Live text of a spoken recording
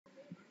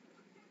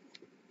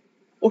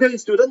Okay,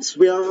 students,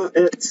 we are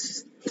at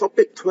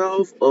topic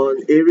 12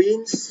 on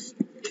arenes.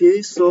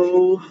 Okay,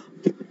 so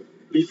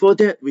before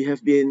that, we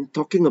have been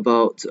talking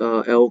about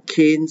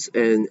alkanes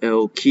and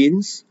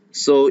alkenes.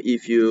 So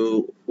if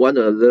you want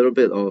a little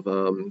bit of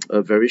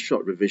a very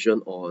short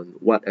revision on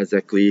what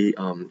exactly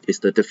is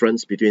the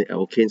difference between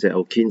alkanes and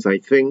alkenes, I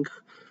think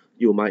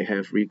you might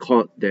have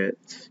recalled that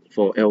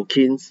for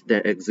alkenes,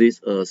 there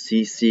exists a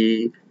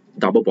CC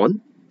double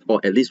bond, or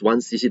at least one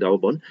CC double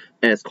bond,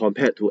 as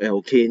compared to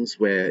alkanes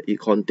where it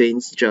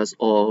contains just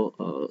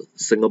all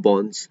single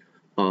bonds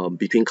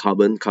between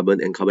carbon, and carbon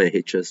and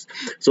H's.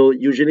 So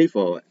usually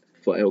for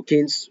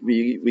alkanes,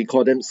 we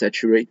call them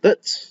saturated,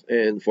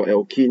 and for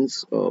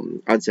alkenes,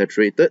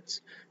 unsaturated.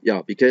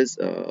 Yeah, because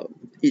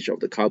each of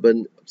the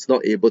carbon is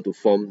not able to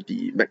form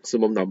the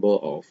maximum number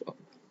of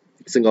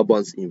single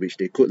bonds in which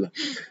they could.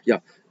 Yeah,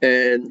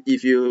 and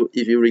if you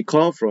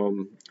recall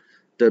from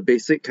the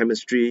basic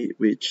chemistry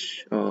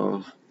which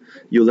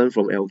you learn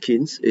from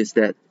alkenes, is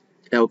that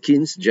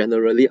alkenes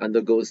generally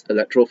undergoes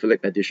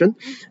electrophilic addition,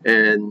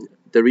 and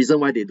the reason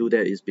why they do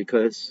that is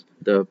because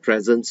the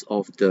presence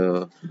of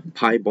the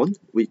pi bond,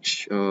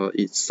 which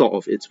is sort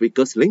of its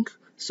weakest link.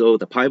 So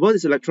the pi bond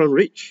is electron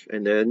rich,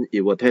 and then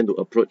it will tend to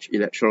approach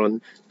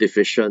electron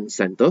deficient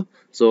center.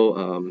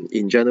 So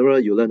in general,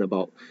 you learn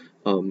about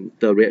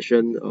the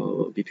reaction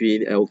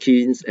between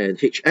alkenes and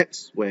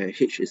HX, where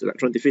H is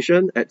electron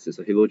deficient, X is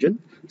a halogen.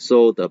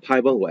 So the pi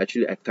bond will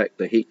actually attack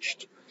the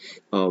H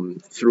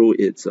through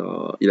its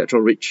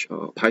electron-rich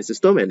pi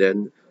system, and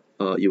then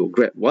you will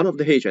grab one of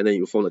the H, and then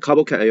you form a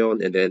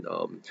carbocation, and then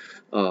so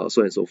on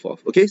and so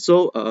forth. Okay,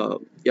 so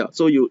yeah,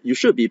 so you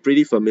should be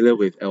pretty familiar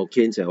with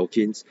alkanes and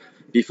alkenes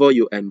before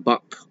you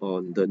embark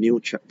on the new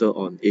chapter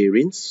on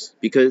arenes,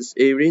 because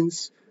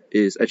arenes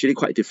is actually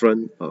quite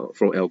different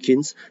from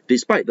alkenes,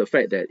 despite the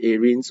fact that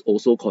arenes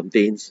also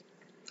contains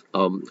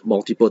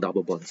multiple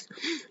double bonds.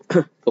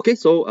 Okay,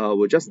 so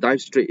we'll just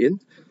dive straight in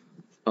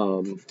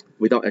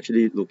without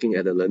actually looking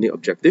at the learning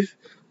objective.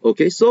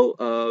 Okay,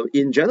 so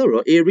in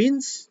general,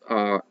 arenes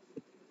are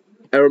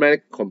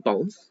aromatic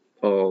compounds.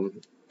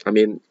 I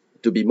mean,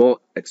 to be more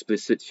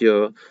explicit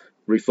here,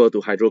 refer to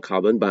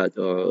hydrocarbon, but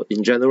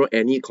in general,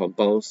 any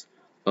compounds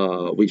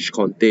which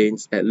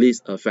contains at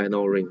least a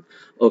phenyl ring.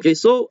 Okay,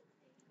 so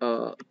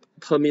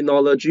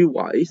terminology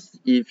wise,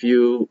 if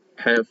you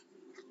have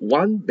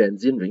one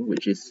benzene ring,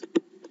 which is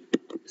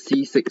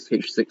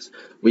C6H6,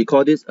 we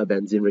call this a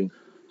benzene ring.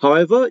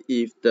 However,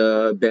 if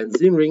the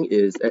benzene ring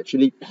is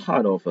actually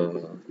part of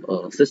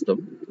a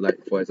system,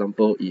 like for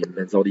example in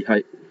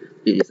benzaldehyde,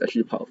 it is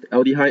actually part of the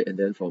aldehyde, and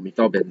then for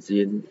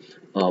methylbenzene,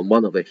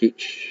 one of the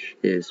H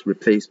is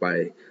replaced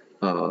by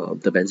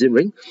the benzene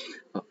ring.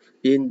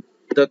 In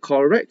the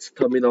correct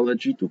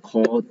terminology to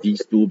call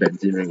these two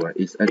benzene ring, right,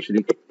 is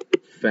actually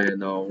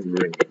phenyl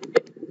ring.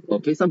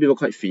 Okay, some people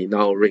call it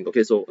phenyl ring.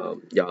 Okay, so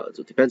yeah,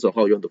 so it depends on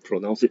how you want to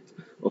pronounce it.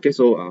 Okay,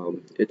 so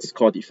it's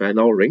called the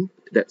phenyl ring.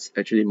 That's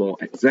actually more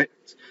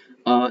exact.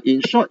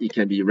 In short, it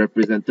can be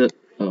represented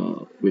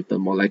with the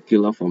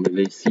molecular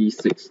formula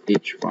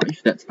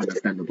C6H5. That's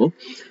understandable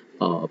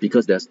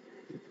because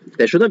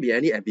there shouldn't be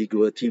any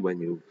ambiguity when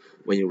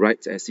you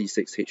write as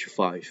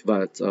C6H5,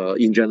 but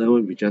in general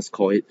we just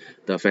call it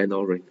the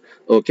phenyl ring.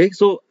 Okay,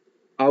 so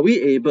are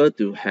we able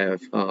to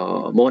have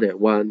more than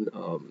one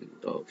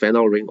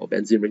phenyl ring or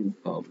benzene ring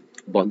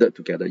bonded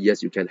together?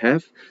 Yes, you can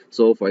have.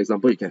 So for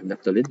example, you can have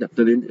naphthalene.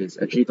 Naphthalene is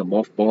actually the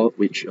mothball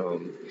which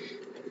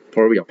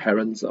probably your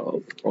parents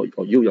or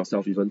you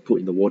yourself even put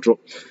in the wardrobe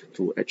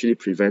to actually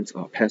prevent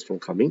pests from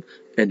coming.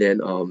 And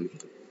then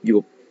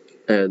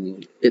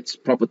its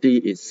property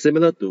is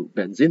similar to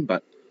benzene,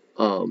 but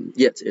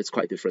yet it's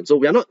quite different. So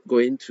we are not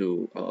going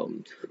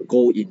to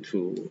go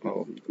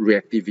into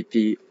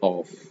reactivity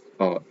of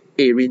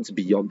arenes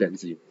beyond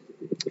benzene.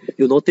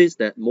 You'll notice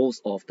that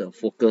most of the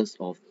focus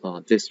of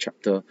this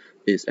chapter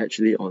is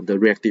actually on the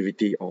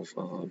reactivity of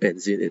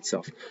benzene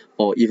itself,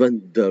 or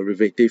even the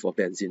derivative of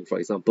benzene, for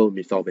example,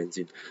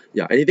 methylbenzene.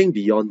 Yeah, anything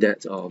beyond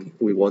that,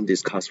 we won't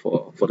discuss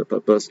for the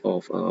purpose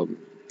of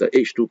the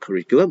H2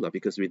 curriculum,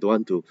 because we don't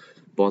want to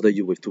bother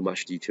you with too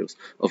much details.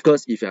 Of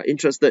course, if you are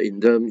interested in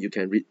them, you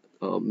can read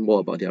more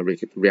about their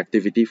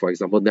reactivity, for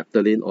example,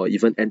 naphthalene or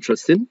even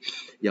anthracene.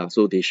 Yeah,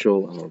 so they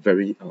show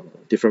very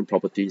different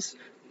properties.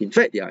 In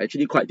fact, they are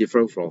actually quite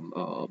different from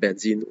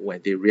benzene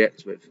when they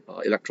react with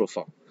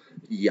electrophile.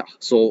 Yeah,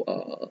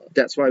 so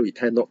that's why we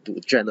tend not to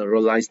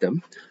generalize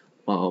them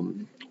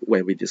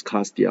when we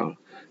discuss their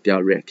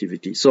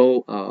reactivity.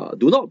 So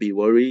do not be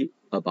worried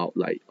about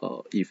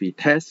if we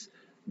test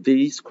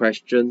these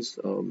questions,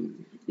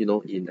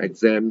 in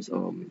exams,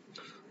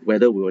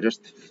 whether we will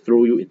just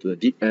throw you into the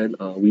deep end.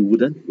 We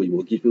wouldn't. We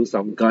will give you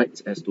some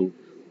guides as to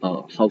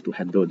how to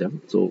handle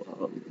them.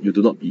 So you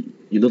do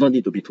not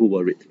need to be too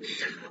worried.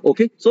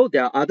 Okay, so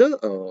there are other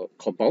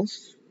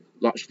compounds,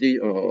 largely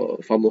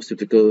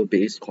pharmaceutical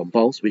based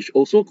compounds, which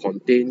also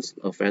contains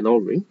a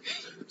phenyl ring.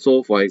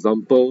 So for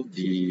example,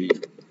 the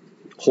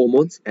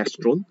hormones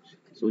estrone,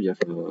 so you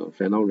have a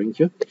phenyl ring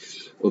here.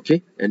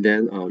 Okay, and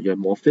then you have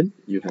morphine,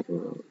 you have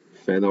a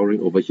phenyl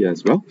ring over here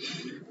as well.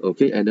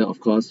 Okay, and then of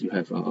course you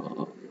have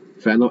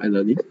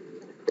phenylalanine,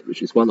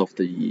 which is one of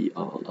the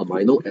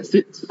amino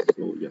acids.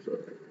 So you have a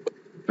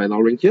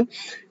phenyl ring here,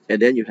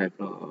 and then you have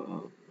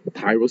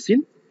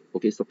tyrosine.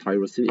 Okay, so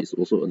tyrosine is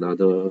also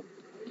another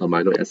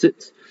amino acid.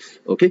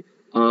 Okay,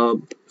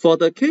 for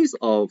the case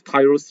of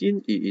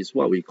tyrosine, it is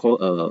what we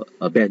call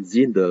a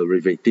benzene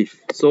derivative.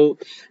 So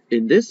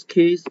in this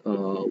case,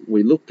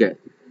 we look at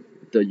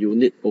the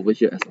unit over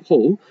here as a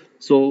whole.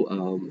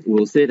 So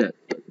we'll say that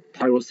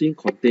tyrosine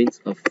contains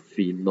a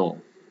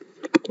phenol.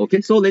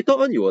 Okay, so later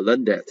on you will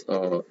learn that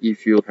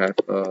if you have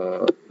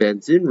a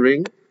benzene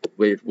ring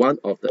with one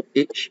of the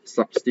H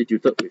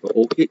substituted with an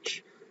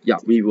OH, yeah,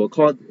 we will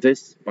call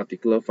this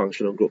particular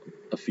functional group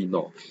a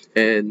phenol.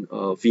 And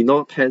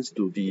phenol tends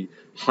to be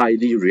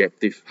highly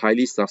reactive,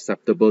 highly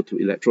susceptible to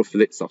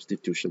electrophilic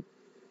substitution,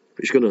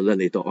 which you're going to learn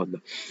later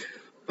on.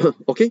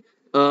 Okay,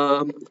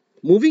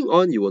 moving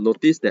on, you will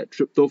notice that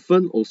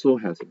tryptophan also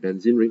has a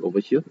benzene ring over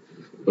here.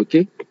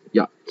 Okay,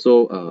 yeah,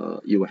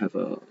 so you will have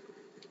a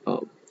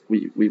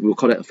we will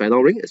call that a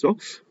phenyl ring as well.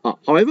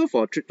 However,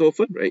 for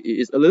tryptophan, right, it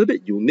is a little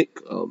bit unique,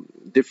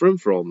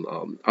 different from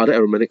other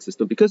aromatic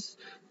system because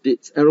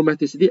its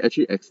aromaticity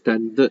actually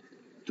extended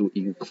to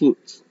include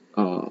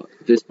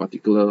this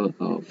particular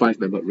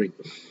 5-membered ring.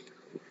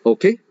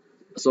 Okay,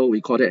 so we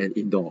call that an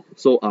indole.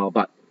 So,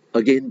 but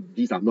again,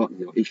 these are not in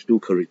your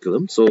H2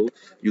 curriculum, so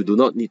you do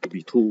not need to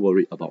be too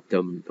worried about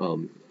them.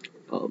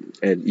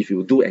 And if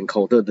you do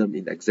encounter them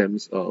in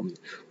exams,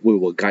 we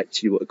will guide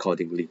you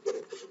accordingly.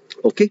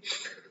 Okay,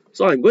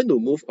 so I'm going to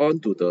move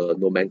on to the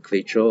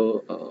nomenclature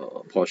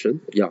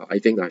portion. Yeah, I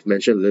think I've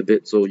mentioned a little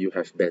bit. So you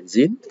have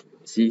benzene,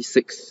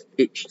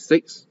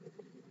 C6H6.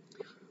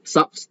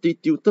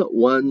 Substituted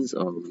ones,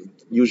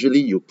 usually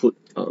you put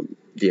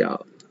their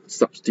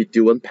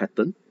substituent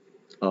pattern,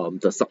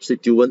 the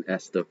substituent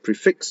as the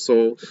prefix.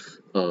 So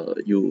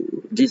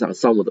these are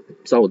some of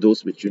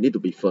those which you need to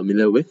be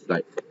familiar with,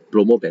 like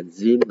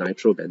bromobenzene,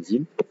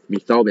 nitrobenzene,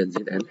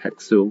 methylbenzene, and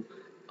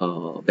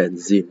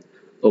hexylbenzene.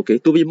 Okay,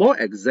 to be more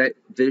exact,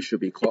 this should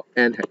be called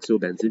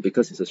N-hexylbenzene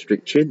because it's a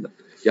strict chain.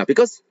 Yeah,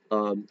 because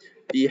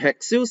the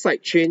hexyl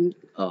side chain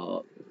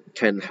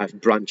can have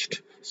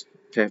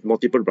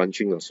multiple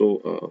branching.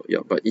 So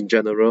yeah, but in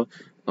general,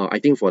 I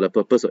think for the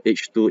purpose of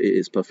H2, it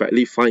is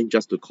perfectly fine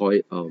just to call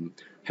it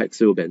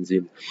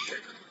hexylbenzene.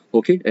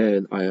 Okay,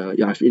 and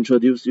I've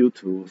introduced you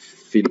to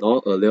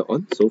phenol earlier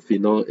on. So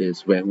phenol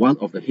is when one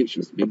of the H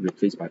is being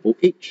replaced by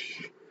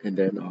OH. And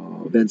then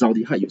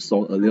benzaldehyde you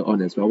saw earlier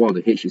on as well. One of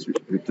the H is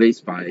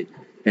replaced by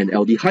an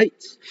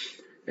aldehyde.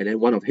 And then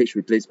one of H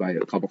replaced by a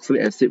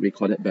carboxylic acid, we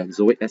call that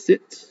benzoic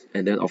acid.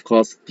 And then of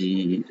course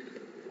the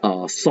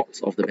salt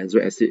of the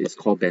benzoic acid is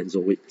called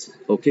benzoate.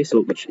 Okay,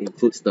 so which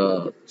includes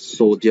the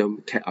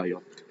sodium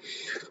cation.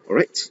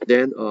 Alright,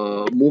 then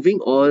moving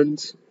on.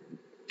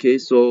 Okay,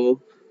 so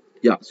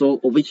yeah,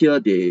 so over here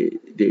they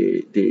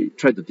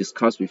try to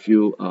discuss with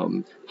you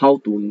how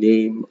to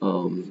name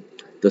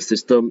the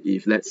system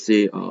if let's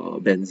say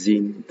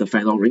benzene, the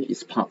phenyl ring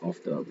is part of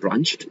the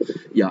branched.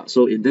 Yeah,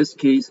 so in this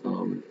case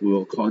we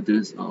will call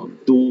this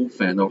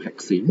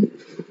 2-phenylhexane.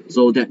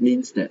 So that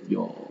means that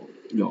your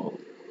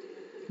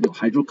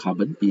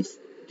hydrocarbon is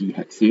the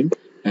hexane,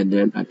 and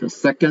then at the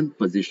second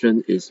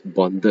position is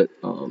bonded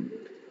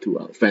to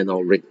a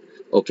phenyl ring.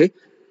 Okay,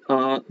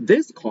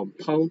 this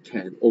compound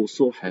can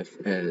also have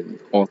an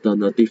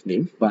alternative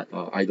name, but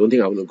I don't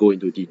think I want to go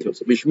into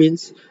details, which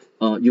means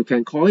you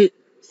can call it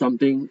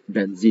something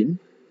benzene,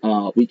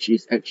 which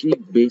is actually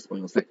based on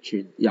your side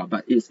chain. Yeah,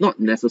 but it's not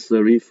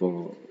necessary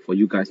for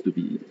you guys to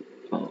be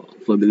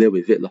familiar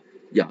with it.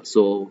 Yeah,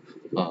 so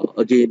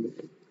again,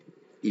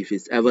 if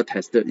it's ever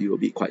tested, it will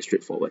be quite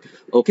straightforward.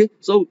 Okay,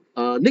 so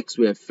next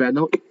we have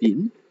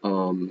phenylethene.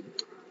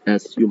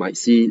 As you might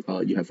see,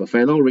 you have a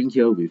phenyl ring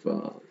here with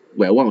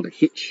where one of the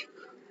H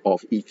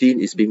of ethene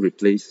is being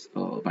replaced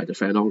by the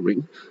phenyl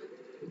ring.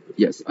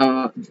 Yes,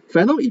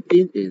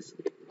 phenylethene is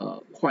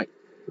quite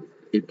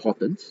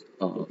important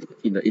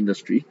in the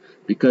industry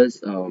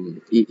because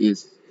it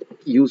is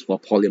used for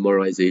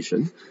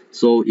polymerization.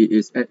 So it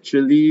is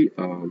actually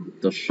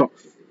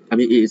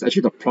it is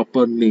actually the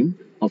proper name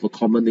of a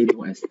common name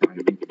known as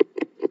styrene.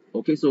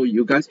 Okay, so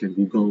you guys can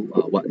Google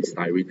what is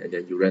styrene, and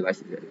then you realize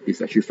that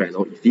it's actually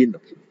phenylethene.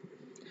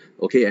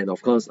 Okay, and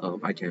of course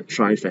I can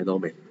try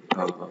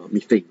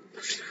methane.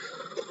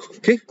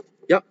 Okay,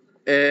 yep,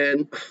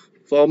 and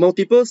for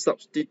multiple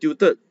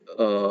substituted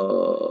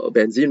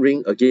benzene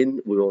ring,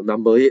 again we will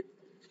number it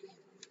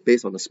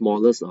based on the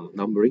smallest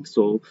numbering.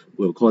 So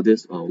we'll call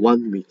this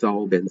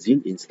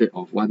 1-methylbenzene instead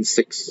of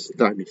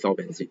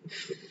 1,6-dimethylbenzene.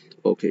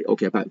 Okay,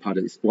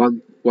 pardon, it's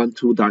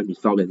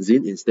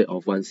 1,2-dimethylbenzene instead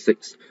of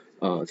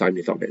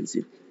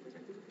 1,6-dimethylbenzene.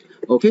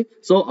 Okay,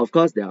 so of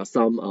course there are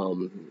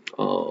some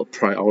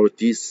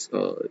priorities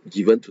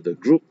given to the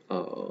group,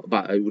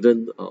 but I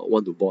wouldn't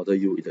want to bother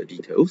you with the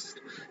details.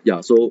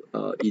 Yeah, so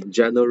in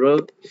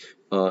general,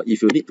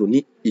 if you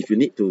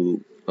need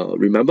to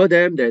remember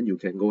them, then you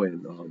can go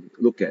and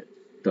look at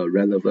the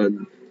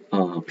relevant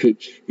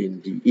page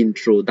in the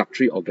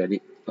introductory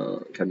organic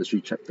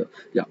chemistry chapter.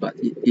 Yeah, but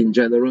in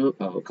general,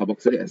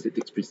 carboxylic acid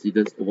takes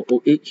precedence over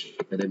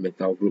OH, and then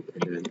methyl group,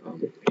 and then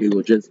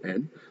halogens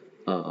and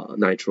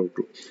nitro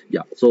group.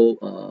 Yeah,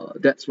 so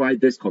that's why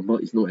this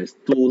compound is known as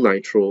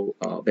 2-nitro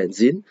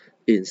benzene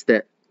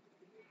instead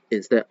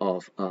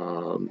of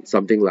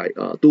something like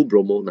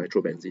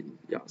 2-bromo-nitrobenzene.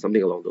 Yeah,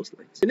 something along those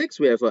lines. Next,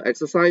 we have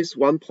exercise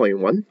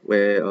 1.1,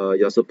 where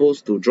you're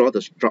supposed to draw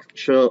the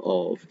structure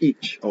of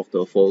each of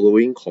the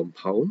following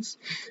compounds.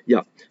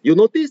 Yeah, you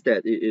notice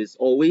that it is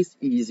always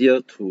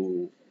easier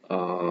to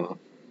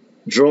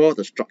draw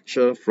the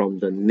structure from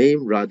the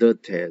name rather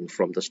than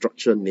from the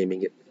structure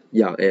naming it.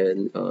 Yeah,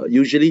 and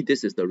usually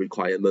this is the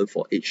requirement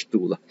for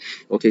H2 lah.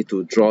 Okay,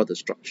 to draw the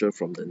structure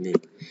from the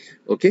name.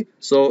 Okay,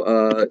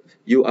 so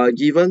you are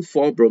given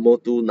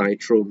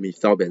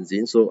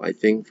 4-bromo-2-nitro-methylbenzene. So I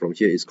think from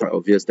here it's quite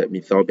obvious that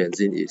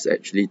methylbenzene is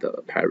actually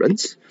the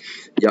parent.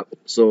 Yep,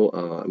 so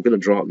I'm going to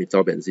draw out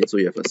methylbenzene. So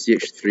you have a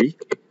CH3,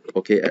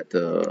 okay, at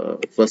the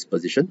first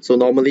position. So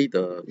normally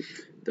the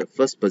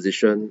first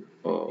position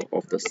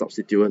of the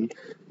substituent,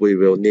 we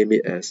will name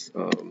it as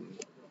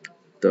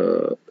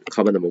the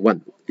carbon number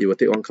 1. It will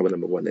take on carbon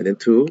number 1, and then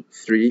 2,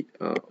 3,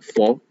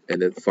 4,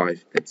 and then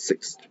 5 and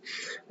 6.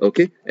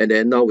 Okay, and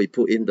then now we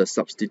put in the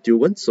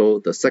substituent. So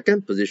the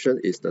second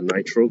position is the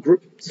nitro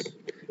group,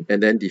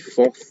 and then the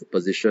fourth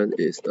position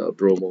is the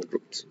bromo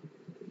group.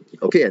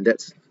 Okay, and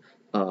that's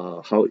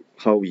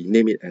how we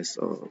name it as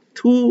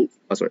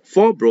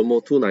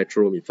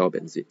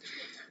 4-bromo-2-nitro-methylbenzene.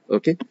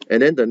 Okay,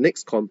 and then the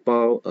next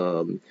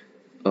compound,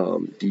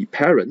 the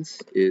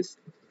parents is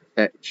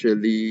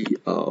actually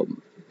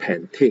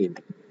pentane.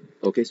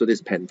 Okay, so this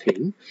is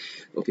pentane.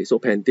 Okay, so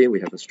pentane, we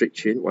have a straight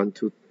chain 1,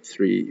 2,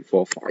 3,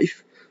 4,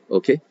 5.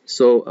 Okay,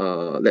 so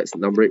let's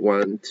number it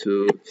 1,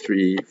 2,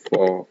 3,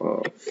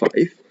 4, 5.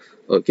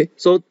 Okay,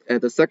 so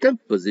at the second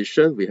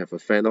position we have a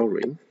phenyl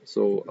ring.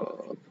 So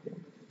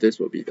this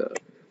will be the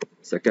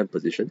second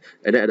position,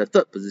 and then at the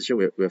third position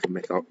we have a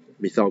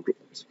methyl group.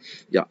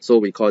 Yeah, so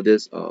we call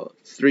this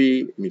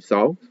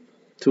 3-methyl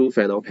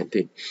 2-phenyl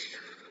pentane.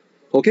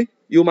 Okay,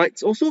 you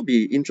might also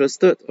be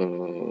interested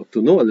to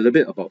know a little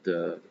bit about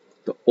the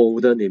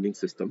older naming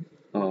system,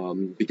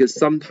 because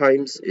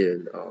sometimes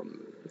in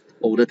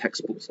older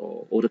textbooks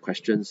or older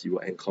questions you will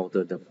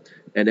encounter them.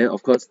 And then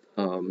of course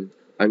I'm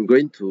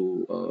going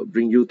to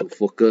bring you to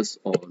focus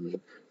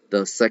on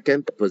the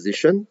second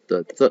position,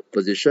 the third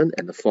position,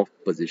 and the fourth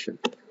position.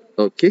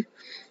 Okay,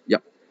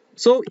 yeah.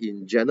 So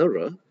in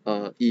general,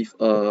 if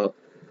a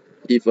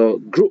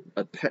group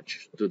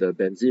attached to the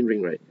benzene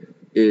ring, right,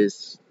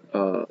 is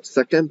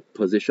second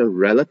position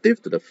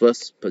relative to the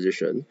first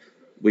position,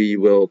 we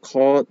will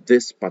call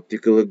this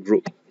particular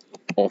group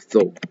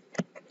ortho.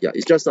 Yeah,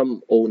 it's just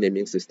some old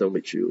naming system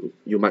which you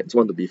might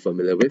want to be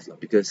familiar with,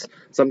 because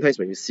sometimes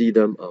when you see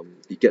them,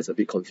 it gets a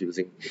bit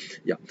confusing.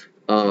 Yeah.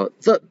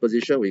 Third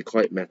position we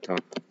call it meta.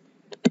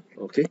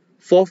 Okay.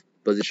 Fourth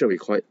position we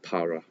call it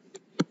para.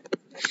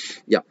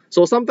 Yeah.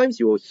 So sometimes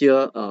you will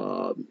hear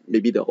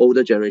maybe the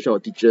older generation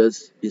of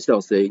teachers, instead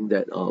of saying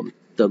that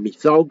the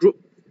methyl group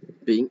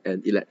being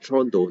an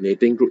electron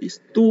donating group is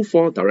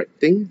 2,4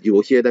 directing, you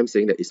will hear them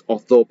saying that it's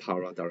ortho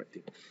para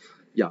directing.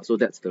 Yeah, so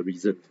that's the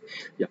reason.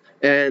 Yeah,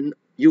 and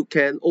you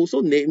can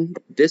also name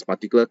this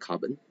particular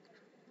carbon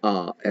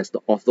as the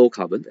ortho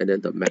carbon, and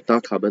then the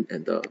meta carbon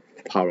and the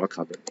para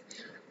carbon.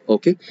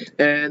 Okay,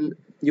 and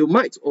you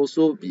might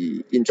also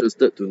be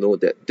interested to know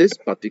that this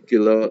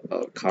particular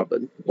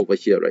carbon over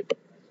here, right,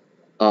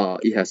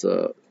 it has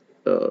a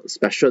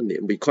special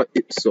name. We call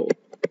it ipso.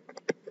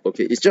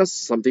 Okay, it's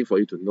just something for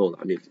you to know.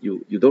 I mean,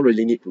 you don't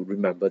really need to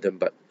remember them,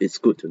 but it's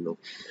good to know.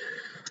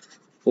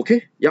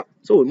 Okay, yeah,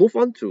 so we move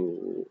on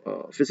to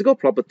physical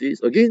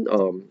properties. Again,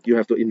 you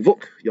have to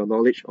invoke your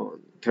knowledge on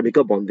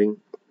chemical bonding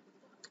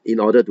in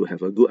order to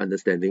have a good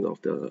understanding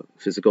of the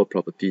physical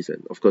properties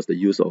and, of course, the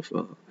use of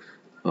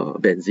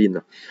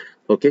benzene.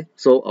 Okay,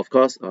 so, of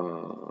course,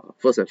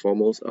 first and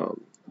foremost,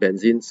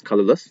 benzene's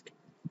colorless.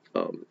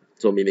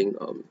 So meaning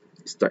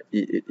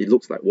it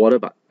looks like water,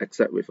 but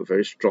except with a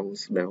very strong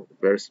smell,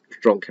 very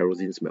strong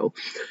kerosene smell.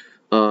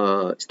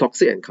 It's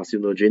toxic and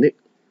carcinogenic.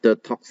 The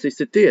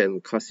toxicity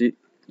and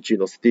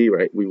carcinogenicity,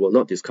 right, we will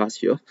not discuss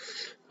here.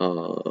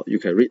 You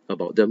can read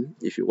about them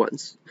if you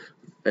want.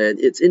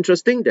 And it's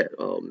interesting that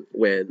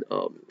when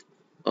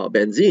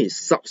benzene is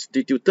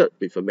substituted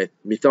with a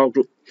methyl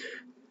group,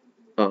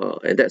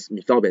 and that's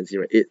methylbenzene,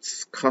 right,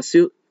 its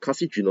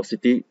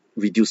carcinogenicity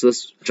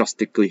reduces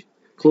drastically,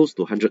 close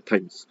to 100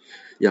 times.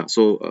 Yeah,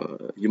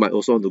 so you might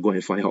also want to go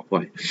and find out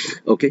why.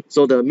 Okay,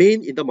 so the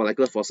main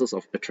intermolecular forces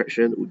of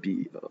attraction would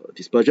be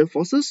dispersion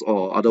forces,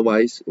 or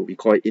otherwise we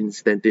call it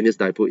instantaneous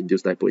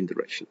dipole-induced dipole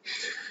interaction.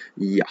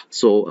 Yeah,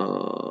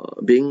 so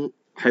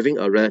having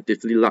a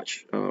relatively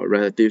large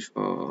relative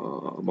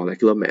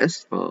molecular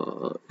mass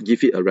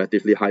give it a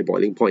relatively high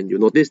boiling point. You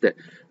notice that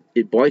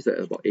it boils at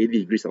about 80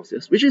 degrees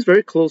Celsius, which is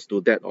very close to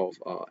that of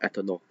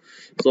ethanol.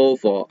 So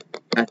for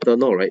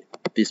ethanol, right,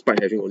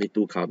 despite having only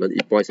 2 carbon,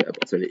 it boils at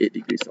about 78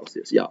 degrees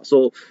Celsius. Yeah,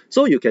 so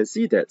you can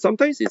see that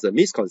sometimes it's a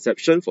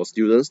misconception for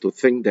students to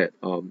think that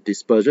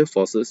dispersion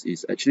forces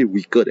is actually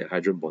weaker than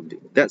hydrogen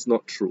bonding. That's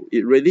not true.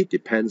 It really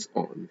depends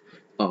on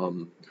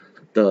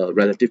the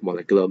relative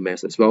molecular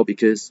mass as well,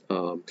 because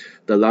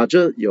the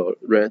larger your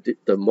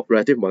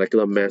relative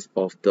molecular mass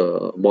of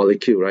the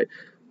molecule, right,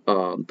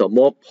 the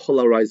more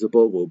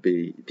polarizable will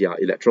be their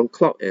electron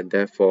cloud, and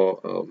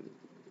therefore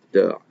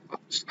the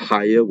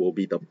higher will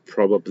be the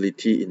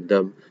probability in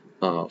them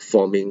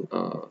forming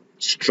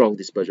strong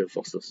dispersion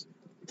forces.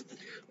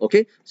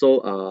 Okay,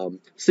 so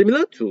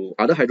similar to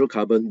other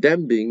hydrocarbon,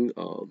 them being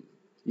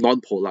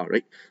non-polar,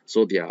 right?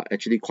 So they are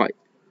actually quite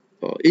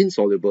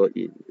insoluble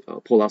in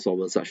polar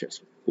solvents such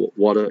as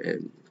water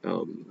and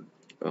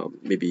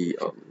maybe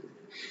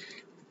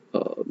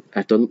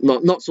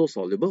ethanol, not so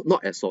soluble,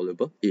 not as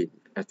soluble in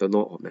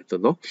ethanol or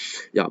methanol.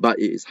 Yeah, but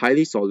it is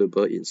highly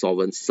soluble in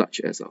solvents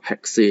such as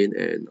hexane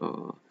and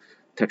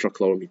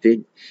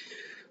tetrachloromethane.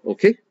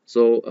 Okay,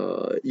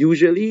 so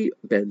usually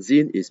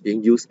benzene is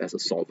being used as a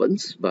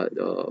solvent, but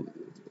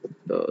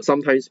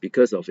sometimes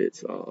because of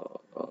its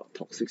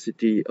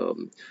toxicity,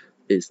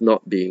 it's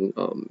not being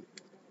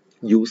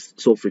used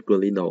so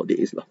frequently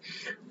nowadays.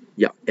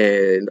 Yeah,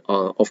 and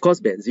of course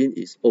benzene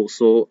is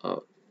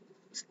also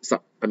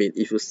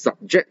if you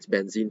subject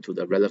benzene to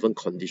the relevant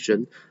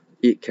condition,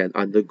 it can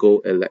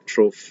undergo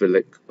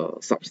electrophilic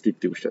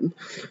substitution.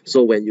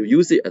 So when you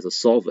use it as a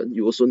solvent,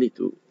 you also need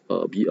to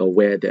be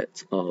aware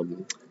that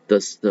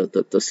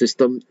the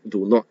system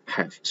do not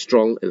have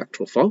strong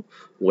electrophile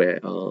where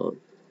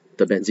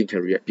the benzene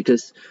can react.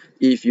 Because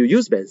if you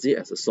use benzene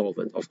as a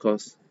solvent, of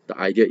course, the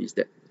idea is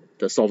that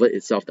the solvent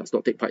itself does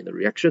not take part in the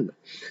reaction.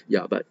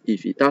 Yeah, but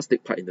if it does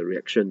take part in the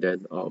reaction,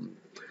 then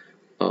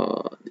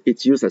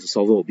its use as a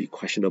solvent will be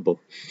questionable.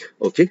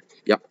 Okay,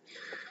 yeah.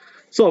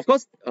 So of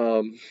course,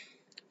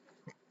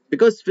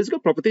 because physical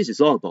properties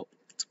is all about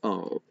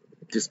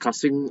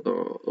discussing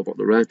about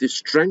the relative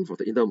strength of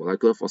the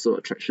intermolecular force of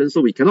attraction,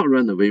 so we cannot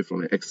run away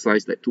from an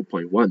exercise like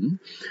 2.1,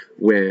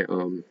 where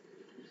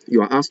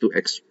you are asked to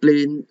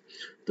explain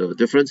the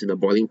difference in the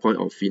boiling point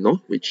of phenol,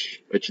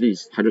 which actually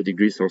is 100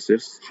 degrees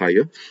Celsius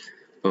higher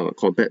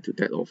compared to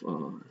that of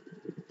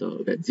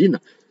the benzene.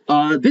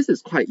 This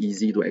is quite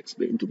easy to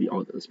explain, to be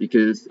honest,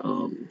 because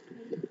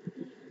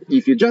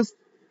if you just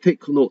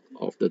take note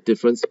of the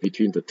difference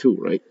between the two,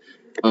 right?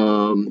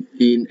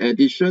 In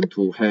addition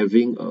to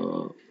having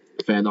a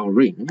phenol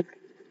ring,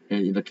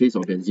 and in the case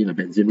of benzene, a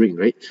benzene ring,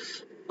 right?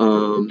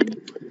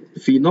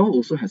 Phenol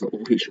also has an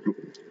OH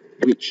group,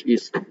 which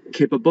is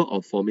capable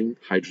of forming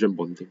hydrogen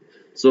bonding.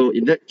 So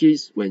in that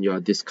case, when you are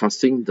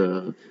discussing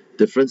the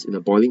difference in the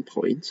boiling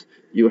point,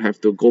 you have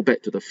to go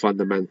back to the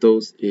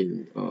fundamentals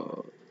in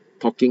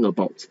talking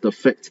about the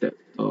fact that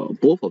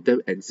both of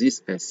them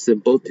exist as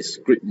simple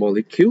discrete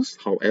molecules.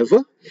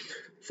 However,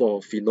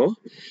 for phenol,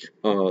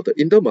 the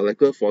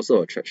intermolecular force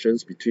of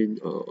attractions between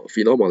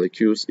phenol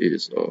molecules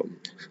is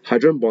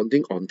hydrogen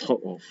bonding on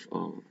top of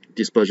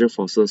dispersion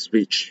forces,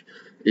 which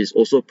is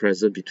also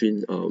present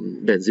between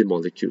benzene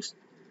molecules.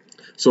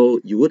 So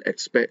you would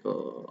expect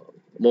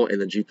more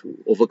energy to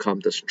overcome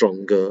the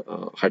stronger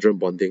hydrogen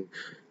bonding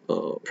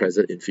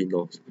present in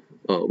phenols,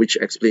 which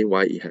explain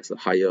why it has a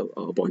higher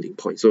boiling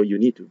point. So you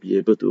need to be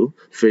able to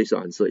phrase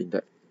your answer in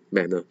that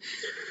manner.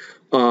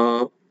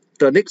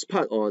 The next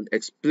part on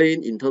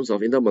explain in terms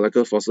of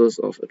intermolecular forces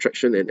of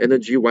attraction and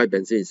energy why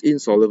benzene is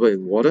insoluble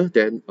in water.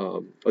 Then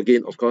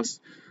again, of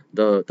course,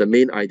 the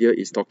main idea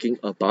is talking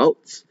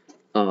about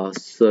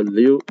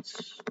solute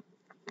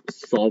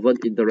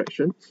solvent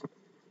interactions.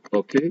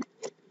 Okay,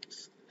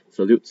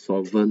 solute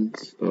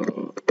solvent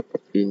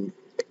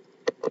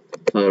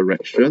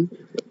interaction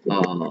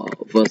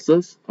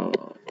versus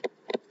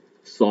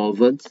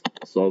solvent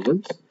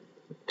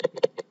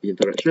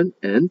interaction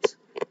and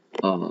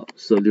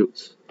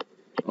solute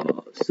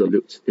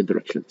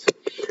interactions.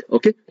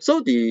 Okay,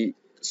 so the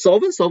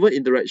solvent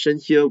interaction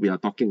here we are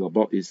talking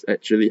about is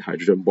actually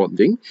hydrogen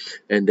bonding,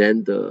 and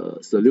then the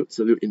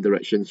solute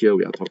interaction here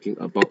we are talking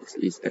about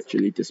is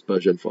actually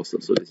dispersion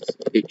forces. So this is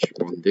H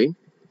bonding,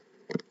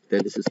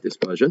 then this is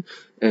dispersion,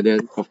 and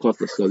then of course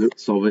the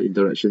solvent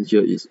interaction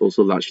here is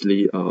also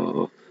largely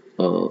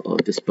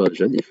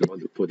dispersion, if you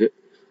want to put it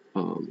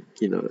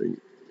in a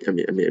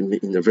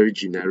very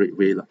generic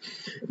way lah.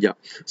 Yeah,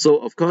 so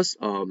of course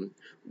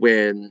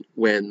when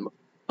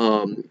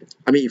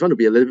if you want to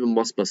be a little bit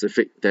more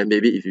specific, then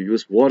maybe if you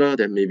use water,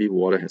 then maybe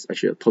water has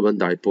actually a permanent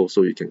dipole,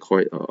 so you can call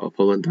it a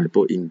permanent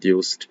dipole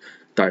induced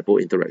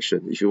dipole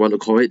interaction. If you want to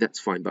call it, that's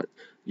fine, but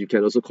you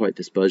can also call it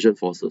dispersion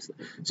forces.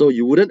 So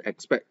you wouldn't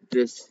expect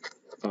this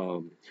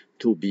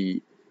to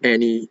be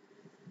any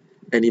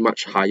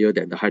much higher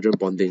than the hydrogen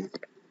bonding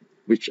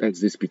which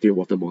exists between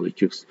water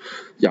molecules.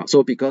 Yeah,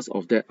 so because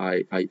of that,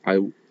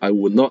 I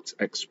would not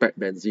expect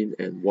benzene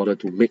and water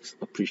to mix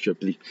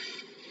appreciably.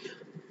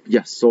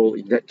 Yes, so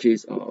in that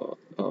case,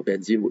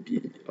 benzene would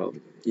be,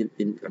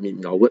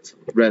 in our words,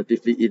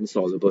 relatively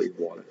insoluble in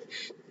water.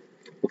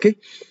 Okay,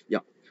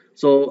 yeah.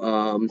 So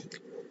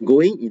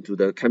going into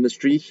the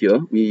chemistry here,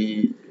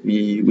 we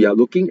are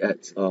looking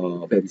at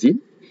benzene.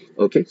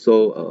 Okay,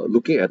 so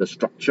looking at the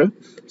structure.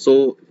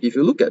 So if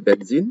you look at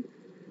benzene,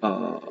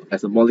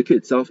 as a molecule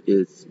itself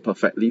is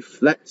perfectly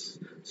flat.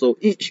 So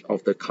each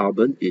of the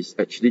carbon is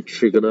actually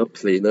trigonal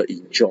planar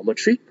in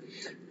geometry,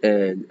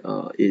 and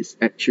is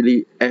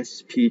actually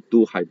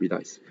sp2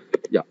 hybridized.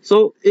 Yeah,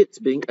 so it's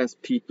being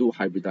sp2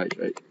 hybridized,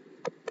 right?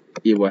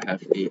 It will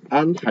have a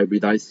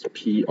unhybridized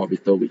p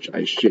orbital, which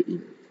I shade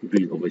in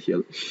green over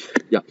here.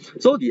 Yeah,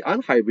 so the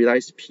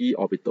unhybridized p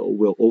orbital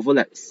will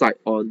overlap side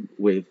on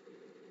with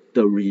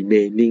the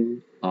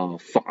remaining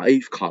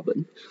 5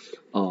 carbon.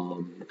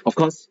 Of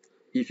course,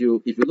 if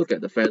you look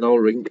at the phenol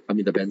ring, I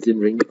mean the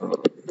benzene ring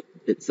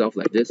itself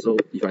like this. So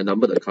if I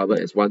number the carbon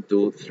as 1,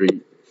 2,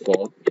 3,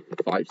 4,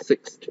 5,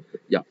 6.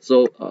 Yeah.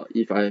 So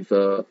if I have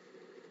a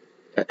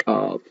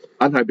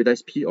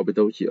unhybridized p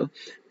orbital here,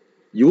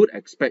 you would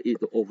expect it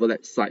to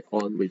overlap side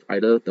on with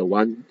either the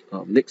one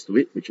next to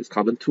it, which is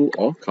carbon 2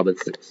 or carbon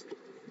 6.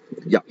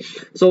 Yeah.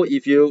 So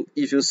if you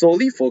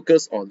solely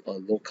focus on a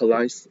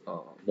localized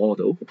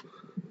model,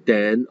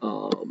 then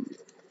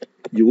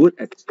you would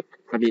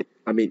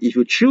I mean if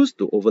you choose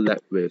to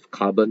overlap with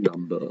carbon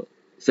number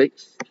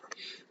 6,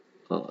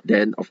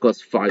 then of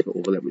course 5 will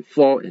overlap with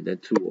 4, and then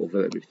 2 will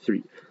overlap with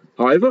 3.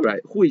 However,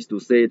 right, who is to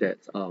say that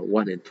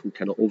 1 and 2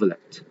 cannot overlap?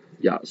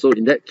 Yeah, so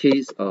in that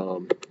case,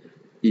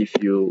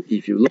 if you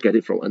look at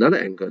it from another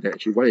angle, then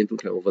actually 1 and 2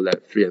 can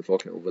overlap, 3 and 4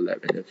 can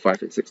overlap, and then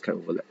 5 and 6 can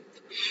overlap.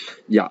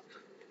 Yeah,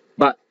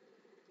 but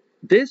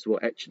this will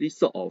actually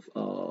sort of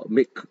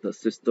make the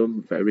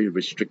system very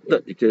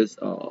restricted, because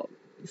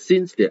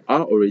since they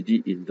are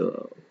already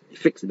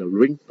fixed in the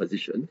ring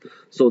position,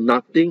 so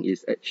nothing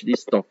is actually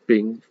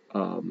stopping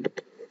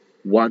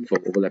 1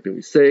 from overlapping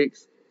with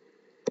 6,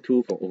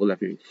 2 from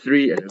overlapping with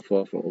 3, and then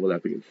 4 from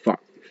overlapping with 5.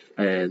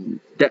 And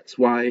that's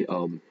why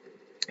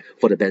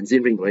for the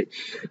benzene ring, right,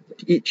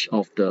 each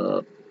of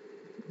the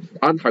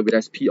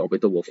unhybridized p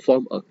orbital will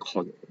form a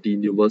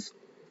continuous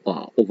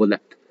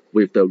overlap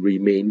with the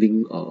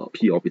remaining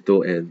p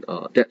orbital, and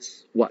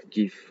that's what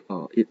gives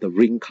it the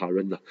ring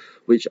current,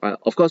 which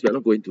of course we're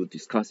not going to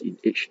discuss in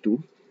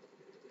H2.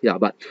 Yeah,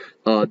 but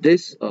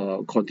this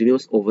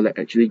continuous overlap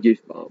actually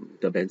gives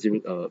the benzene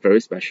ring a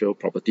very special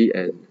property,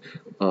 and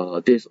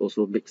this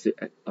also makes it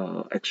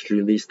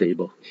extremely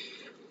stable,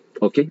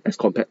 okay, as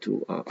compared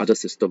to other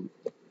system,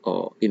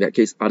 or in that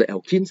case other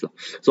alkenes.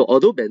 So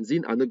although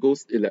benzene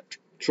undergoes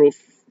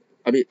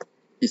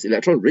is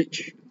electron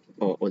rich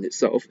on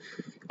itself,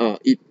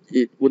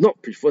 it would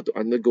not prefer to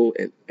undergo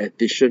an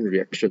addition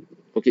reaction.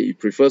 Okay, it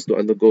prefers to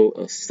undergo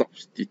a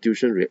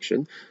substitution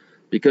reaction,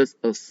 because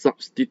a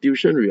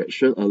substitution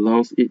reaction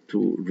allows it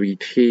to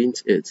retain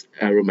its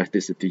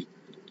aromaticity.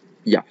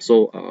 Yeah,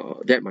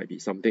 so that might be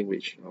something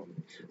which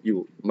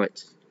you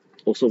might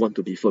also want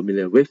to be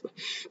familiar with.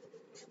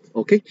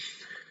 Okay,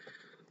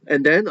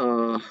 and then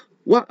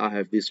what I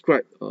have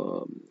described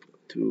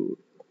to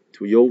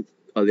you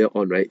earlier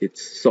on, right,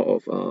 it's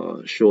sort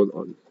of shown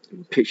on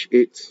page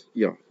 8,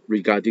 yeah,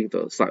 regarding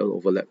the cycle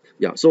overlap.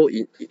 Yeah, so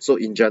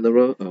in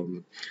general,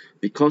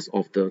 because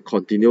of the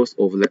continuous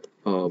overlap,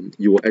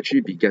 you will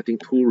actually be getting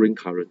 2 ring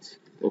currents,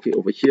 okay,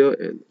 over here,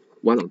 and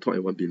one on top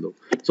and one below.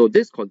 So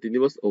this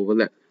continuous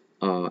overlap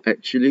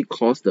actually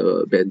cause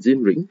the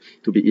benzene ring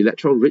to be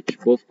electron rich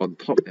both on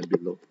top and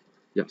below.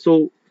 Yeah,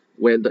 so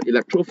when the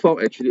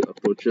electrophile actually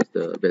approaches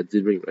the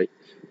benzene ring, right,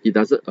 it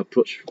doesn't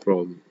approach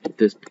from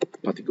this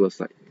particular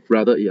side,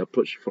 rather it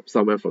approaches from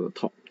somewhere from the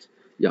top.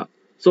 Yeah,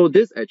 so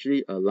this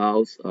actually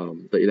allows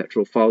the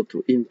electrophile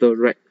to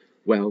interact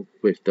well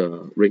with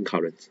the ring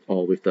currents,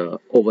 or with the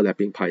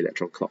overlapping pi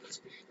electron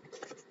clouds.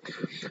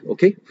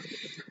 Okay,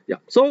 yeah,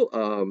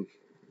 so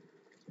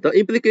the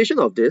implication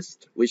of this,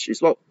 which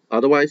is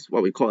otherwise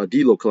what we call a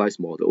delocalized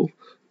model,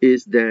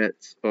 is that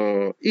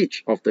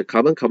each of the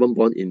carbon-carbon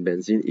bond in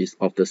benzene is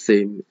of the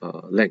same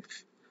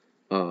length.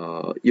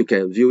 You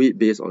can view it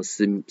based on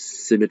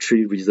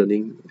symmetry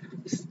reasoning,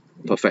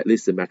 perfectly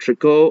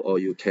symmetrical, or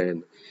you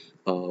can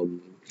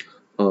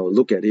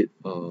look at it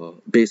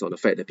based on the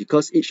fact that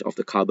because each of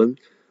the carbon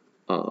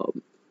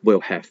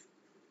will have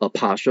a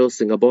partial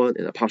single bond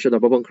and a partial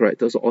double bond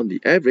character, so on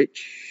the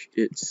average,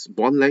 its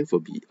bond length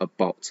will be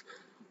about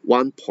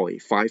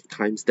 1.5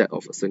 times that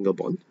of a single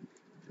bond,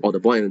 or the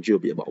bond energy will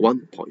be about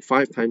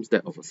 1.5 times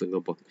that of a single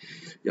bond.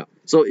 Yeah,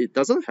 so it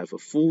doesn't have a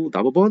full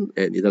double bond,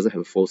 and it doesn't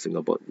have a full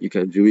single bond. You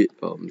can view it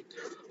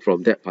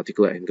from that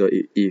particular angle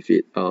if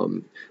it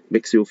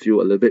makes you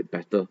feel a little bit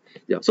better.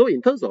 Yeah, so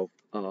in terms of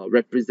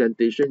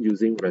representation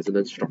using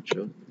resonance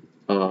structure,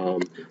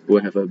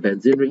 we'll have a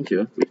benzene ring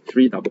here with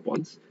 3 double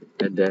bonds,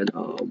 and then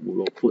we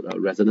will put a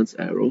resonance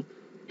arrow,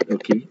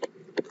 okay,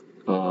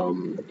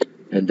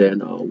 and then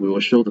we will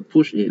show the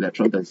push in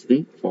electron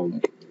density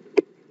from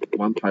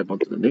one pi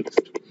bond to the next,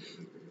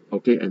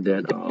 okay, and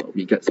then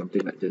we get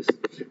something like this.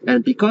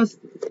 And because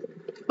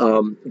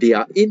they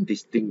are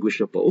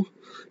indistinguishable,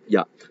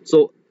 yeah,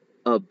 so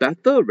a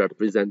better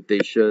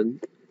representation,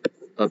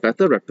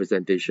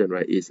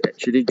 right, is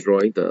actually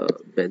drawing the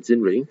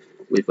benzene ring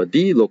with a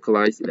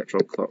delocalized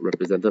electron cloud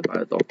represented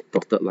by a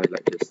dotted line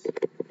like this.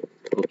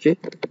 Okay,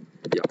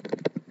 yeah.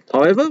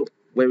 However,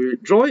 when we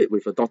draw it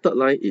with a dotted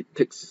line, it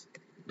takes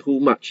too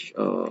much,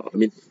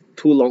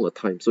 too long a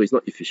time, so it's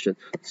not efficient.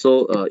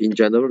 So in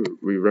general,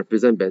 we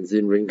represent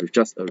benzene ring with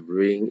just a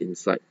ring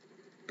inside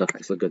the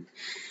hexagon.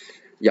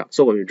 Yeah,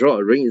 so when we draw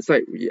a ring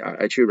inside, we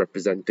are actually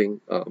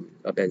representing a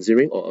benzene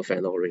ring or a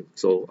phenol ring.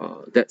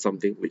 So that's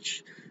something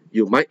which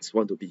you might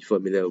want to be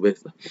familiar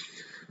with.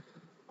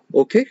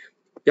 Okay,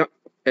 yeah,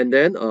 and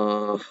then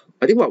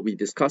I think what we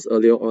discussed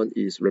earlier on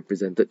is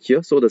represented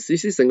here. So the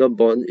CC single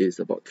bond is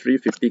about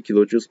 350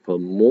 kilojoules per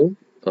mole.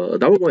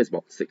 Double bond is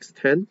about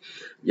 610.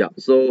 Yeah,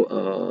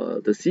 so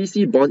the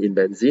CC bond in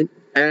benzene,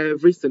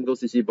 every single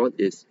CC bond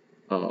is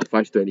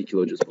 520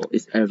 kilojoules per mole.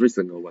 It's every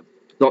single one,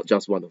 not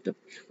just one of them.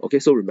 Okay,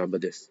 so remember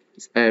this.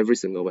 It's every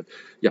single one.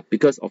 Yeah,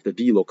 because of the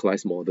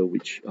delocalized model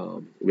which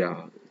we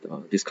are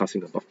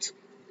discussing about.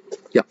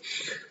 Yeah,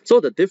 so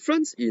the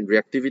difference in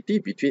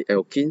reactivity between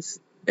alkenes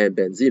and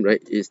benzene,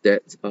 right, is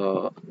that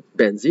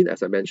benzene,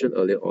 as I mentioned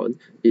earlier on,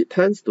 it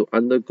tends to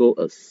undergo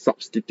a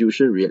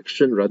substitution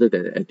reaction rather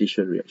than an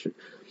addition reaction.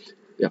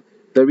 Yeah,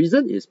 the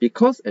reason is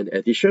because an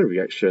addition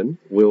reaction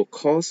will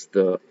cause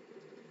the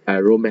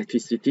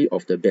aromaticity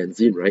of the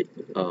benzene, right,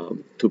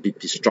 to be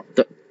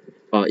disrupted.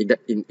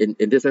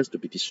 In this sense, to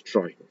be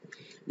destroyed.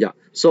 Yeah,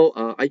 so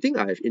I think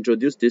I have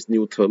introduced this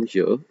new term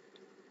here,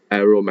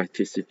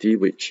 aromaticity,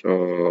 which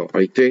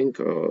I think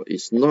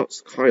is not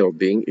kind of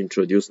being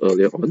introduced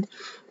earlier on.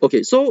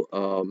 Okay, so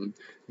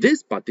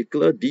this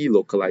particular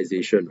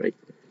delocalization, right,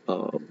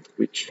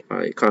 which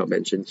I kind of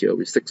mentioned here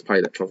with 6 pi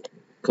electron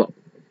cloud.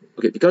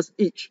 Okay, because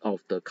each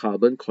of the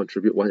carbon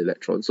contribute 1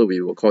 electron, so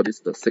we will call this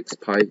the 6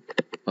 pi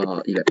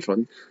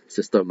electron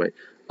system, right?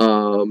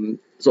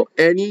 So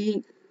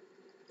any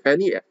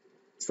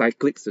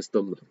cyclic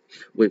system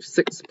with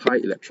 6 pi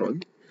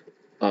electron,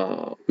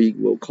 we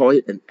will call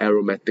it an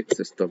aromatic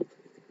system.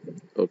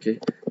 Okay,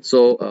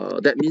 so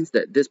that means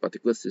that this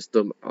particular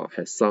system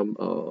has some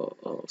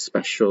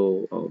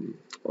special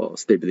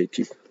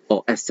stability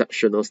or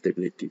exceptional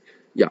stability.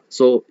 Yeah,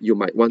 so you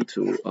might want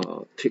to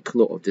take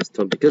note of this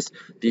term, because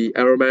the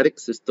aromatic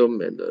system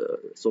and the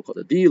so-called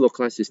the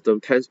delocalized system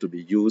tends to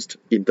be used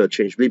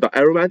interchangeably, but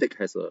aromatic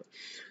has a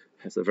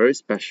very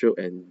special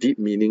and deep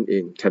meaning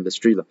in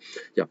chemistry.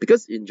 Yeah,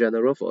 because in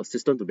general, for a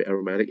system to be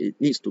aromatic, it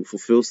needs to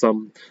fulfill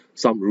some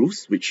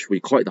rules, which we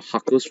call it the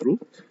Hückel's rule.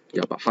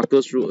 Yeah, but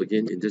Hückel's rule,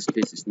 again, in this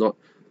case, is not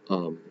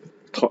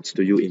taught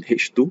to you in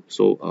H2,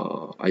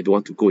 so I don't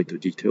want to go into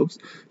details.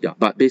 Yeah,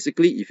 but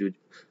basically, if you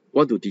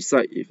want to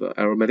decide if an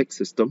aromatic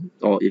system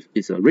or if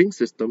it's a ring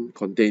system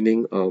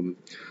containing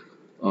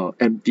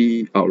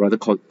empty, or rather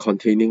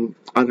containing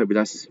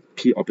unhybridized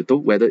p orbital,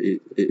 whether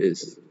it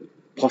is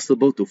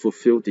possible to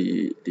fulfill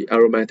the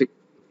aromatic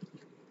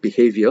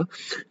behavior,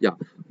 yeah,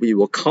 we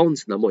will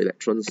count number of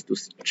electrons to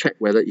check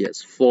whether it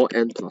has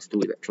 4n plus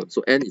 2 electrons.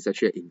 So n is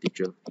actually an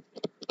integer.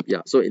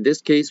 Yeah, so in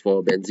this case,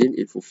 for benzene,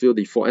 it fulfills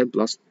the 4n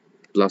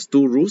plus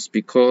 2 rules,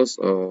 because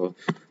for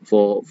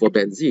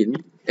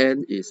benzene,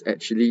 n is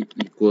actually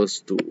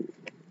equals to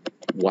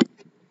 1.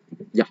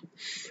 Yeah,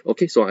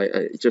 okay, so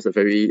it's just a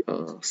very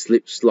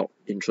slip-slop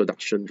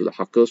introduction to the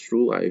Hückel's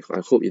rule. I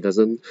hope it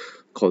doesn't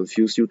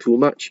confuse you too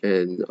much,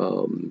 and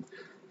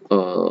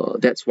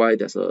that's why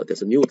there's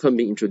a new term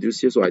being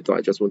introduced here. So I thought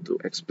I just want to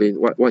explain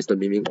what is the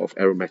meaning of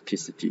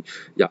aromaticity.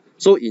 Yeah,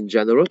 so in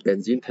general,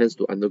 benzene tends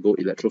to undergo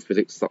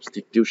electrophilic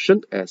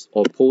substitution as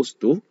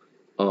opposed to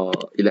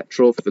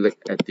electrophilic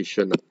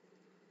addition.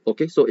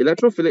 Okay, so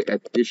electrophilic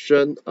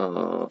addition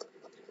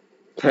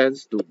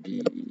tends to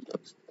be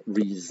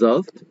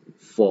reserved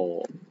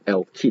for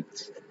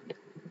alkenes.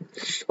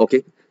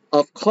 Okay,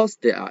 of course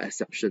there are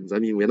exceptions. I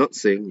mean, we're not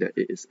saying that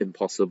it is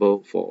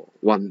impossible for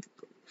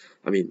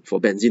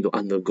benzene to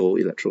undergo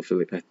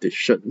electrophilic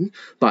addition,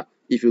 but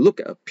if you look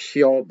at a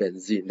pure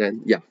benzene,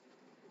 then yeah,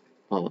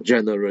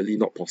 generally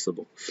not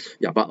possible.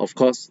 Yeah, but of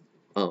course,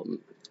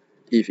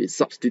 if it's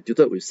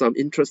substituted with some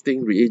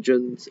interesting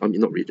reagents,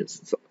 not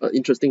reagents,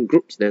 interesting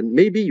groups, then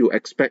maybe you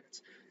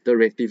expect the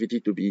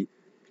reactivity to be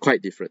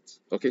quite different.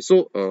 Okay,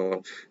 so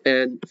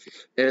and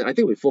I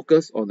think we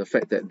focus on the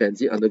fact that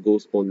benzene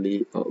undergoes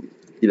only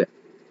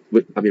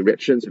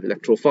reactions with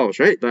electrophiles,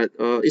 right? But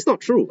it's not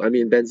true. I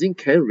mean, benzene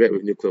can react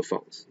with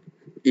nucleophiles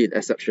in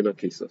exceptional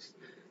cases.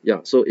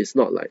 Yeah, so it's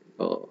not like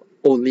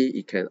only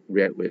it can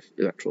react with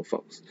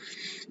electrophiles.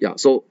 Yeah,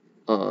 so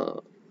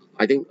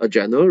I think a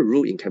general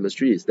rule in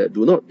chemistry is that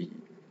do not be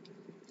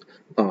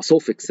so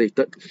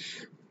fixated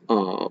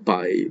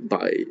by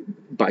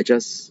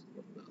just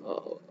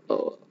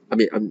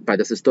by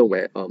the system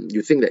where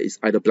you think that it's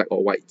either black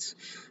or white.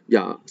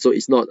 Yeah, so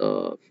it's not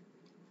a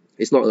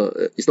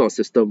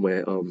system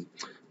where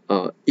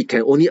it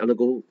can only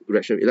undergo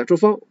reaction with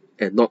electrophile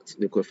and not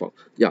nucleophile.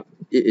 Yeah,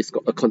 it is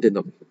a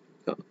continuum.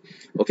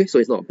 Okay, so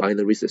it's not a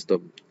binary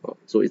system.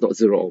 So it's not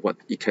 0 or 1.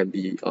 It can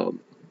be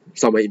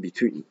somewhere in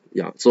between.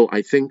 Yeah, so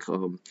I think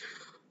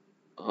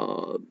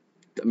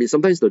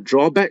sometimes the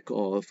drawback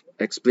of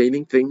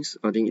explaining things,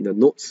 I think, in the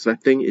notes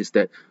setting is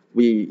that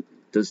we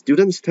the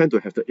students tend to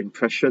have the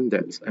impression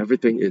that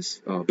everything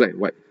is black and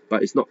white,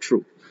 but it's not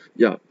true.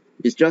 Yeah,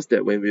 it's just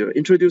that when we are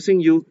introducing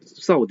you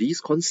some of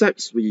these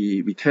concepts,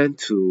 we tend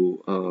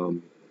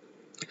to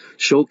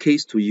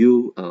showcase to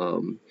you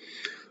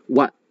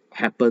what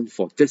happened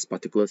for this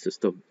particular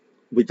system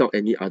without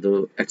any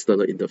other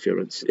external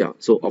interference. Yeah,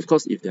 so of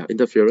course, if there are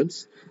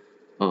interference,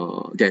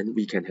 then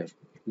we can have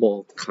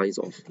more kinds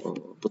of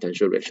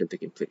potential reaction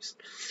taking place.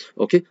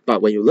 Okay,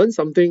 but when you learn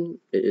something,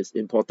 it is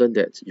important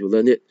that you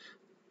learn it.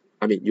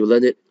 You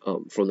learn it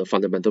from the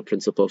fundamental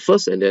principle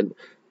first, and then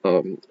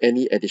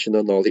any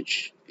additional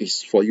knowledge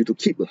is for you to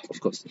keep, of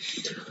course.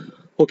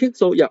 Okay,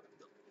 so yeah,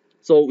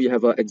 so we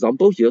have an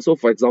example here. So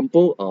for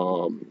example,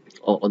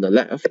 on the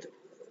left,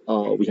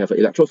 we have an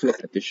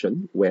electrophilic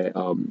addition where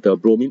the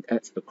bromine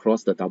adds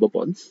across the double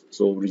bonds,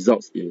 so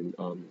results in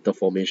the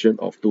formation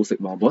of 2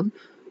 sigma bond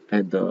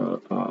and the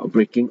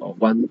breaking of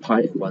 1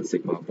 pi and 1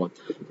 sigma bond.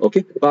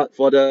 Okay, but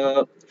for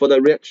the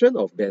reaction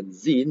of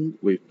benzene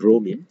with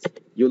bromine,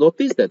 you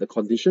notice that the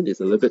condition is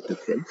a little bit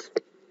different.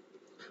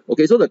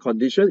 Okay, so the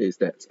condition is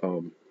that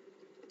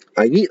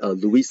I need a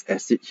Lewis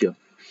acid here,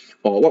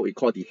 or what we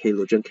call the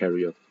halogen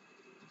carrier,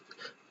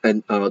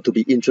 and to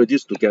be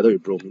introduced together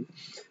with bromine.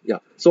 Yeah,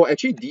 so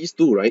actually these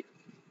two, right,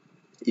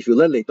 if you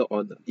learn later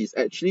on, is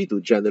actually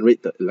to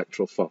generate the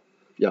electrophile.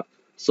 Yeah,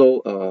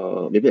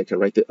 so maybe I can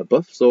write it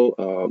above. So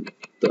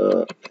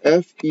the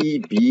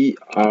FeBr3,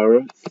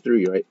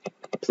 right,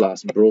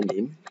 plus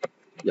bromine.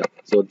 Yeah,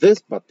 so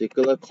this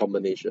particular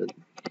combination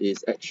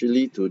is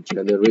actually to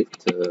generate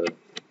the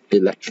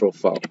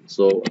electrophile.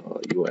 So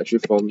you will actually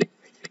form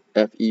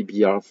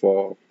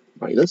FeBr4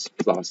 minus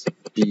plus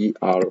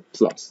Br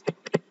plus.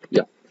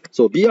 Yeah,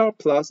 so Br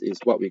plus is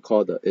what we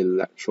call the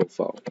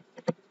electrophile.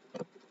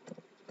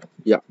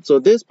 Yeah, so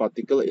this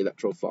particular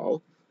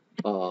electrophile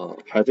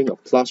having a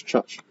plus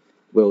charge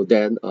will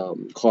then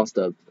cause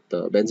the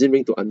benzene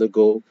ring to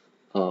undergo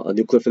a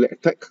nucleophilic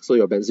attack. So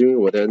your benzene ring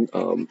will then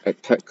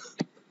attack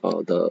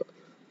the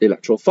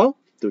electrophile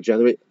to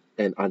generate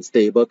an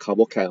unstable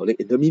carbocationic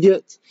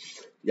intermediate.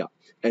 Yeah,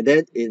 and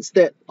then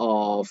instead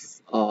of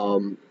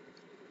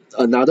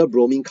another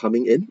bromine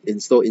coming in,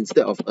 so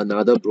instead of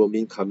another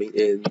bromine coming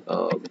in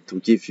to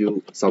give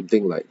you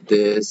something like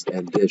this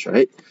and this,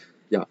 right?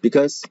 Yeah,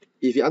 because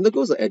if it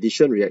undergoes an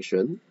addition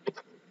reaction,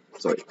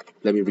 sorry,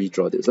 let me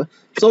redraw this.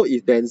 So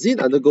if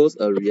benzene undergoes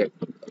an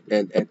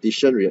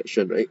addition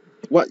reaction, right,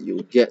 what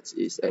you get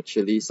is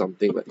actually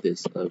something like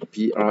this, a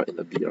Br and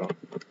a Br.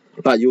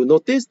 But you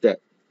notice that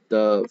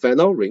the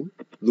phenyl ring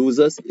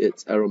loses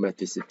its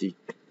aromaticity.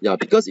 Yeah,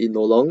 because it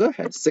no longer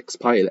has 6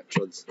 pi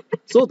electrons.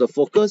 So the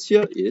focus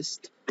here is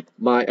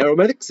my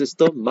aromatic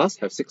system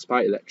must have 6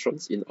 pi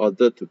electrons in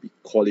order to be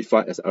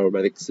qualified as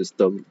aromatic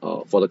system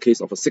for the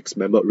case of a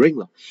 6-membered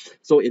ring.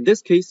 So in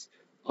this case,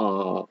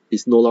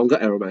 it's no longer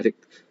aromatic.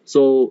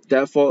 So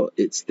therefore,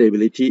 its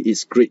stability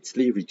is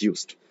greatly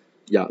reduced.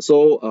 Yeah,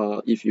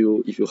 so if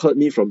you heard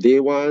me from day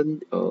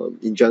one,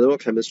 in general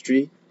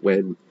chemistry,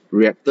 when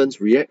reactants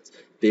react,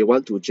 they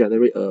want to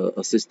generate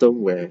a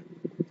system where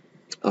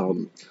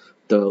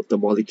the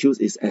molecules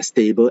is as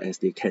stable as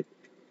they can.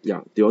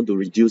 Yeah, they want to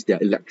reduce their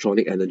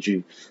electronic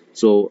energy.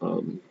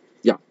 So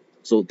yeah,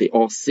 so they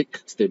all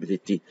seek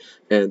stability,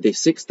 and they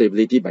seek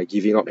stability by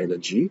giving out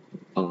energy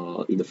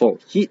in the form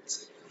of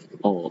heat,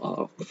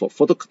 or for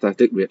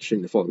photocatalytic reaction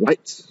in the form of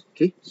light.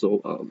 Okay,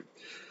 so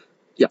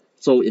yeah,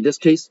 so in this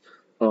case,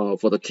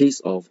 for the case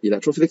of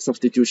electrophilic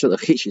substitution, a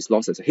H is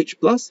lost as a H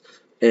plus,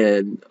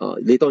 and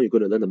later on you're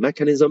going to learn the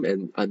mechanism,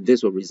 and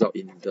this will result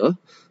in the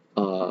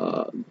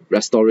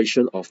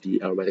restoration of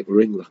the aromatic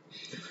ring.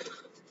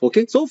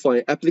 Okay, so for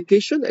an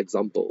application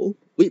example,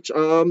 which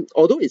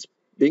although it's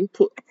being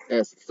put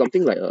as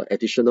something like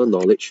additional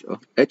knowledge,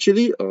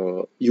 actually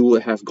you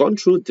will have gone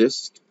through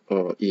this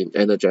in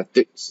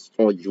energetics,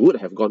 or you would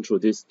have gone through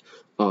this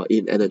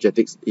in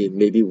energetics in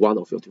maybe one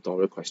of your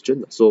tutorial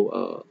questions.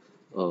 So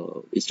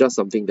it's just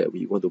something that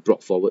we want to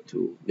brought forward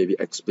to maybe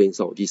explain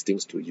some of these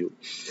things to you.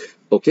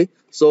 Okay,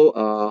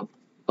 so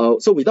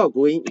so without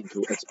going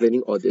into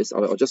explaining all this,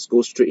 I'll just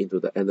go straight into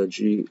the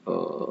energy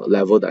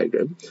level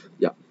diagram.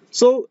 Yeah,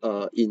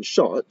 so in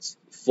short,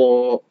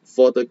 for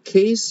the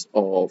case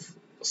of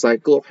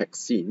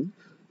cyclohexene,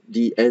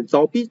 the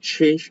enthalpy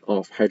change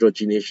of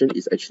hydrogenation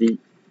is actually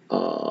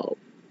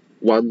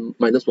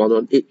minus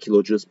 118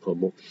 kilojoules per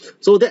mole.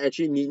 So that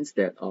actually means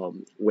that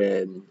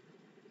when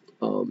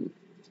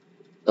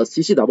a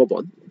CC double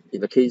bond,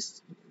 in the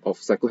case of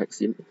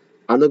cyclohexene,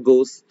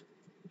 undergoes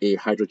a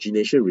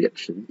hydrogenation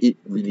reaction, it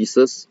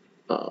releases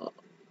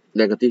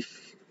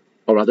negative,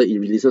 or rather it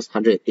releases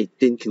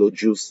 118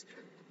 kilojoules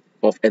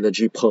of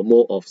energy per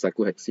mole of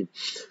cyclohexene.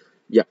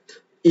 Yeah,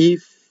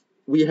 if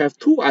we have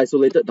two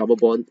isolated double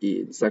bond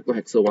in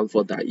cyclohexyl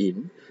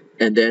 1,4-diene,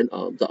 and then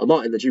the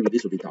amount of energy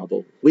released will be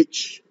double,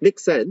 which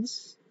makes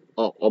sense,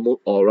 or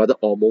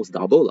almost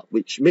double,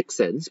 which makes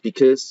sense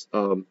because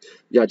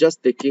you are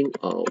just taking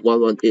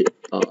 118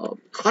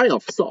 kind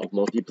of sort of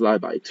multiply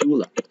by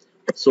 2.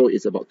 So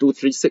it's about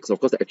 236. Of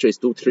course, the actual is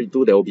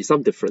 232. There will be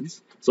some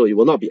difference. So it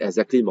will not be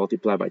exactly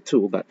multiplied by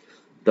 2, but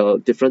the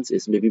difference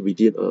is maybe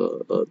within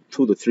a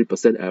 2 to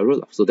 3%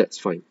 error, so that's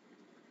fine.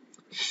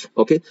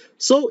 Okay,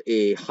 so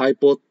a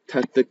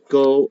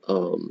hypothetical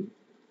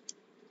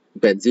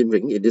benzene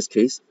ring, in this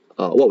case,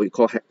 what we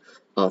call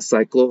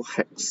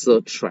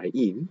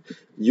cyclohexatriene,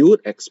 you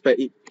would expect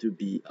it to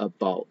be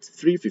about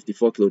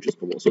 354 kilojoules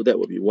per mole. So that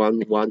would be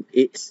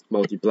 118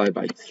 multiplied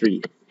by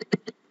 3.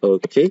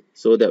 Okay,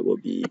 so that will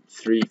be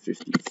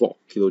 354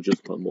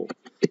 kilojoules per mole.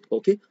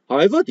 Okay,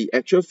 however, the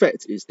actual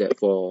fact is that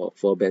for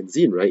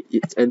benzene, right,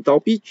 its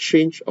enthalpy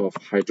change of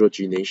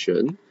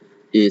hydrogenation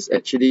is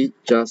actually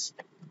just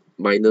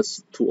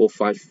minus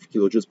 205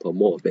 kilojoules per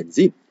mole of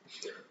benzene.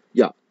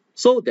 Yeah,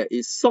 so there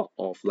is sort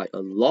of like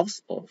a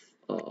loss of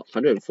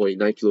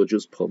 149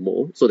 kilojoules per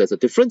mole. So there's a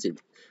difference in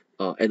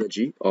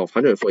energy of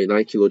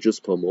 149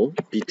 kilojoules per mole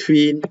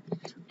between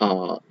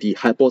the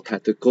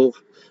hypothetical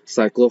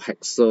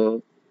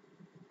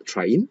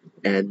cyclohexatriene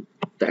and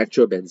the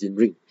actual benzene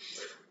ring.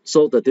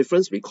 So the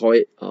difference, we call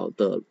it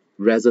the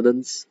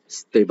resonance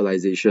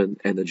stabilization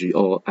energy,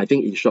 or I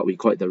think in short we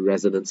call it the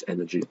resonance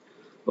energy.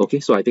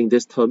 Okay, so I think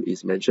this term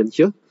is mentioned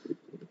here.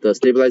 The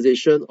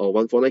stabilization or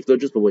 149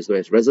 kilojoules per mole is known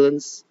as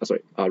resonance,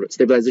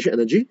 stabilization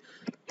energy,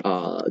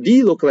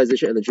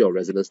 delocalization energy or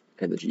resonance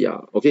energy.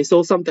 Yeah. Okay,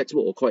 so some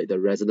textbook will call it the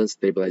resonance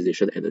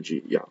stabilization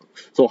energy. Yeah.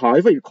 So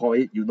however you call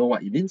it, you know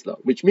what it means,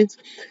 which means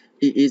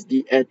it is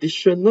the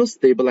additional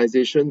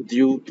stabilization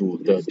due to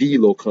the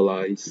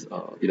delocalized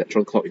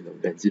electron cloud in the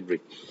benzene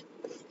ring.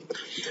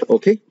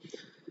 Okay.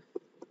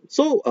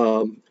 So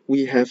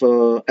we have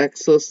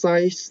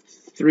exercise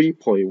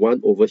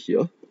 3.1 over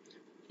here.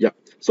 Yeah.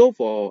 So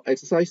for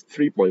exercise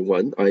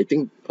 3.1, I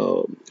think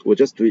we'll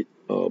just do it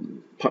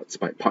parts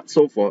by parts.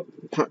 So for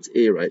part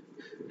A, right,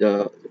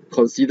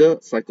 consider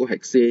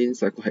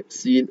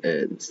cyclohexene,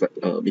 and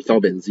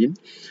methylbenzene.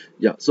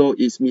 Yeah, so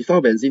is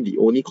methylbenzene the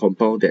only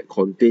compound that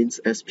contains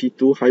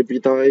sp2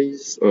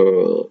 hybridized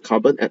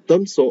carbon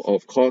atoms? So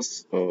of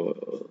course,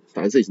 the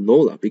answer is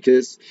no,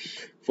 because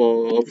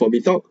for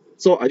methyl.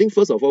 So I think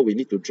first of all we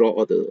need to draw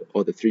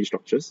all the three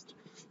structures.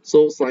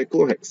 So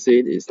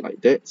cyclohexane is like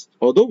that.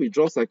 Although we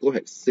draw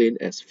cyclohexane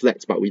as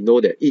flat, but we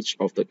know that each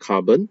of the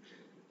carbon,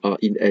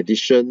 in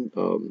addition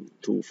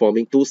to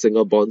forming two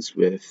single bonds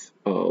with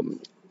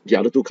the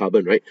other two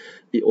carbon, right,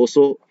 it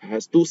also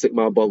has two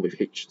sigma bond with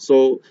H.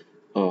 So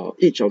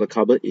each of the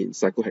carbon in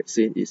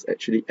cyclohexane is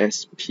actually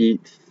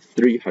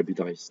sp3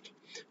 hybridized.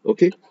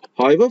 Okay.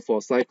 However, for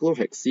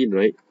cyclohexene,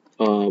 right,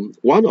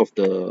 one of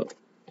the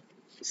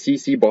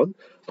CC bond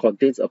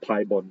contains a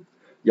pi bond.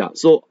 Yeah,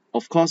 so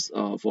of course,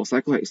 for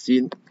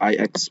cyclohexene, I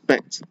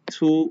expect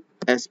two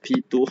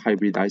sp2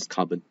 hybridized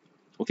carbon.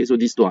 Okay, so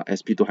these two are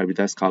sp2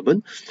 hybridized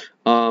carbon.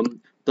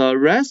 The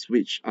rest,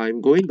 which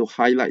I'm going to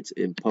highlight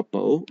in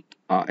purple,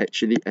 are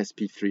actually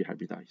sp3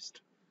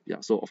 hybridized. Yeah,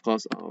 so of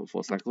course,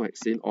 for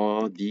cyclohexene,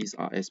 all these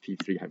are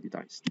sp3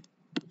 hybridized.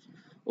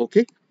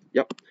 Okay,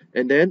 yep.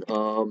 And then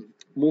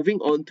moving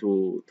on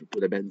to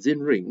the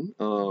benzene ring.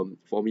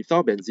 For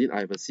methylbenzene,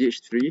 I have a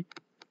CH3.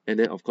 And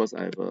then of course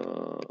I have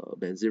a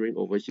benzene ring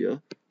over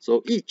here.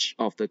 So each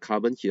of the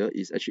carbon here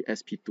is actually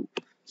sp2.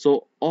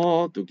 So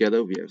all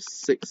together we have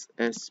 6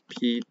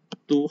 sp2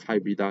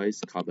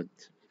 hybridized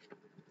carbons.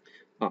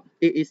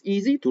 It is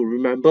easy to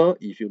remember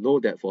if you know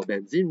that for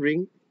benzene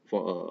ring,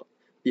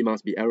 it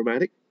must be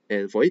aromatic,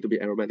 and for it to be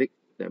aromatic,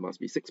 there must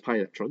be 6 pi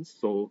electrons.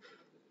 So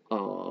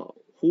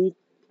who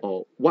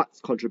or what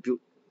contribute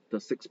the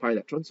 6 pi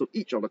electrons? So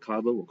each of the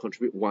carbon will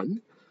contribute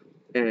 1.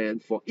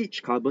 And for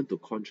each carbon to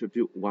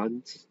contribute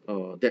 1,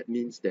 that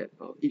means that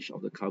each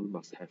of the carbon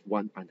must have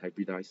 1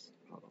 unhybridized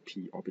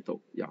p orbital.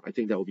 Yeah, I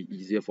think that will be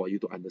easier for you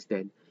to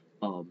understand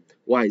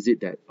why is it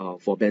that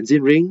for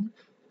benzene ring,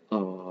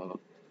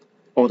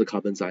 all the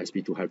carbons are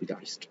sp2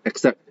 hybridized,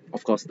 except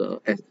of course the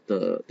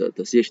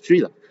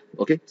CH3 lah.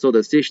 Okay, so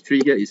the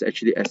CH3 here is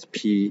actually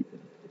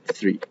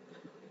sp3.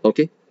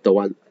 Okay, the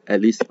one,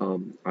 at least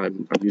I'm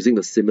using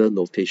the similar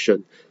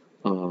notation,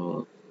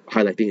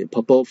 highlighting in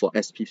purple for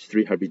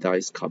sp3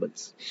 hybridized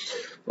carbons.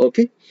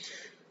 Okay,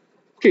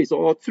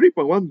 so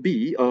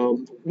 3.1b,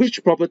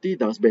 which property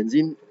does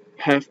benzene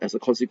have as a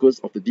consequence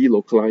of the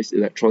delocalized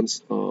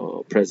electrons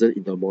present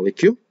in the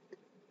molecule?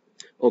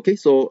 Okay,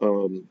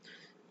 so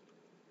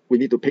we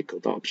need to pick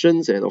the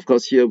options, and of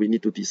course here we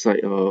need to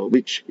decide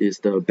which is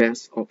the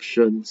best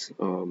options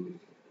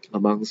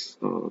amongst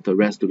the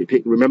rest to be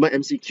picked. Remember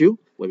MCQ,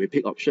 when we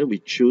pick option, we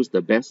choose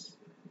the best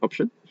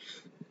option.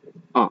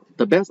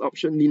 The best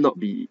option need not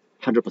be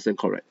 100%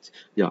 correct.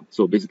 Yeah,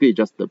 so basically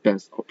just the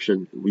best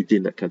option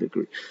within that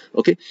category.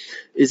 Okay,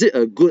 is it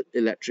a good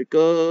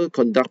electrical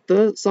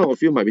conductor? Some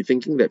of you might be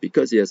thinking that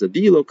because it has a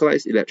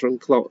delocalized electron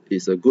cloud,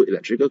 is a good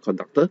electrical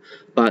conductor,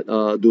 but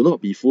do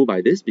not be fooled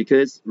by this,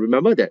 because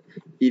remember that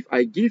if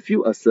I give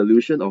you a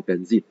solution of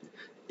benzene,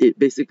 it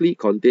basically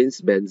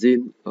contains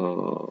benzene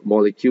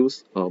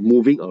molecules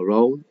moving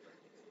around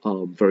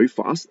very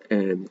fast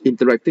and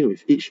interacting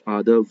with each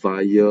other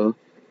via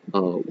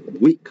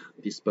weak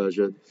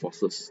dispersion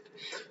forces.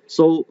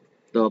 So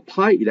the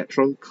pi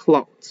electron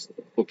clouds,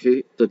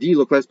 okay, the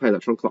delocalized pi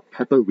electron cloud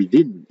happen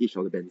within each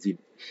of the benzene.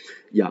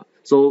 Yeah,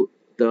 so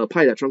the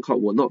pi electron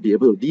cloud will not be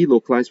able to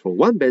delocalize from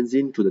one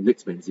benzene to the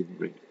next benzene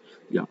ring.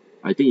 Yeah,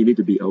 I think you need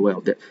to be aware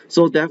of that.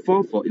 So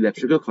therefore, for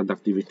electrical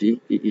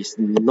conductivity, it is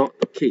not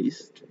the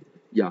case,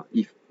 yeah,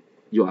 if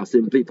you are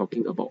simply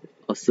talking about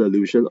a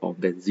solution of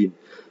benzene.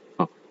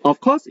 Of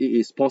course, it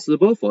is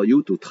possible for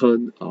you to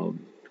turn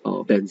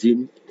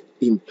benzene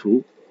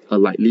into a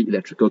lightly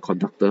electrical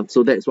conductor.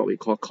 So that is what we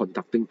call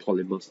conducting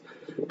polymers.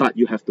 But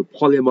you have to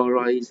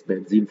polymerize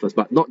benzene first,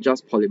 but not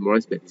just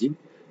polymerize benzene.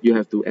 You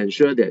have to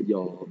ensure that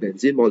your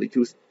benzene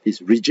molecules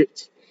is rigid.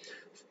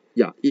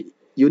 Yeah,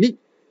 you need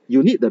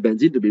the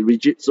benzene to be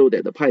rigid so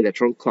that the pi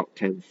electron cloud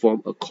can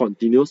form a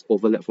continuous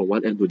overlap from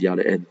one end to the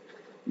other end.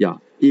 Yeah,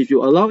 if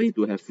you allow it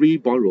to have free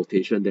bond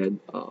rotation, then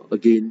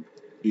again,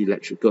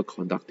 electrical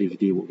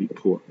conductivity will be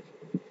poor.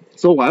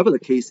 So whatever the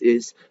case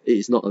is, it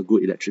is not a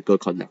good electrical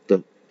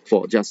conductor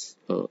for just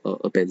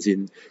a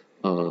benzene,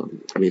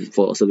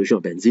 for a solution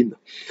of benzene.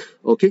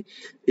 Okay,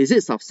 is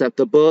it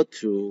susceptible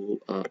to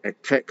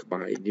attack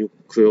by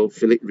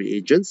nucleophilic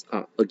reagents?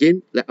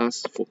 Again, let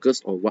us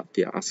focus on what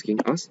they are asking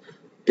us.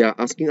 They are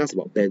asking us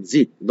about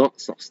benzene, not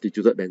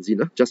substituted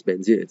benzene, just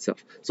benzene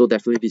itself. So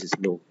definitely this is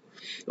no.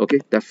 Okay,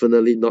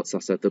 definitely not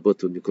susceptible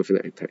to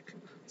nucleophilic attack.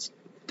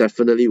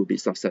 Definitely will be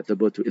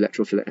susceptible to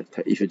electrophilic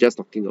attack if you're just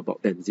talking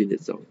about benzene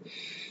itself.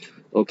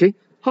 Okay,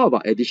 how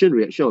about addition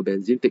reaction of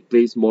benzene take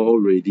place more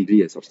readily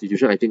than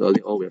substitution? I think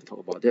earlier on we have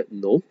talked about that.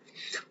 No.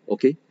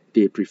 Okay,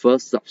 they prefer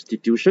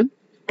substitution,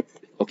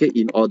 okay,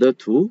 in order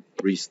to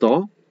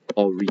restore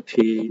or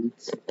retain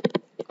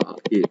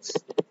its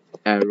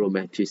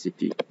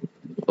aromaticity.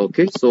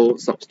 Okay, so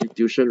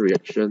substitution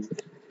reaction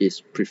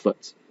is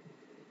preferred.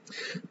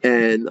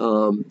 And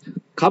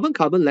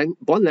carbon-carbon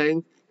bond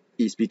length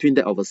is between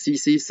that of a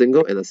CC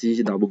single and a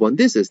CC double bond.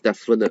 This is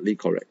definitely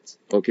correct.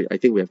 Okay, I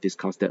think we have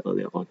discussed that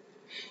earlier on.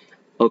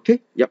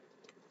 Okay, yep.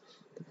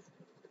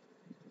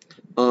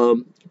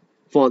 For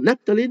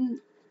naphthalene,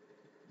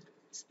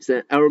 it's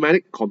an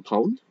aromatic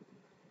compound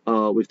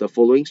with the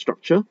following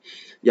structure.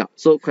 Yeah,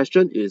 so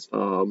question is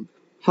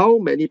how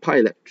many pi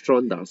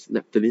electron does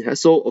naphthalene have?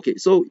 So okay,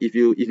 so if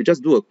you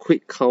just do a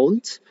quick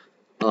count,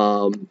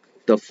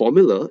 the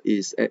formula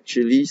is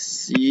actually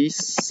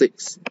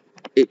C6H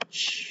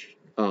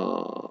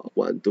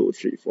 1, 2,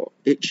 3, 4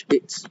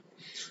 H8.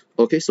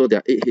 Okay, so there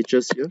are 8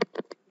 H's here,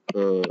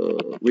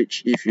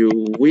 which if you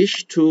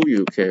wish to,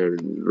 you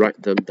can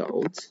write them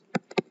down.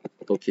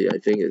 Okay, I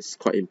think it's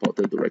quite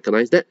important to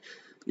recognize that.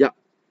 Yeah,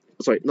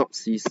 sorry, not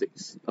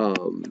C6,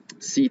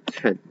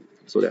 C10.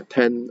 So there are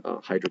 10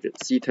 hydrogens,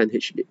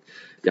 C10H8.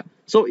 Yeah,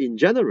 so in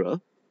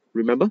general,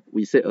 remember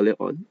we said earlier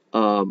on,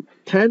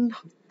 10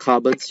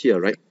 carbons here,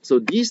 right? So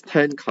these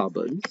 10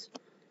 carbons,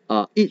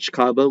 each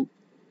carbon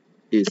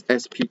is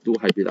sp2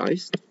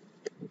 hybridized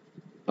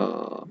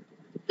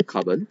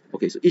carbon.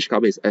 Okay, so each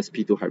carbon is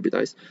sp2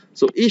 hybridized.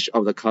 So each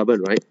of the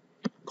carbon, right,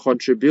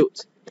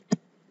 contributes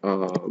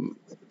 1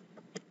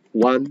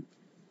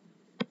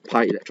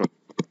 pi electron.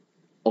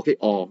 Okay,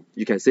 or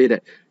you can say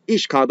that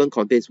each carbon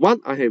contains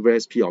 1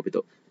 unhybridized p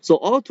orbital. So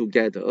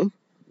altogether,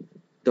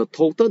 the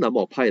total number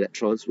of pi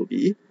electrons will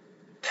be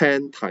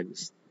 10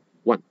 times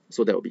 1.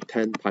 So that will be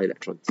 10 pi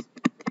electrons.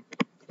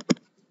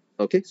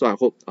 Okay, so I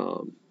hope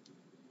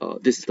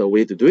this is the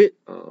way to do it.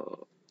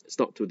 It's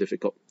not too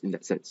difficult in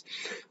that sense.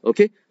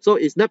 Okay, so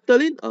is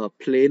naphthalene a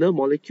planar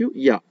molecule?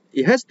 Yeah,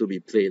 it has to be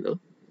planar.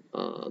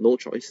 No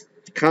choice.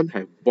 It can't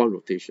have bond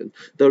rotation.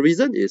 The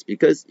reason is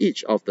because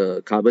each of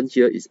the carbon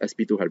here is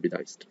sp2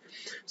 hybridized.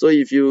 So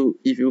if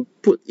you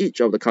put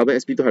each of the carbon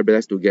sp2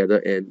 hybridized together,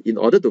 and in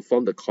order to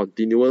form the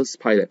continuous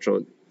pi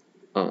electron,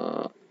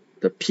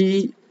 the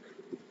p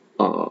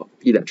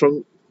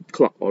electron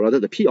cloud, or rather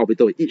the p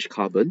orbital in each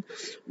carbon,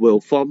 will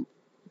form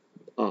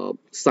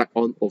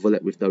side-on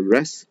overlap with the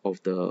rest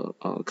of the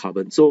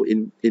carbon. So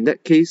in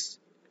that case,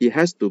 it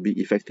has to be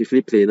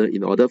effectively planar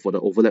in order for the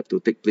overlap to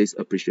take place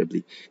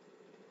appreciably.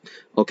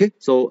 Okay,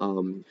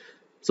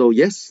 so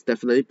yes,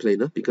 definitely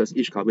planar because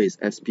each carbon is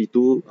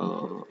sp2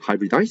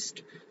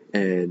 hybridized,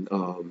 and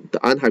the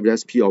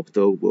unhybridized p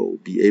orbital will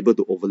be able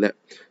to overlap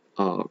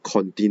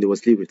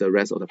continuously with the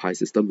rest of the pi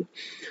system.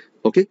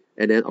 Okay,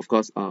 and then of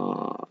course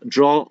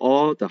draw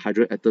all the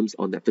hydrogen atoms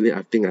on naphthalene.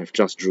 I think I've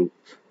just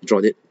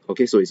drawn it.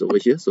 Okay, so it's over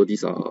here. So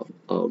these are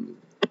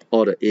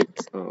all the 8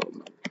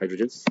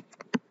 hydrogens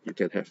you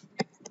can have.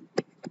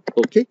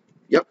 Okay,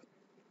 yep.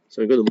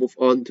 So I'm going to move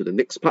on to the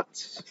next part.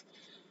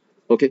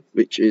 Okay,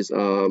 which is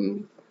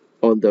on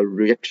the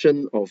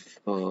reaction of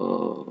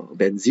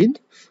benzene.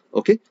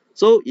 Okay,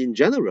 so in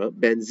general,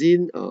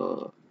 benzene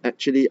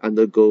actually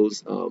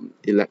undergoes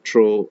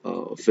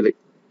electrophilic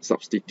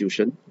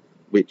substitution,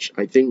 which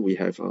I think we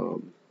have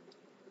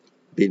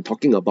been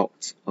talking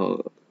about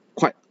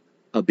quite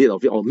a bit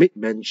of it, or made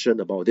mention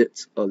about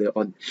it earlier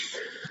on.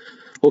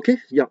 Okay,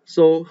 yeah,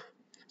 so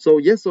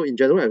yes, so in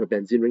general, I have a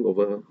benzene ring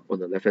over on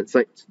the left hand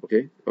side.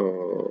 Okay,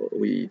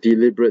 we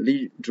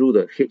deliberately drew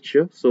the H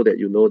here so that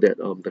you know that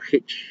the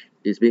H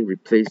is being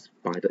replaced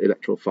by the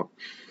electrophile.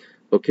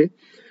 Okay,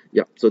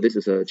 Yeah, so this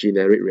is a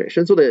generic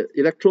reaction. So the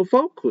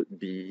electrophile could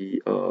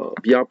be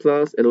Br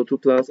plus,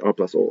 NO2 plus, R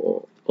plus,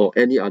 or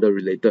any other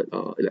related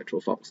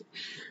electrophiles.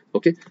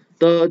 Okay,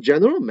 the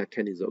general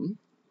mechanism,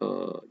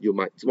 you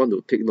might want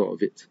to take note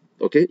of it.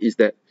 Okay, is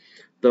that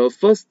the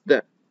first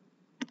step.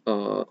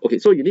 Okay,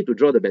 so you need to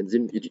draw the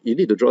benzene. You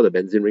need to draw the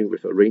benzene ring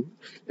with a ring,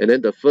 and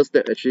then the first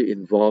step actually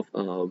involve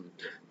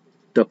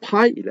the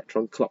pi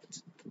electron cloud.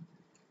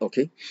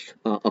 Okay,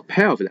 a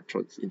pair of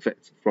electrons, in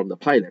fact, from the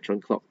pi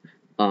electron cloud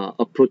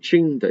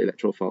approaching the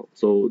electrophile.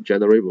 So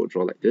generally we'll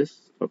draw like this,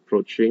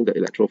 approaching the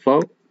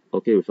electrophile,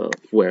 okay, with a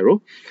full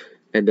arrow.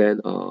 And then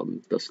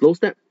the slow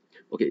step,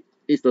 okay,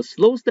 it's the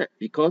slow step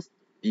because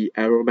the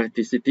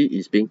aromaticity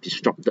is being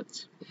disrupted.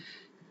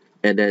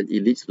 And then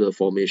it leads to the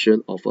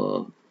formation of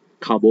a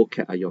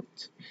carbocation.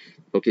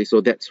 Okay,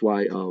 so that's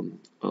why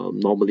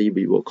normally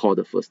we will call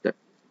the first step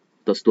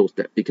the slow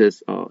step,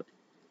 because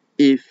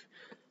if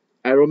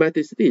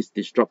aromaticity is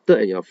disrupted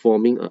and you're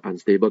forming an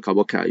unstable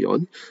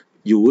carbocation,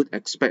 you would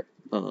expect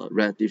a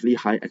relatively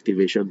high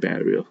activation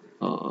barrier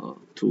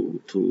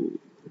to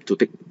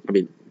take, I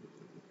mean,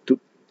 to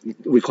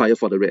require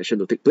for the reaction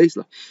to take place.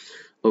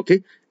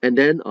 Okay, and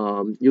then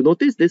you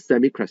notice this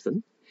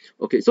semi-crescent.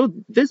 Okay, so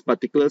this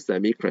particular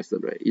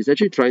semi-crescent, right, is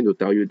actually trying to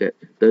tell you that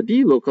the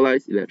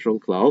delocalized electron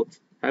clouds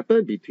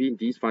happen between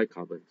these 5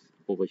 carbons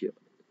over here.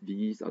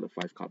 These are the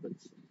 5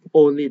 carbons.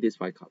 Only these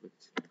 5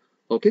 carbons.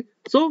 Okay,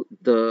 so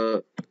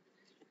the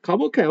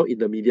carbocation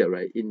intermediate,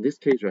 right, in this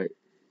case, right,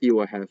 it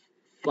will have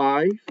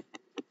 5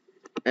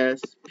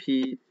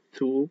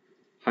 sp2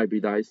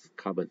 hybridized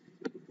carbon.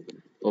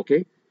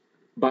 Okay,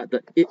 but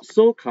the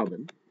ipso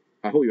carbon,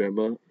 I hope you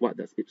remember what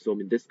does ipso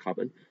mean, this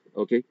carbon,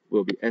 okay,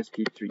 will be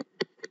sp3.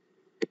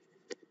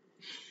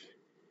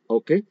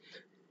 Okay,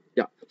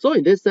 yeah, so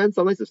in this sense,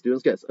 sometimes the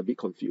students get a bit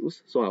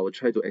confused, so I will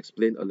try to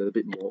explain a little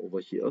bit more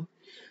over here.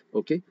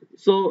 Okay,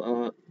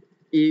 so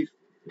if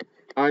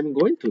I'm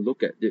going to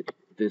look at it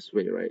this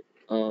way, right,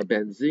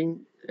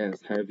 benzene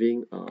as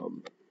having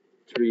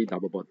 3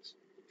 double bonds,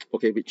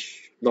 okay,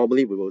 which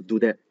normally we will do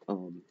that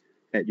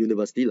at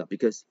university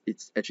because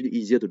it's actually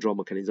easier to draw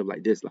mechanism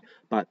like this.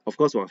 But of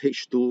course, for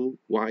H2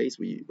 wise,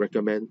 we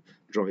recommend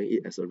drawing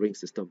it as a ring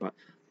system. But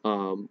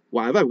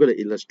whatever I'm going to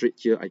illustrate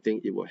here, I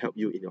think it will help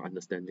you in your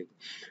understanding.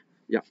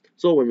 Yeah,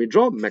 so when we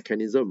draw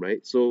mechanism,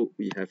 right, so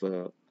we have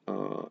a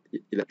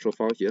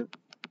electrophile here.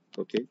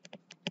 Okay,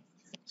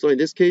 so in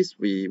this case,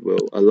 we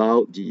will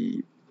allow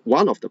the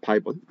one of the pi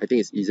bond, I think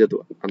it's easier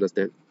to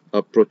understand,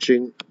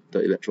 approaching the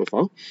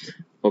electrophile.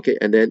 Okay,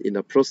 and then in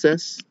the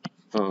process,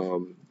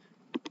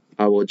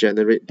 I will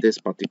generate this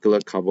particular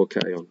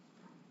carbocation.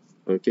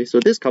 Okay, so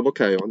this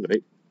carbocation,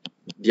 right,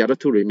 the other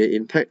 2 remain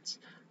intact.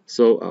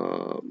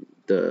 So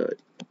the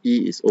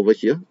E is over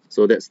here,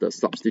 so that's the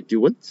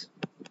substituent.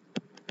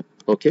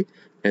 Okay,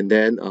 and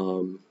then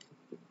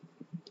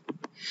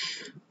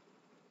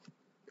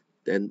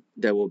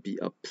there will be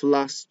a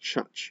plus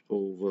charge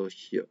over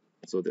here.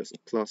 So there's a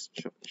plus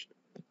charge.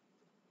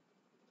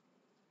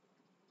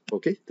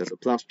 Okay, there's a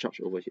plus charge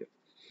over here.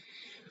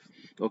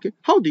 Okay,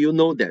 how do you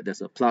know that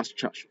there's a plus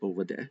charge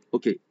over there?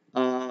 Okay,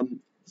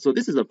 so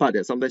this is a part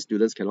that sometimes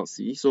students cannot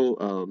see.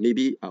 So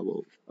maybe I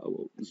will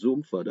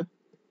zoom further.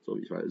 So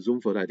if I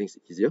zoom further, I think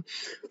it's easier.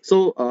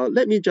 So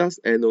let me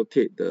just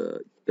annotate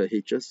the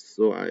H's.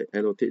 So I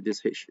annotate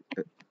this H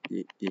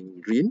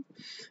in green,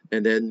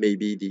 and then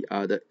maybe the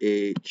other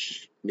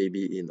H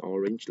maybe in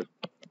orange.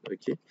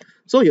 Okay,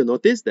 so you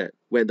notice that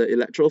when the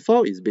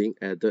electrophile is being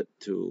added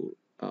to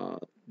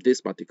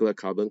this particular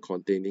carbon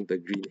containing the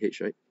green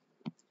H, right?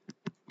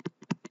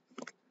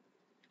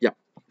 Yeah,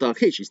 the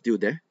H is still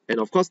there, and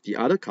of course the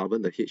other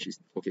carbon, the H is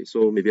okay.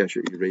 So maybe I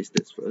should erase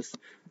this first.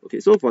 Okay,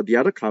 so for the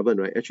other carbon,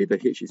 right, actually the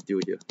H is still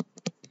here.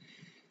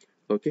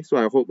 Okay, so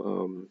I hope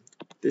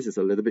this is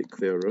a little bit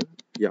clearer.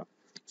 Yeah,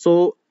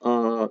 so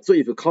so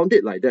if you count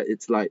it like that,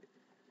 it's like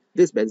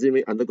this benzene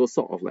may undergo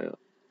sort of like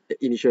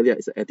initially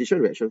it's an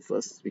addition reaction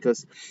first,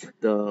 because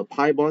the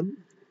pi bond,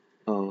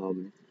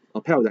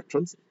 a pair of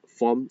electrons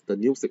form the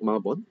new sigma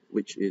bond,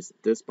 which is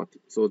this part.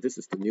 So this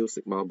is the new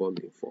sigma bond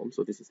being formed.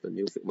 So this is the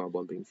new sigma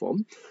bond being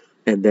formed,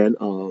 and then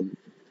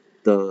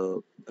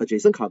the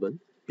adjacent carbon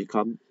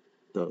become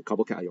the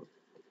carbocation.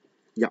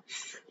 Yeah.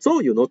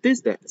 So you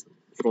notice that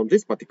from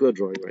this particular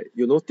drawing, right?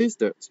 You notice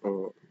that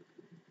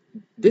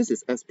this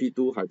is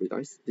sp2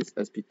 hybridized. This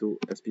sp2,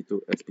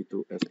 sp2,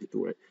 sp2,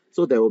 sp2, right?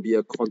 So there will be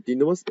a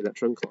continuous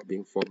electron cloud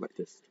being formed like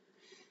this.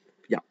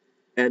 Yeah.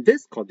 And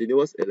this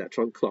continuous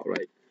electron cloud,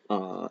 right?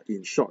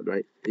 In short,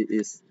 right, it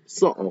is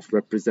sort of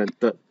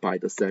represented by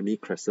the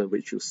semi-crescent,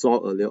 which you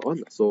saw earlier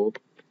on. So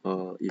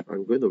if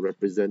I'm going to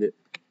represent it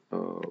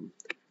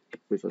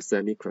with a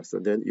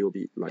semi-crescent, then it will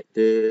be like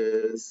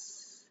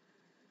this,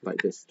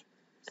 like this.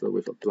 So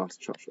with a plus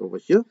charge over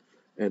here.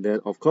 And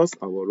then of course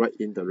I will write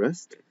in the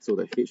rest. So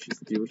the H is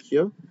still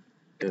here,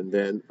 and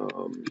then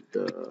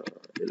the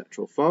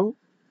electrophile,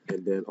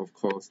 and then of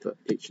course the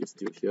H is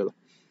still here.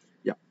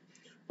 Yeah.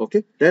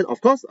 Okay. Then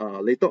of course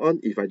later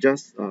on, if I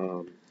just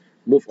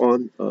move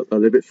on a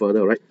little bit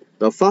further, right?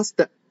 The first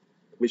step,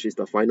 which is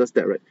the final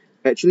step, right,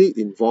 actually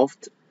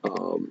involved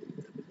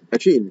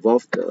actually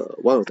involve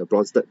one of the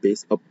Bronsted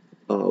base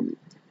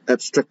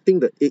abstracting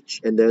the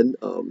H, and then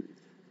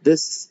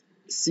this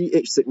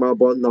CH sigma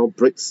bond now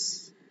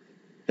breaks,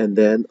 and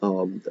then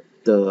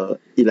the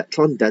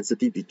electron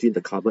density between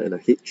the carbon and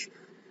the H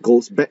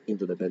goes back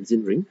into the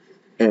benzene ring,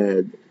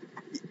 and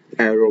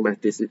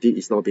aromaticity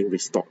is now being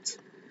restored.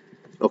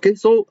 Okay,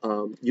 so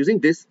using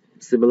this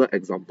similar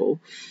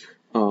example,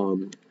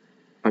 I'm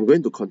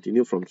going to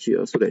continue from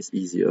here so that it's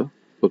easier.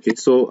 Okay,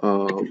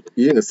 so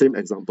using the same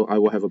example, I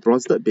will have a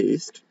Bronsted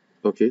base,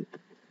 okay,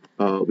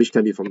 which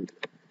can be from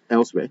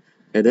elsewhere,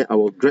 and then I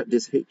will grab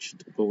this H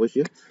over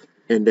here,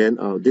 and then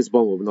this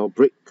bond will now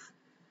break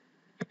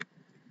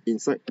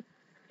inside,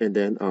 and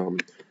then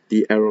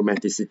the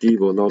aromaticity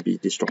will now be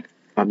destroyed.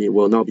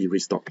 Will now be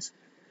restored.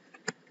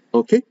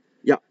 Okay,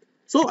 yeah.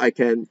 So I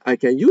can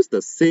use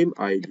the same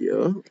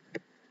idea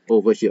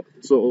over here.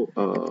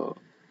 So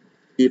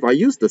if I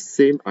use the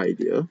same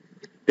idea,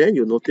 then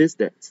you notice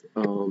that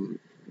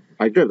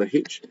I grab the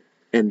H,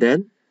 and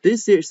then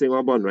this CH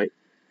sigma bond, right?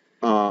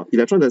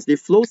 Electron density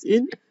flows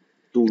in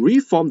to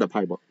reform the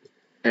pi bond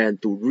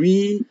and to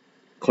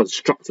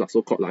reconstruct,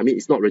 so-called. I mean,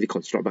 it's not really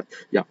construct, but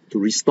yeah, to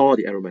restore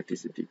the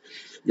aromaticity.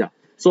 Yeah.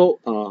 So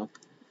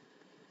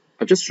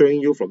I'm just showing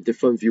you from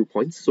different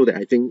viewpoints so that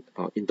I think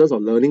in terms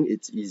of learning,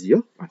 it's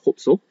easier. I hope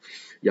so.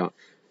 Yeah.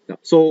 Yeah.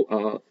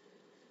 So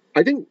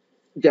I think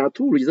there are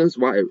two reasons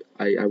why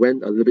I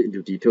went a little bit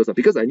into details,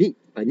 because I need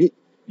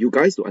you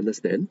guys to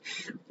understand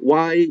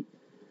why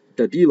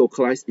the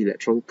delocalized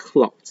electron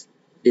cloud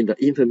in the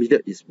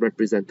intermediate is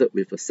represented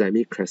with a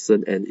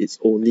semi-crescent, and it's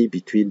only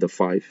between the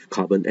 5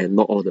 carbon and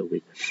not all the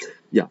way.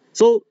 Yeah.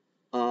 So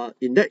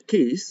in that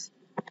case,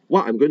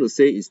 what I'm going to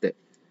say is that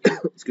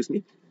excuse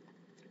me,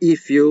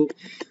 if you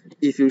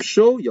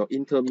show your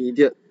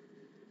intermediate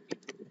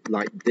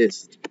like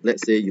this,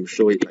 let's say you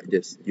show it like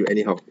this, you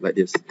anyhow like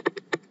this,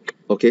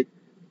 okay,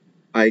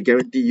 I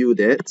guarantee you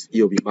that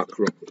you'll be marked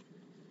wrong.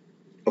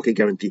 Okay,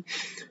 guarantee.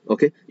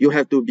 Okay, you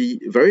have to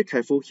be very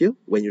careful here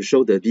when you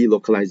show the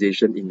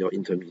delocalization in your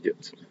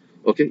intermediate.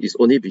 Okay, it's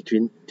only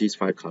between these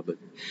 5 carbon.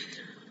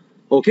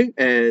 Okay,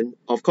 and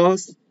of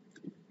course,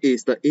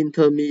 is the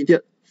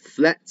intermediate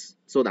flat?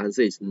 So the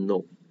answer is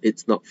no,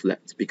 it's not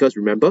flat, because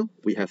remember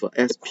we have a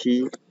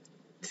sp3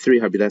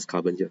 hybridized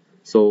carbon here.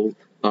 So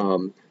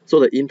so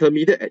the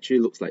intermediate actually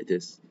looks like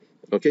this.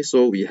 Okay,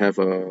 so we have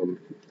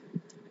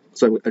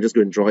so I'm just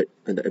going to draw it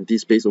in the empty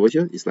space over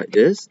here. It's like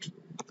this.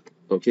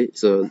 Okay,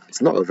 so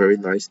it's not a very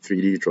nice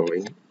 3D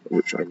drawing,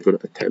 which I'm going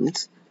to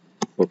attempt.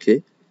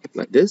 Okay,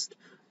 like this,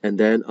 and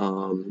then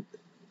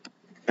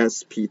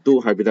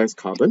sp2 hybridized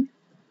carbon,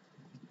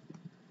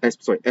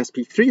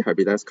 sp3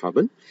 hybridized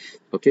carbon.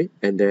 Okay,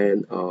 and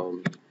then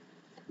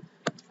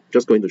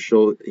just going to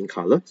show in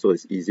color so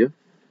it's easier.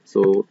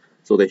 So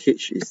the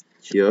H is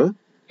here.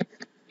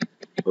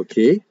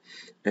 Okay,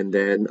 and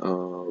then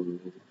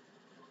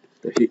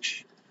the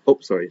H. Oh,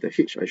 sorry, the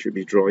H I should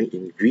be drawing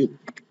in green.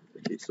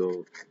 Okay,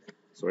 so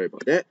sorry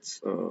about that.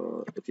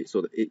 Okay,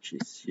 so the H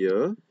is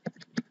here.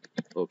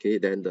 Okay,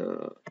 then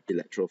the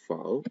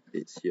electrophile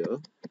is here.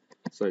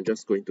 So I'm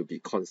just going to be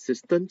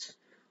consistent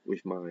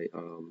with my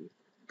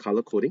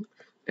color coding,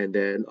 and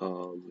then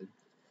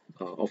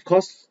of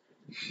course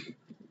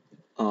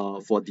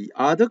for the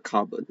other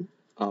carbon,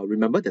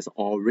 remember there's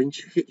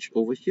orange H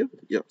over here.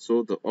 Yeah,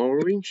 so the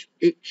orange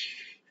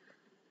H,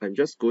 I'm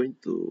just going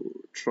to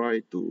try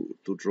to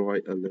draw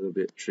it a little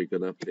bit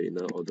trigonal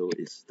planar, although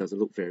it doesn't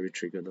look very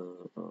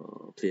trigonal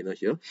planar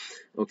here.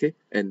 Okay,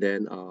 and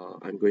then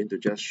I'm going to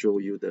just show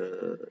you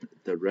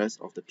the rest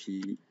of the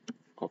p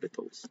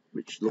orbitals,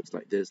 which looks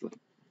like this.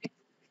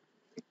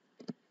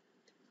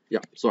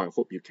 Yeah, so I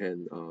hope you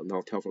can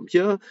now tell from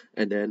here.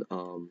 And then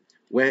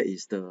where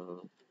is the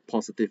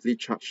positively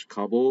charged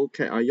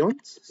carbocation?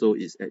 So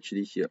it's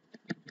actually here.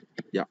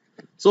 Yeah,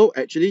 so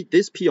actually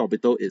this p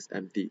orbital is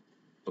empty.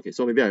 Okay,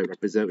 so maybe I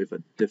represent with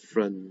a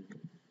different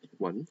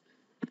one.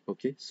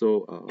 Okay,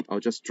 so I'll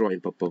just draw in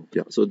purple.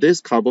 Yeah, so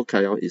this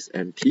carbocation is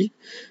empty,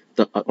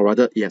 or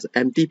rather it has an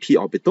empty p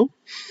orbital.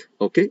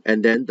 Okay,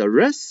 and then the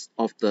rest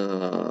of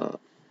the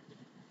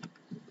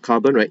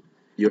carbon, right,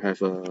 you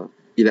have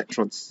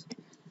electrons.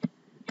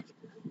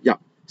 Yeah,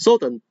 so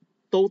the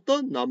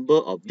total number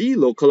of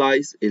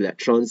delocalized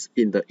electrons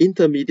in the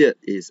intermediate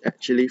is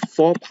actually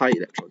 4 pi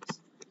electrons.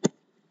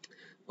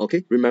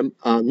 Okay,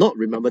 not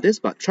remember this,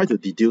 but try to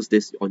deduce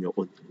this on your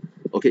own.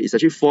 Okay, it's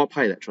actually 4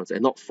 pi electrons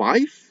and not 5,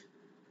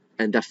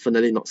 and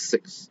definitely not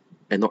 6,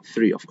 and not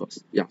 3, of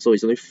course. Yeah, so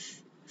it's only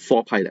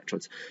 4 pi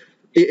electrons.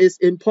 It is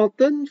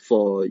important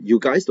for you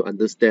guys to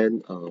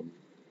understand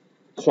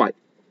quite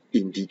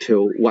in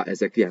detail what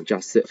exactly I've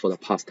just said for the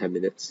past 10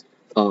 minutes.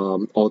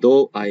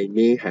 Although I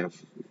may have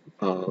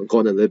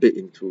gone a little bit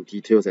into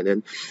details, and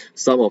then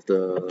some of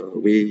the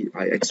way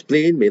I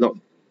explain may not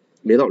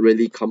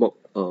really come up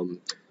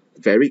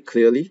very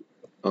clearly,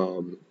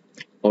 or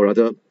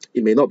rather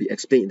it may not be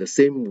explained in the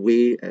same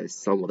way as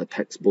some of the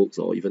textbooks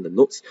or even the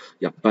notes.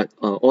 Yeah, but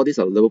all these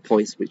are little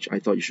points which I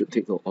thought you should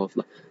take note of.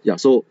 Yeah,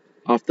 so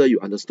after you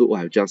understood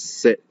what I've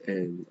just said,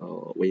 and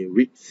when you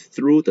read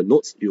through the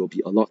notes, it will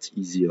be a lot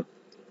easier.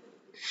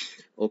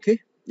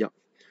 Okay, yeah,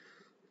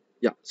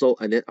 yeah. So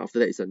and then after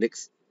that is the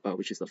next,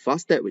 which is the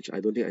fast step, which I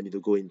don't think I need to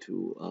go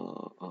into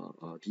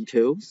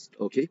details.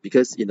 Okay,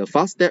 because in the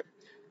fast step,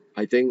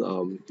 I think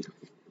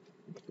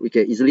we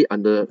can easily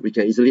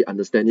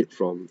understand it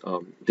from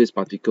this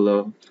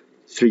particular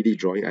 3D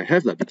drawing I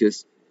have,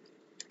 because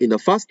in the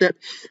fast step,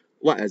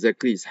 what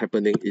exactly is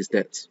happening is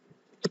that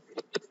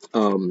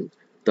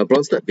the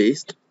Bronsted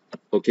base,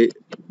 okay,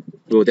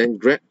 will then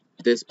grab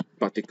this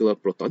particular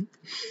proton,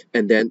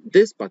 and then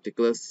this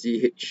particular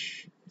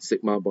CH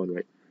sigma bond,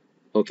 right,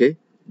 okay,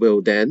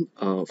 will then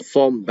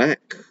form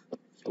back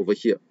over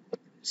here.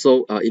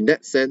 So in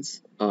that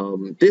sense,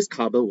 this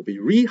carbon will be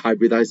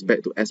rehybridized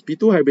back to sp2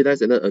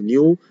 hybridized, and then a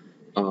new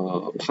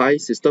pi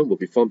system will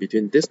be formed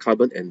between this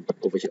carbon and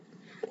over here.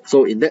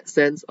 So in that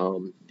sense,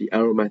 the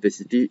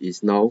aromaticity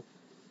is now,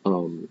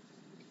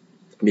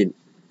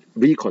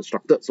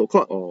 reconstructed,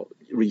 so-called, or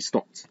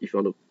restored, if you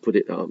want to put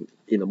it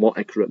in a more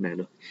accurate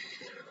manner.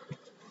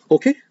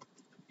 Okay,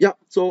 yeah.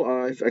 So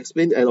I've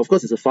explained, and of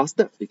course it's a fast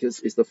step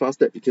because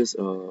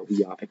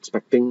we are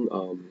expecting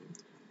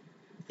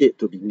it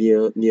to be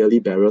nearly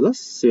barrelless,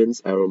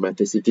 since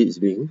aromaticity is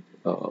being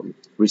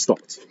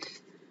restored.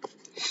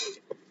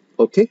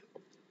 Okay,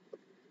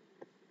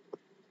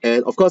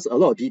 and of course a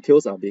lot of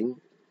details are being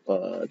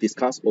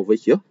discussed over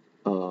here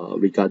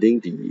regarding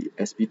the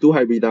sp2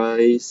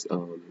 hybridized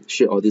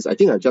shit, all this. I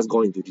think I've just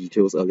gone into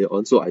details earlier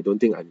on, so I don't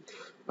think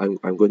I'm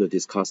going to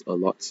discuss a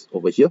lot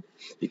over here,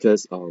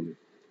 because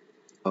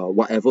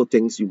whatever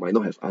things you might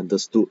not have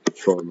understood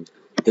from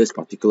this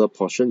particular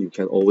portion, you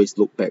can always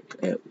look back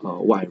at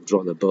what I've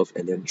drawn above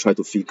and then try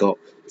to figure out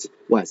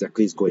what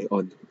exactly is going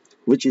on,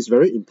 which is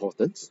very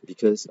important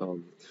because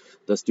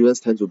the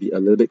students tend to be a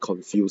little bit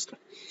confused.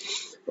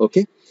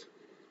 Okay,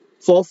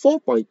 for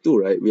 4.2,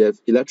 right, we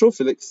have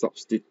electrophilic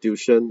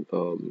substitution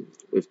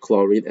with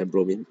chlorine and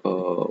bromine.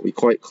 We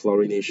call it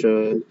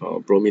chlorination,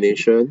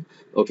 bromination.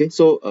 Okay,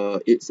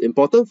 so it's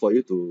important for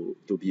you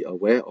to be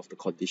aware of the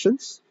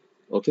conditions.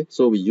 Okay,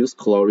 so we use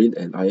chlorine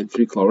and iron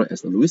 3 chloride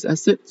as the Lewis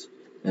acid,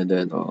 and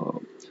then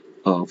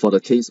for the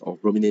case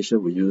of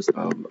bromination, we use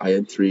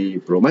iron 3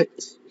 bromide.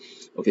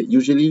 Okay,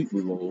 usually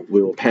we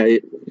will pair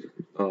it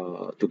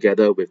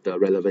together with the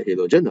relevant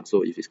halogen.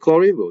 So if it's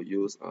chlorine, we'll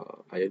use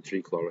iron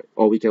 3 chloride,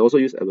 or we can also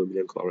use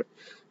aluminum chloride.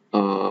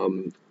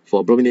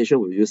 For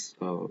bromination, we'll use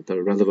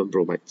the relevant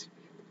bromide.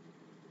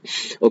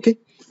 Okay,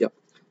 yeah.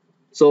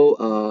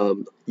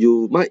 So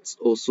you might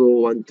also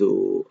want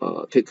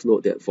to take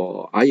note that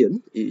for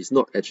iron, it is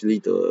not actually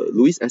the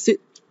Lewis acid,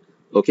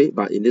 okay,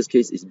 but in this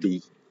case it's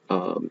B.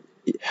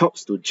 It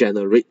helps to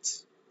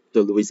generate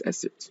the Lewis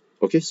acid.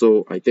 Okay,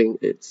 so I think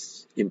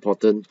it's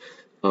important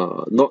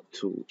not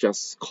to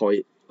just call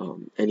it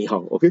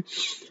anyhow. Okay,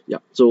 yeah.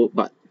 So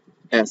but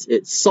as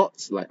it's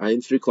salts like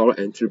iron 3 chloride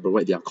and 3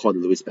 bromide, they are called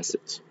Lewis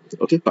acids.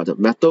 Okay, but the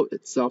metal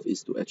itself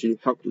is to actually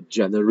help to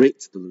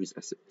generate the Lewis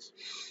acids.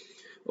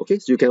 Okay,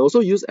 so you can also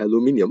use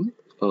aluminium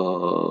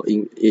to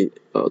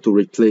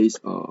replace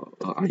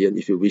iron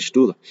if you wish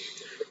to.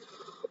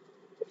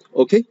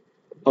 Okay,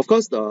 of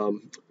course,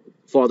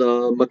 for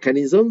the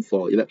mechanism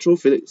for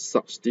electrophilic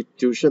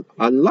substitution,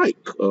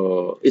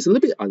 it's a little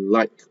bit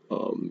unlike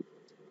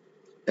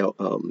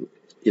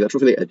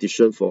electrophilic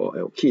addition for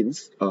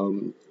alkenes.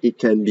 It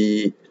can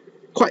be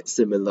quite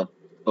similar.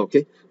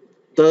 Okay,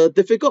 the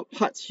difficult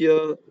part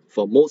here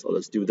for most of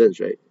the students,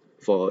 right,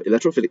 for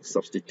electrophilic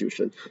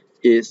substitution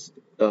is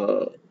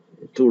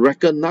to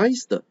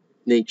recognize the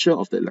nature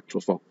of the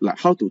electrophile, like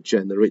how to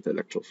generate the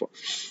electrophile.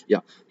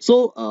 Yeah,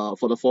 so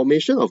for the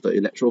formation of the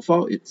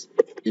electrophile, it's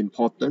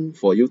important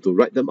for you to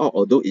write them out,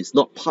 although it's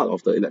not part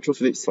of the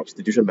electrophilic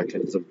substitution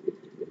mechanism,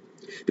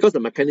 because the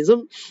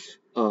mechanism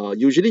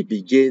usually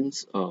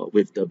begins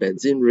with the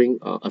benzene ring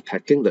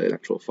attacking the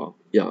electrophile.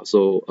 Yeah,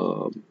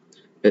 so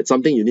it's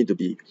something you need to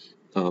be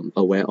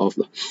aware of.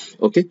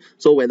 Okay,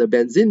 so when the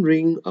benzene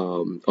ring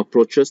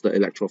approaches the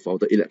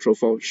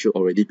electrophile should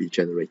already be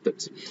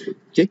generated.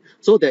 Okay,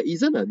 so there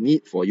isn't a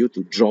need for you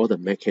to draw the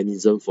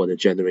mechanism for the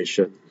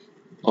generation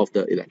of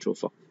the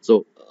electrophile.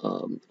 So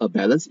a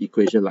balanced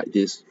equation like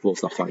this will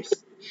suffice.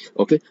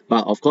 Okay,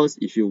 but of course,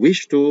 if you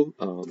wish to,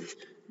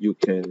 you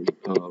can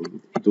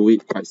do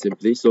it quite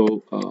simply.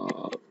 So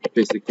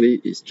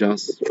basically, it's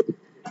just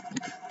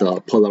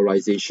the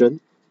polarization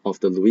of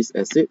the Lewis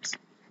acid.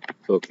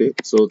 Okay,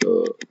 so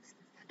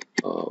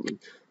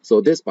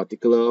so this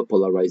particular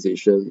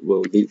polarization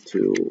will lead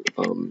to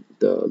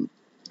the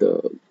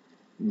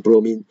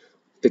bromine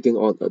taking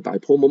on a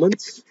dipole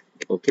moment.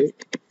 Okay,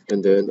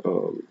 and then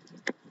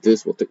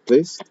this will take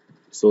place.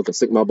 So the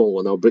sigma bond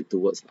will now break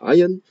towards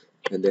iron,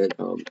 and then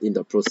in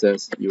the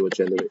process you will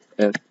generate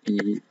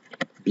FeBr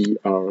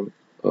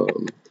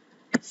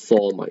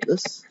 4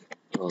 minus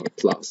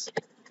plus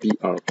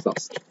Br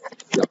plus.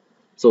 Yeah.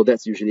 So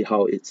that's usually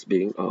how it's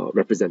being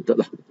represented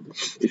lah.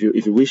 If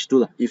you wish to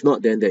lah. If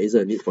not, then there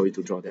isn't a need for you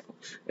to draw that.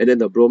 And then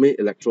the bromine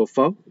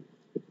electrophile,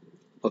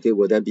 okay,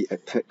 will then be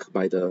attacked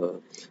by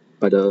the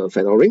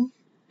phenol ring,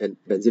 and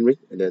benzene ring,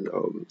 and then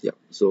yeah,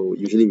 so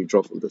usually we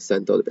draw from the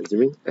center of the benzene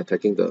ring,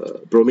 attacking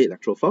the bromine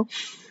electrophile.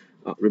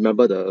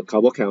 Remember the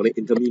carbocationic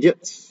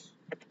intermediates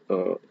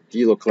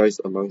delocalized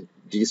among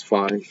these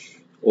 5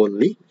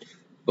 only.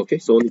 Okay,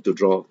 so need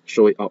to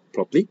show it out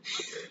properly.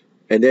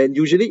 And then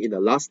usually in the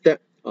last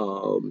step,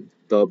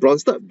 the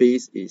Bronsted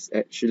base is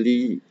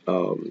actually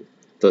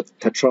the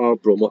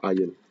tetrabromo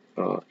ion,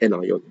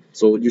 anion.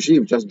 So usually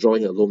we're just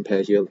drawing a lone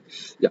pair here.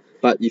 Yeah,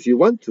 but if you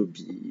want to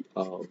be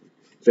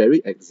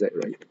very exact,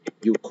 right,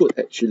 you could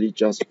actually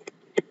just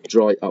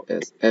draw it out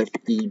as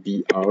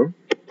FeBr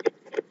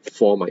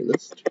 4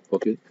 minus,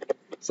 okay,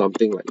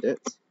 something like that,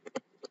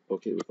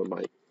 okay, with a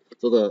minus.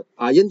 So the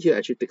ion here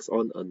actually takes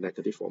on a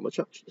negative formal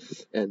charge,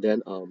 and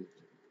then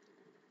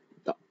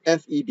the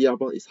FeBr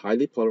bond is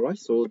highly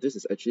polarized, so this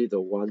is actually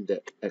the one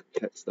that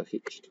attacks the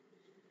H.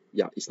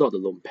 Yeah, it's not the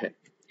lone pair.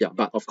 Yeah,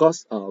 but of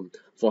course,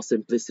 for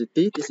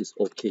simplicity, this is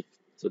okay.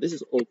 So this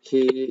is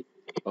okay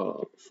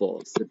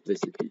for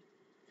simplicity.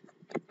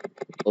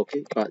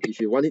 Okay, but if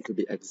you want it to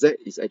be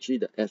exact, it's actually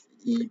the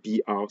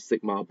FeBr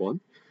sigma bond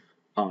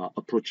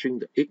approaching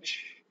the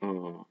H,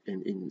 and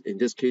in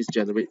this case,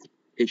 generate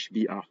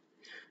HBr.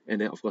 And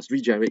then, of course,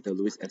 regenerate the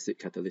Lewis acid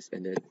catalyst,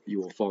 and then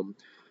you will form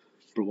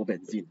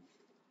bromobenzene.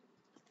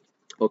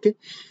 Okay,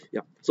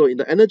 yeah. So in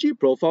the energy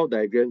profile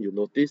diagram, you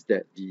notice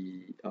that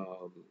the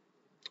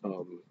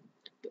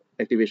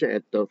activation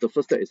at the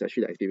first step is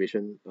actually the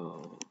activation,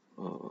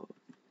 or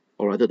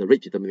rather the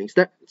rate determining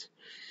step.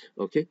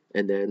 Okay,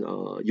 and then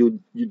you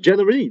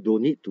generally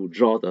don't need to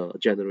draw the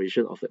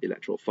generation of the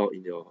electrophile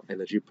in your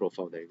energy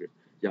profile diagram.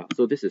 Yeah,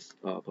 so this is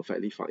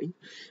perfectly fine.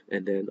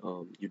 And then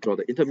you draw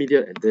the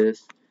intermediate and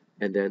this,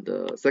 and then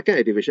the second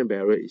activation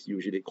barrier is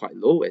usually quite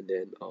low, and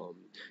then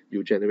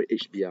you generate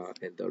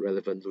HBr and the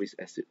relevant Lewis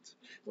acid.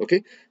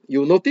 Okay,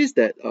 you'll notice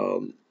that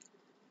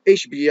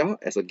HBr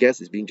as a gas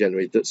is being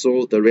generated,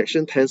 so the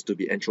reaction tends to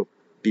be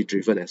entropy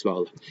driven as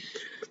well.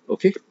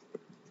 Okay.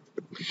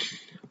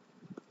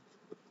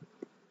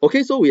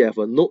 Okay, so we have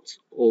a note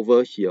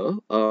over here.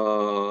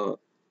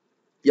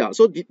 Yeah,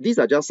 so these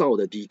are just some of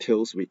the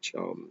details which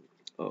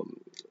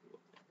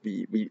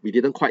we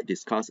didn't quite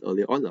discuss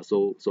earlier on.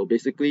 So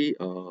basically,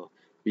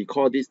 we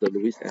call this the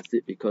Lewis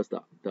acid because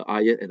the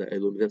iron at the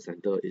aluminum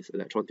center is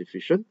electron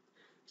deficient.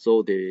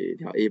 So they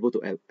are able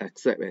to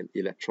accept an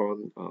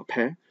electron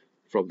pair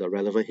from the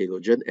relevant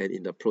halogen, and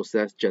in the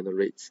process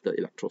generates the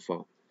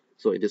electrophile.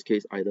 So in this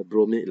case, either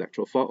bromine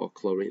electrophile or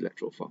chlorine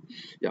electrophile.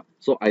 Yeah,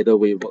 so either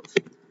way works.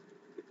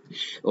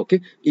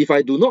 Okay, if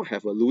I do not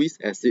have a Lewis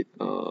acid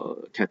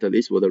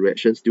catalyst, will the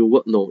reaction still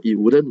work? No, it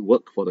wouldn't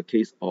work for the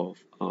case of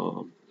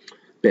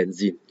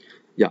benzene.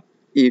 Yeah,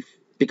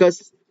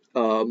 because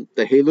the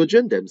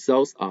halogen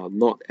themselves are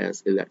not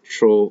as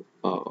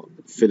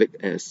electrophilic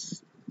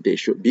as they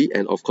should be,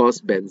 and of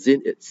course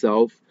benzene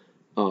itself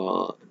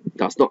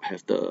does not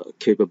have the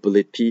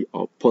capability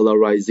of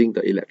polarizing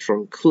the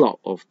electron cloud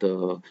of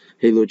the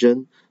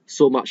halogen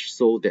so much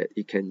so that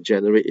it can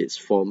generate its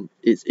own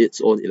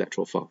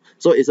electrophile.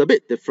 So it's a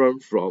bit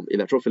different from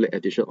electrophilic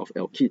addition of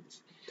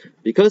alkenes,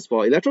 because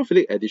for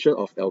electrophilic addition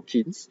of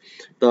alkenes,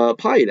 the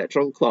pi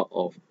electron cloud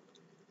of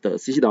the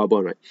CC double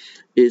bond, right,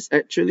 is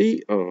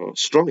actually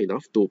strong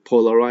enough to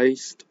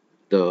polarize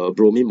the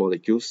bromine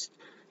molecules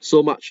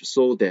so much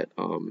so that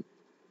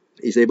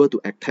is able to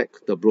attack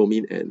the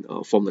bromine and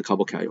form the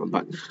carbocation.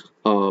 But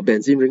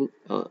benzene ring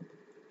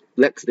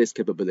lacks this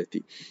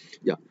capability.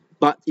 Yeah,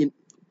 but it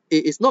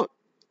is not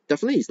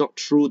definitely it's not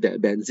true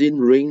that benzene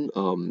ring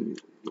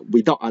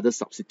without other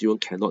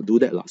substituent cannot do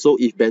that lah. So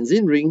if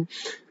benzene ring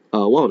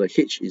one of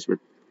the H is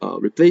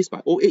replaced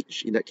by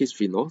OH, in that case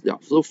phenol. Yeah,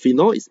 so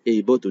phenol is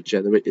able to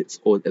generate its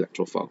own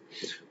electrophile.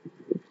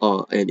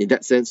 And in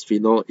that sense,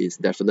 phenol is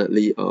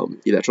definitely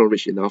electron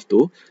rich enough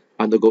to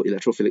undergo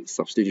electrophilic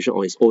substitution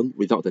on its own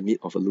without the need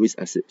of a Lewis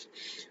acid.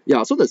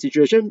 Yeah, so the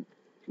situation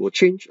will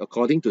change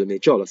according to the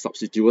nature of the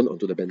substituent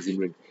onto the benzene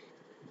ring.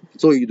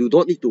 So you do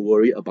not need to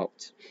worry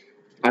about,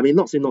 I mean,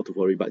 not say not to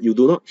worry, but you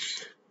do not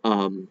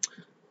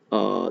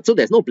so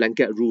there's no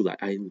blanket rule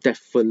like I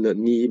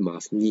definitely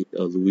must need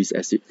a Lewis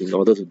acid in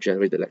order to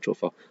generate the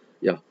electrophile.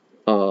 Yeah,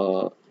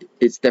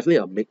 it's definitely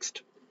a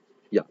mixed.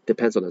 Yeah,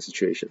 depends on the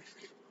situation.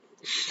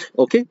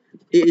 Okay,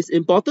 it is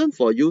important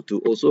for you to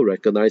also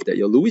recognize that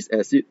your Lewis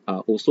acid are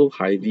also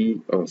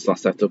highly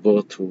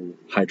susceptible to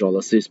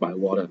hydrolysis by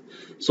water.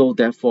 So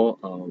therefore,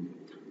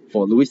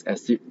 for Lewis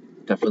acid,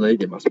 definitely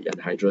they must be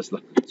anhydrous.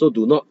 So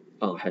do not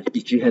have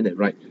itchy hand and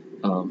write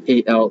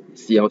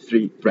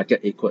AlCl3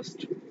 bracket aqueous.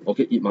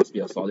 Okay, it must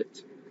be a solid.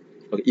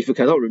 Okay, if you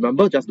cannot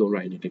remember, just don't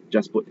write anything.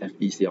 Just put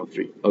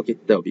FeCl3. Okay,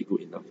 that will be good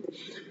enough.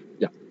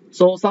 Yeah.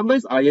 So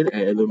sometimes iron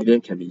and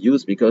aluminum can be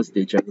used because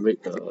they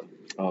generate the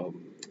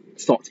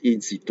salt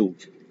in situ.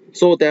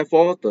 So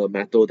therefore, the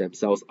metal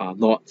themselves are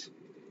not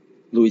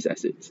Lewis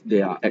acids.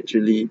 They are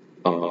actually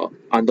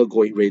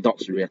undergoing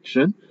redox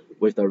reaction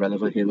with the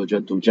relevant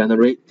halogen to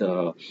generate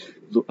the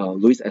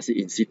Lewis acid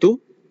in situ,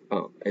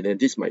 and then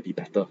this might be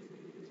better.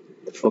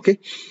 Okay.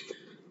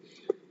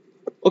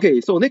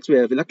 Okay, so next we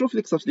have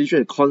electrophilic substitution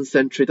and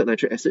concentrated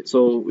nitric acid.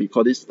 So we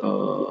call this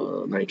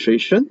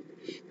nitration.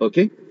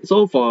 Okay,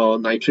 so for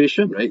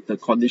nitration, right, the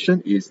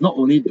condition is not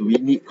only do we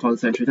need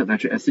concentrated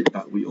nitric acid,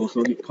 but we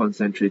also need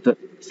concentrated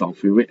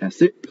sulfuric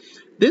acid.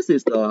 This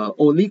is the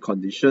only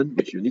condition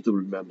which you need to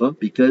remember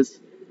because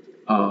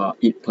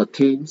it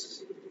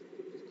pertains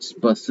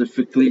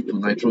specifically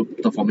to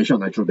the formation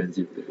of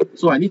nitrobenzene.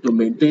 So I need to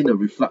maintain the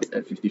reflux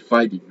at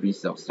 55 degrees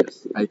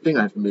Celsius. I think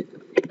I've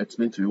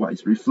explained to you what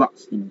is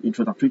reflux in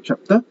introductory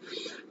chapter.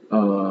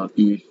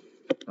 If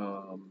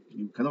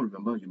you cannot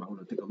remember, you might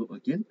want to take a look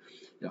again.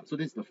 Yeah, so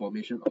this is the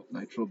formation of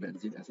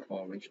nitrobenzene as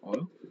orange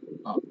oil.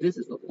 This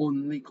is the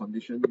only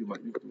condition you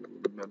might need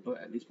to remember,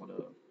 at least for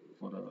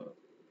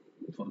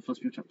the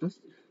first few chapters.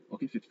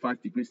 Okay,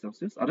 55 degrees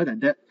Celsius. Other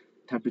than that,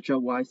 temperature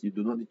wise, you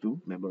do not need to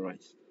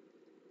memorize.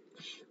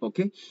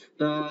 Okay,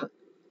 the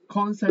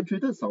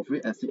concentrated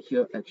sulfuric acid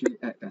here actually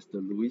act as the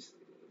Lewis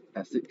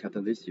acid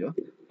catalyst here,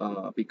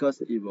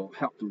 because it will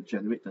help to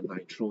generate the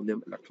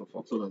nitronium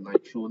electrophile. So the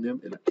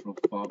nitronium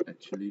electrophile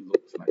actually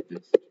looks like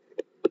this.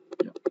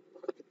 Yeah,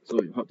 so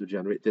it help to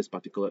generate this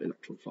particular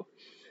electrophile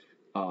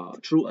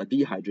through a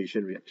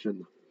dehydration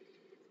reaction.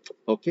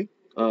 Okay,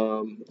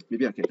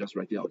 maybe I can just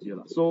write it out here.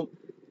 So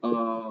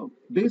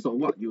based on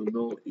what you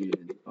know in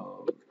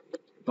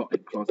dot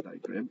and cross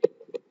diagram,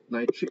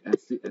 nitric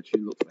acid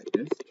actually looks like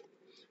this.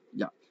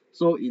 Yeah,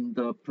 so in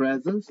the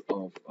presence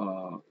of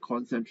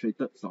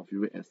concentrated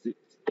sulfuric acid,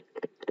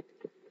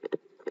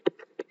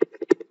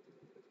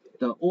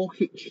 the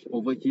OH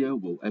over here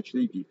will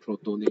actually be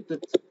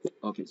protonated.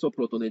 Okay, so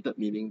protonated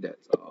meaning that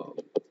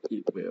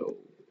it will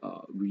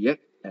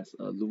react as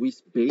a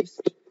Lewis base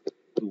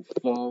to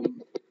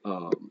form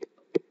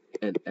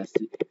an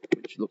acid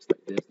which looks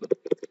like this.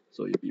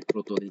 So it'll be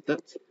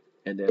protonated,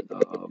 and then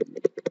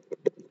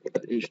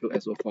the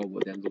H2SO4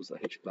 will then lose a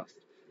H plus.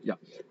 Yeah,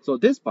 so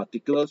this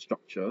particular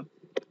structure,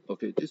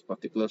 okay, this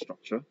particular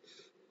structure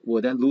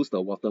will then lose the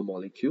water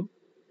molecule.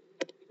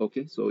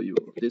 Okay, so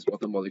this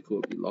water molecule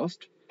will be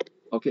lost.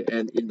 Okay,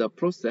 and in the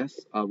process,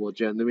 I will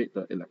generate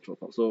the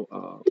electrophile. So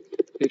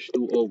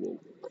H2O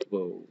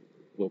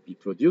will be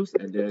produced,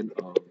 and then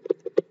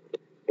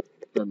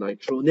the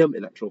nitronium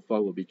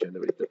electrophile will be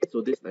generated.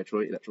 So this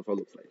nitronium electrophile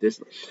looks like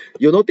this.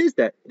 You'll notice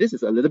that this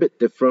is a little bit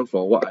different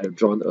from what I've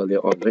drawn earlier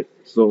on, right?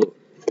 So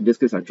in this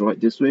case, I draw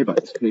it this way, but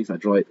in this case, I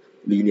draw it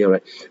linear,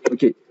 right?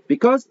 Okay,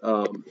 because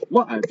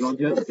what I've drawn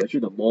here is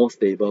actually the more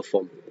stable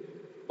form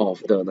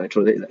of the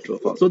nitrogen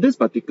electrophile. So this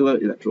particular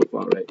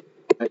electrophile, right,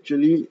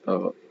 actually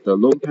the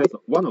lone pairs,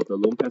 one of the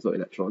lone pairs of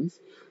electrons,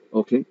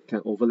 okay,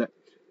 can overlap.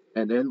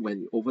 And then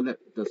when you overlap,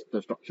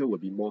 the structure will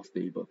be more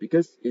stable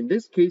because in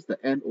this case, the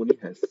N only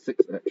has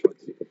 6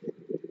 electrons.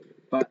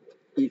 But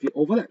if it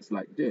overlaps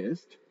like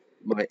this,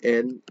 my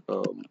N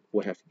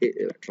will have 8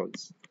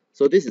 electrons.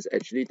 So this is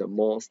actually the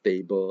more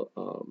stable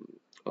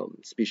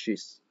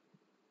species.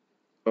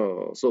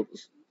 So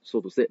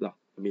to say lah.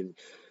 I mean,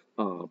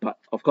 but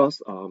of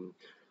course, for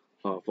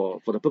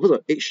the purpose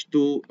of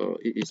H2,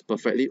 it is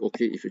perfectly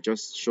okay if you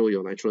just show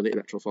your nitrogen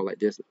electrophile like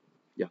this.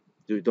 Yeah,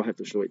 you don't have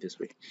to show it this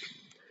way.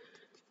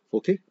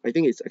 Okay, I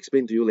think it's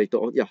explained to you later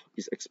on. Yeah,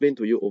 it's explained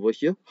to you over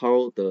here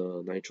how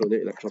the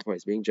nitrogen electrophile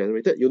is being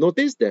generated. You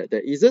notice that there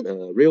isn't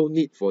a real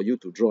need for you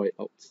to draw it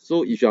out.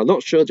 So if you are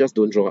not sure, just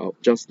don't draw it out.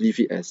 Just leave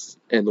it as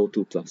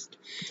NO2 plus.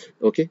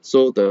 Okay,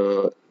 so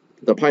the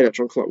pi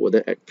electron cloud will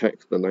then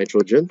attack the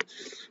nitrogen.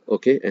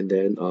 Okay, and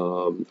then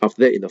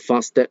after that, in the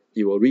fast step,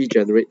 you will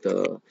regenerate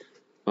the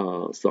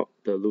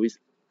Lewis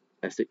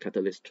acid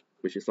catalyst,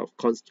 which is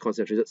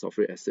concentrated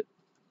sulfuric acid.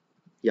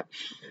 Yeah,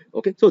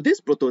 okay, so this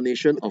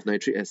protonation of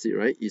nitric acid,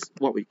 right, is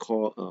what we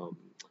call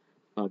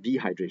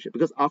dehydration,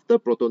 because after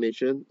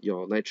protonation,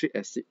 your nitric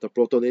acid, the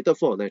protonated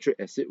form of nitric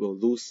acid will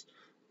lose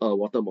a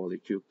water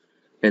molecule,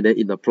 and then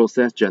in the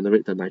process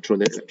generate the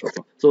nitrogen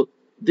electrophile. So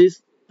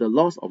the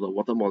loss of the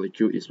water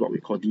molecule is what we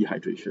call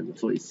dehydration.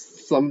 So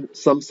it's some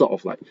sort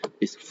of like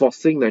it's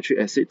forcing nitric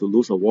acid to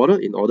lose the water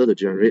in order to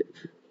generate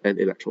an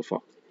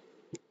electrophile.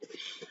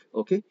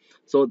 Okay,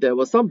 so there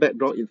was some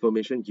background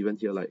information given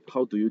here, like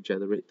how do you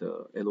generate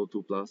the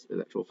NO2 plus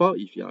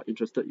electrophile. If you are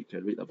interested, you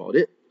can read about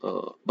it.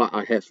 But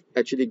I have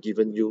actually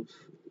given you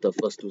the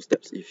first 2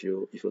 steps if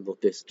you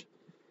noticed.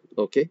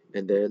 Okay,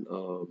 and then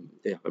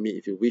yeah, I mean,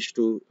 if you wish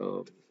to,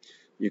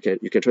 you can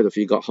try to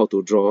figure out how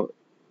to draw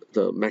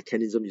the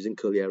mechanism using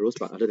curly arrows.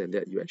 But other than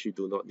that, you actually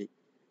do not need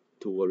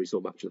to worry so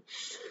much.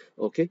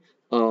 Okay,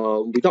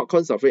 without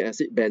consulfuric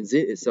acid,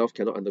 benzene itself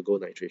cannot undergo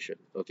nitration.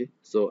 Okay,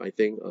 so I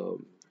think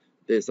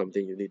this is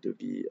something you need to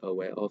be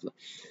aware of.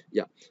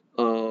 Yeah,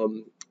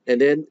 and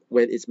then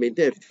when it's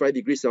maintained at 55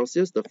 degrees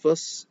Celsius, the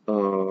first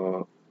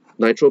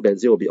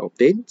nitrobenzene will be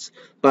obtained.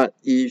 But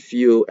if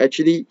you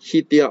actually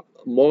heat it up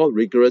more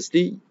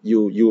rigorously,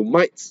 you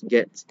might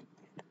get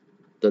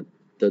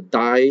the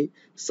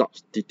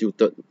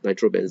di-substituted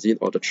nitrobenzene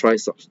or the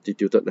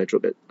tri-substituted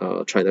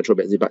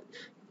trinitrobenzene, but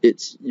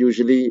it's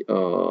usually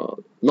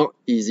not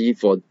easy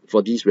for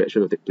these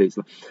reactions to take place.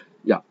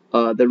 Yeah,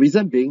 the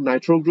reason being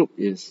nitro group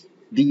is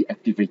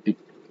deactivating.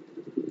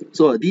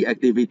 So a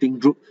deactivating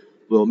group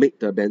will make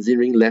the benzene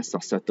ring less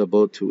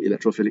susceptible to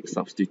electrophilic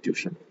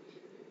substitution.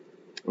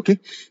 Okay,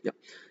 yeah.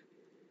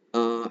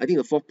 I think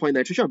the fourth point,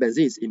 nitration of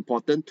benzene is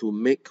important to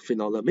make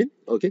phenylamine.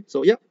 Okay,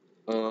 so yeah,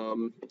 I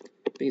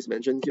think it's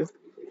mentioned here.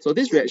 So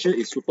this reaction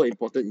is super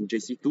important in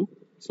JC2.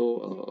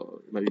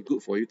 So it might be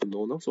good for you to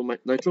know now. So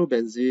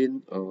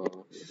nitrobenzene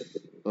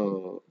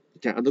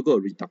can undergo a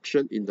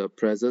reduction in the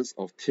presence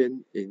of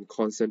tin in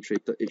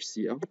concentrated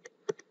HCl,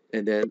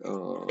 and then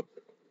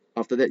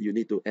after that you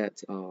need to add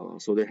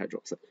sodium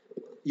hydroxide.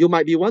 You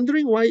might be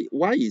wondering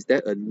why is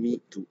there a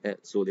need to add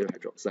sodium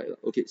hydroxide?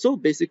 Okay, so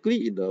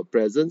basically in the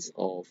presence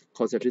of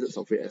concentrated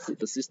sulfuric acid,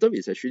 the system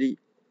is actually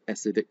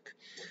acidic.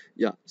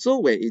 Yeah, so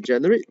when it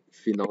generates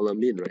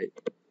phenylamine, right,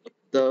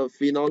 the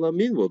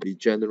phenylamine will be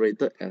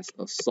generated as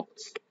a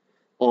salt,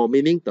 or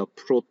meaning the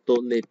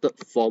protonated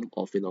form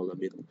of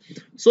phenylamine.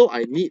 So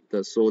I need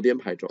the sodium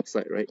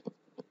hydroxide, right,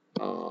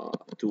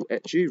 to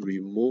actually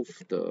remove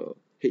the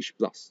H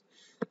plus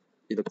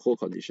in the cold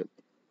condition.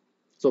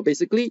 So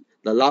basically,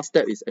 the last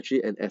step is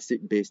actually an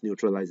acid-base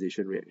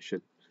neutralization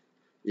reaction.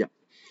 Yeah.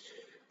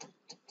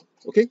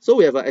 Okay, so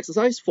we have an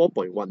exercise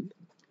 4.1.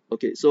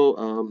 Okay,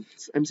 so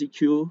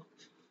MCQ,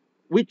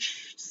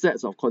 which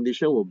sets of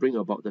conditions will bring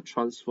about the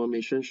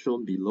transformation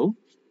shown below?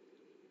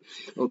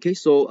 Okay,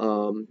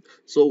 so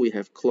we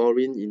have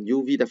chlorine in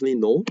UV, definitely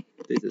no.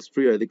 This is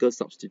free radical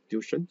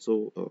substitution.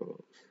 So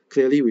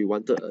clearly we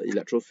wanted an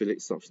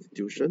electrophilic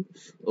substitution.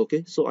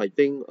 Okay, so I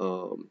think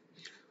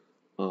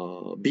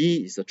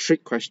B is a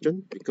trick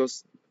question,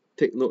 because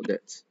take note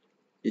that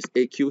it's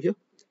AQ here.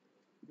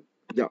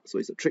 Yeah, so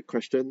it's a trick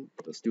question.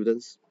 The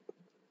students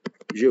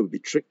usually will be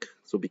tricked,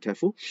 so be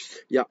careful.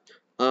 Yeah.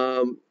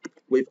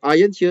 With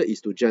iron here is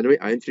to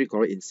generate iron 3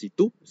 chloride in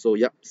C2. So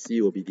yeah,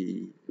 C will be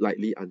the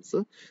likely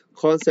answer.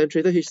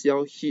 Concentrated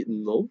HCl heat,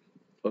 no.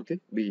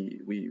 Okay,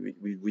 we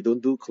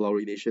don't do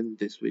chlorination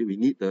this way. We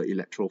need the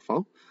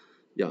electrophile.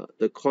 Yeah,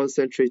 the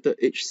concentrated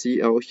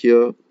HCl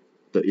here,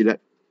 the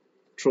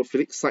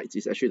electrophilic site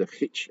is actually the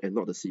H and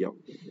not the Cl.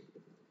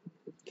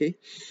 Okay,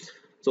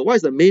 so what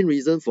is the main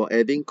reason for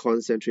adding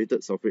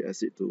concentrated sulfuric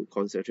acid to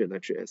concentrated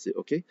nitric acid?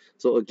 Okay,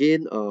 so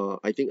again,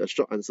 I think a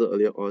short answer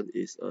earlier on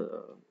is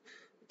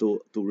to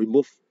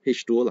remove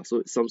H2O, so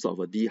it's some sort of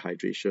a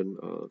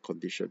dehydration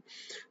condition.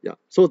 Yeah,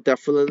 so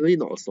definitely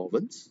not a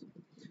solvent.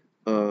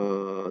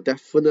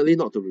 Definitely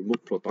not to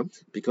remove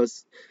protons,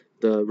 because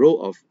the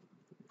role of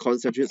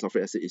concentrated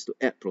sulfuric acid is to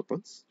add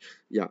protons.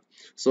 Yeah,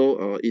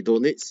 so it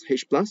donates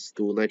H plus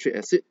to nitric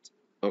acid.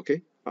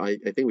 Okay, I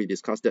think we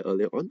discussed that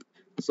earlier on.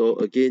 So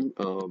again,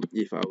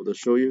 if I were to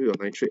show you, your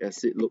nitric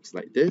acid looks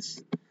like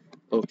this.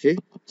 Okay,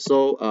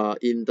 so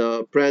in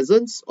the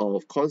presence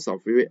of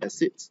consulfuric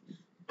acid,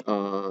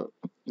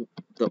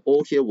 the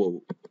O here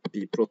will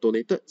be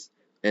protonated,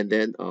 and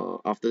then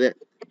after that,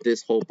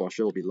 this whole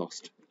portion will be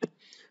lost.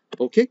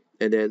 Okay,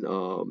 and then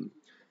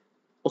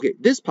okay,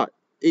 this part,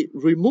 it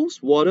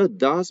removes water,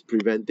 thus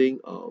preventing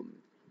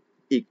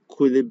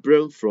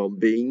equilibrium from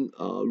being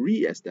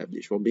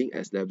re-established, from being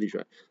established,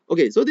 right?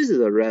 Okay, so this is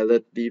a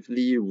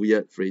relatively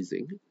weird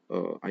phrasing,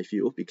 I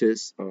feel,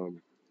 because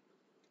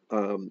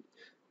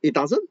it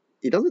doesn't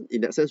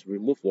in that sense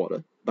remove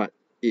water, but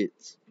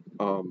it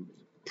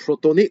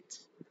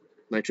protonates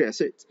nitric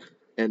acid,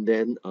 and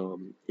then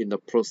in the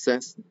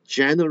process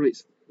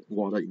generates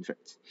water, in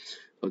fact.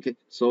 Okay,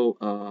 so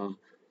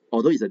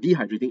although it's a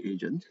dehydrating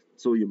agent,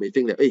 so you may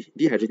think that, hey,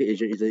 dehydrating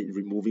agent isn't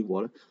removing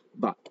water,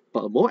 but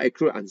a more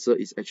accurate answer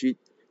is actually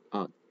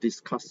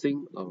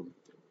discussing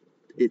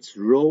its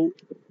role.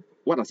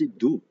 What does it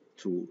do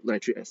to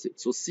nitric acid?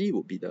 So C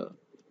would be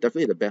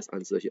definitely the best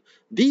answer here.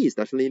 D is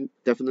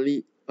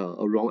definitely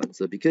a wrong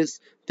answer, because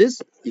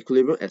this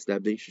equilibrium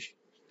established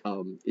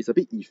is a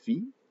bit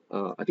iffy.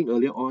 I think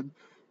earlier on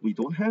we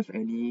don't have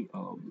any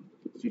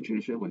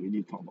situation where we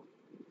need to talk about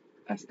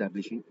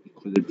establishing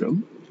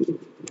equilibrium.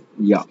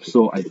 Yeah,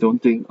 so I don't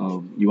think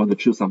you want to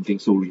choose something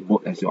so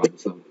remote as your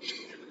answer.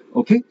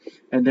 Okay,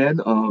 and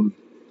then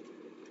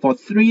for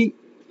 3,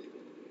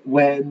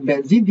 when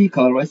benzene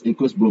decolorized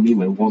equals bromine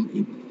when warm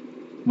in,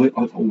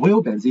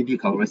 will benzene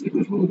decolorized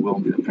equals bromine when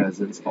warm in the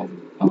presence of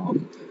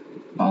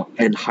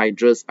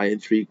anhydrous iron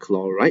 3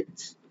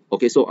 chloride?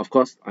 Okay, so of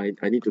course I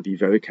need to be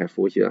very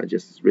careful here. I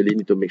just really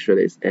need to make sure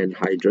that it's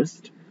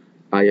anhydrous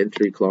iron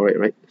 3 chloride,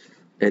 right?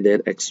 And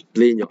then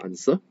explain your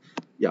answer.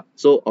 Yeah,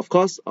 so of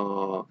course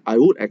I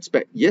would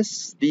expect,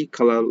 yes,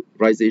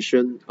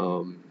 decolorization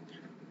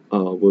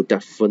will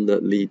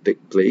definitely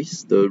take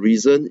place. The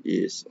reason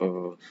is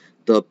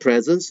the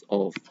presence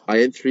of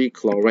iron 3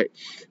 chloride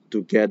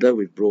together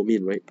with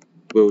bromine, right,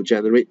 will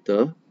generate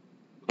the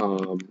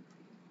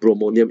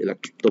bromine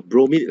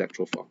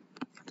electrophile.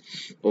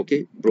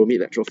 Okay, bromine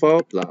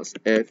electrophile plus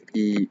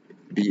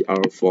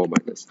FeBr4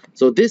 minus.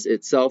 So this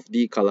itself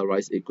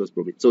decolorized equals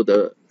bromine. So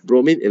the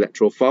bromine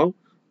electrophile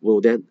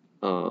will then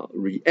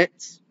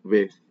react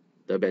with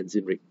the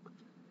benzene ring.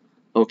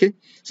 Okay,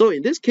 so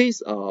in this case,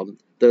 the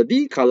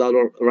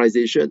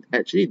decolorization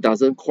actually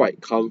doesn't quite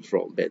come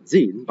from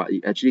benzene, but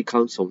it actually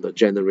comes from the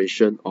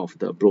generation of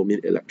the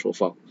bromine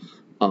electrophile.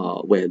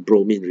 when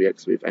bromine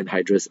reacts with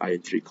anhydrous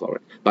iron 3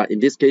 chloride. But in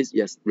this case,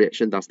 yes,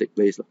 reaction does take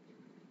place.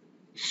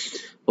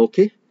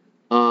 Okay.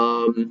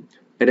 And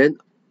then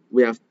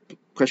we have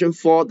question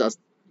 4.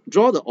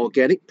 Draw the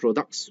organic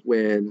products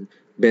when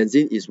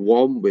benzene is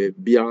warmed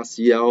with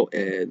BrCl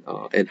and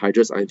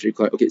anhydrous iron 3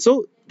 chloride. Okay,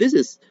 so this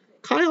is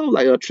kind of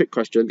like a trick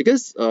question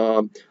because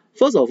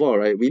first of all,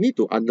 right, we need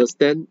to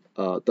understand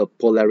the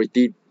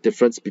polarity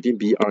difference between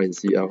Br and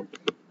Cl.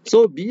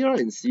 So Br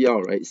and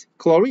Cl, right,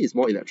 chlorine is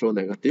more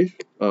electronegative,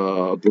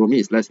 bromine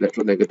is less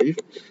electronegative.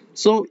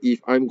 So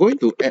if I'm going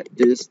to add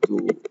this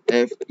to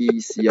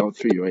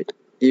FeCl3, right,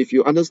 if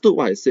you understood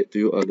what I said to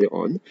you earlier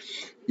on,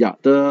 yeah,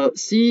 the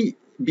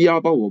Br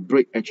bond will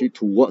break actually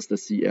towards the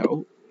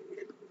Cl.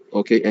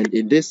 Okay, and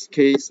in this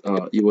case,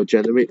 it will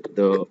generate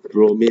the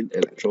bromine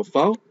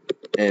electrophile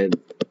and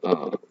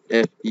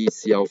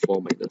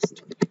FeCl4 minus.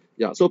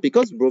 Yeah, so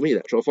because bromine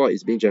electrophile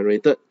is being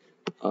generated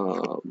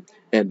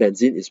and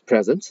benzene is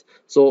present,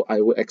 so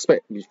I would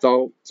expect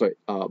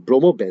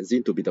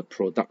bromobenzene to be the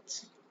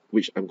product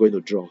which I'm going to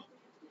draw.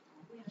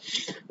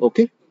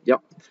 Okay,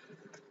 yep.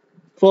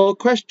 For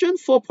question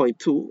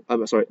 4.2,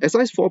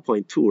 exercise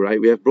 4.2, right,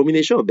 we have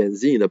bromination of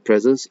benzene in the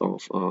presence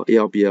of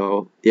AlBr3,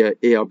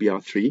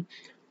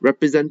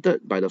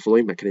 represented by the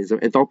following mechanism.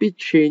 Enthalpy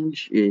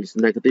change is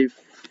negative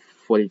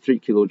 43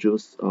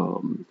 kilojoules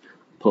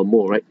per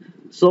mole, right?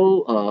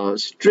 So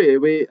straight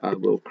away, I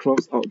will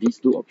cross out these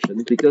two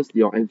options because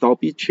your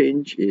enthalpy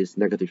change is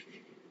negative.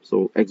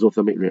 So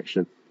exothermic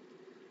reaction.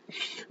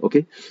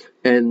 Okay,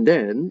 and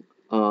then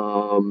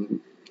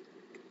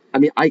I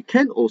mean, I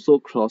can also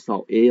cross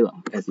out A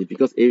as in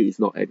because A is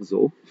not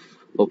exo.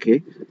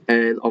 Okay,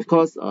 and of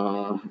course,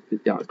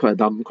 yeah, quite a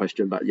dumb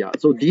question, but yeah,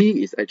 so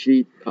D is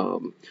actually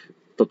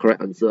the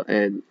correct answer,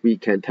 and we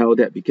can tell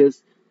that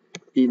because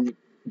in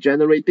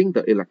generating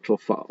the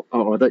electrophile,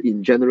 or rather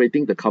in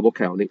generating the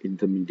carbocationic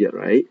intermediate,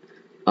 right,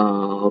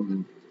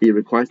 it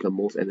requires the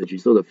most energy.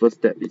 So the first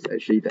step is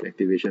actually the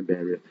activation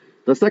barrier.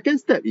 The second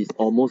step is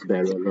almost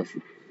barrierless.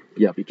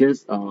 Yeah,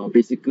 because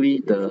basically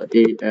the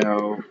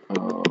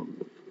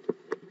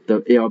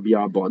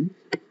AlBr bond,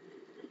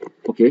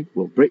 okay,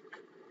 will break,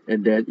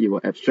 and then it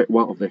will abstract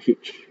one of the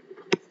H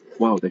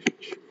from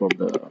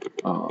the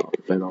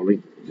phenol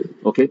ring.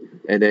 Okay,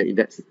 and then in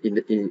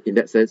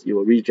that sense, it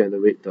will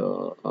regenerate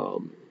the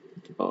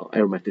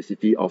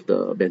aromaticity of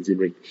the benzene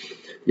ring.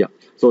 Yeah,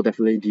 so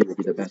definitely D will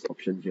be the best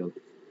option here.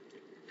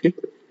 Okay.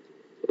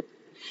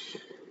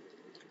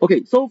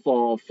 Okay, so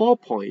for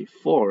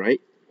 4.4,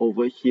 right,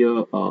 over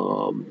here,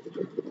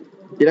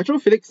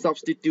 electrophilic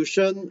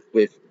substitution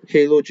with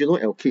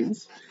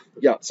halogenoalkanes.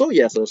 Yeah, so he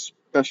has a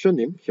special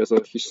name. He has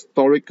a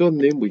historical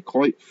name. We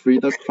call it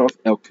Friedel-Crafts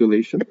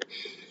alkylation.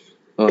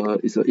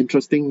 It's an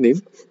interesting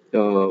name.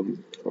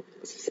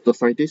 The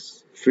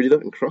scientists Friedel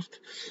and Kraft.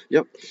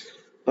 Yep.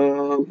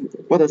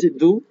 What does it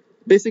do?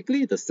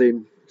 Basically, the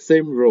same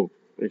role.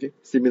 Okay,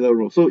 similar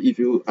role. So if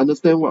you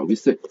understand what we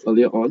said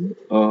earlier on,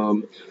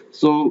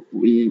 so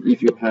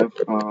if you have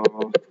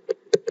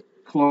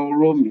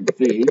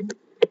chloromethane,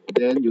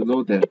 then you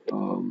know that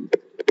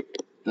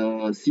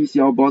the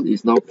CCl bond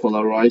is now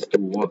polarized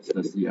towards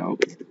the Cl.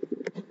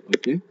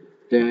 Okay,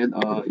 then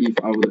if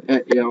I will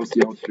add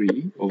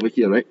AlCl3 over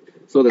here, right?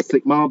 So the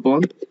sigma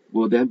bond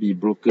will then be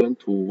broken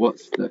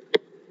towards the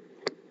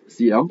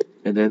Cl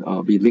and then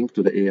be linked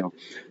to the Al.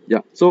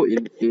 Yeah, so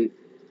in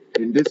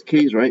this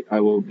case, right,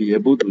 I will be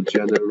able to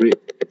generate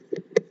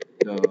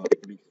the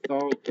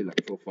methyl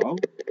electrophile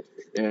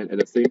and at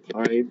the same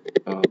time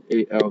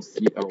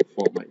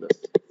AlCl4 minus.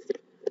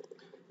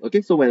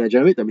 Okay, so when I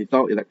generate the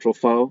methyl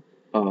electrophile,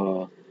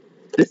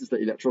 this is the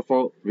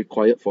electrophile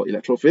required for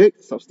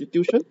electrophilic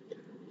substitution.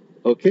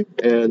 Okay,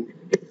 and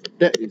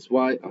that is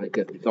why I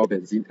get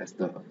methylbenzene as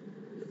the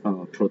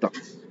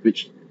product,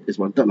 which is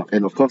wanted,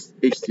 and of course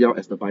HCl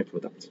as the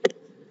byproduct.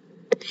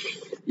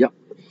 Yeah.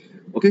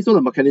 Okay, so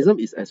the mechanism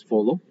is as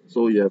follows.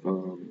 So you have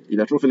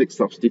electrophilic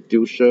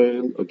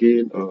substitution.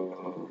 Again,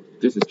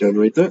 this is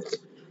generated.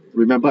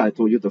 Remember, I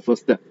told you the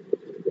first step.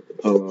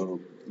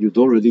 You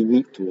don't really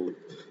need to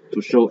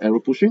show arrow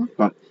pushing,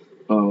 but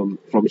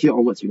from here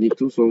onwards you need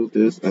to. So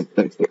this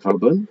attacks the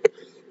carbon.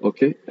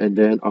 Okay, and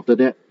then after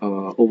that,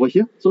 over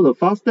here. So the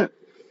first step,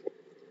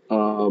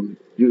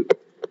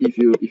 if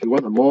you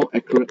want a more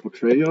accurate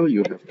portrayal,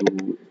 you have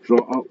to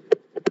draw out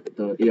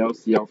the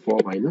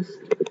AlCl4 minus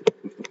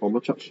with the formal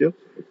charge here,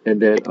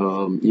 and then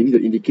you need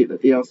to indicate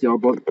that AlCl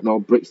bond now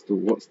breaks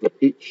towards the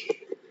H.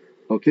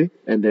 Okay,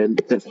 and then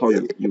that's how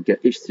you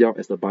get HCl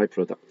as the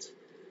byproduct.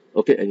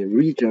 Okay, and you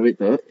regenerate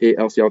the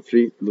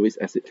AlCl3 Lewis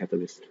acid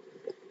catalyst.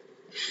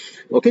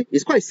 Okay,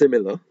 it's quite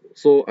similar,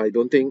 so I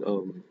don't think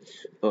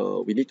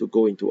we need to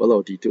go into a lot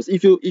of details.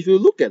 If you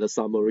look at the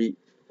summary,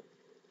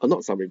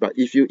 not summary, but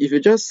if you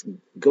just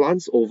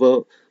glance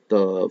over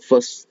the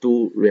first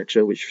two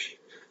reaction, which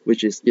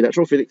is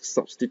electrophilic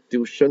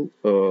substitution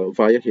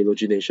via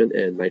halogenation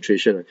and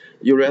nitration,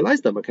 you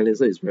realize the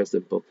mechanism is very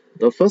simple.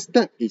 The first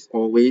step is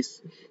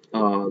always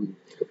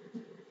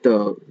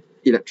the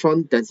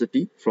electron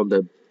density from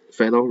the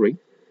phenol ring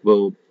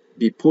will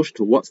be pushed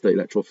towards the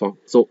electrophile.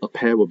 So a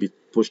pair will be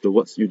pushed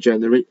towards, you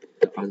generate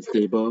the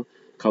unstable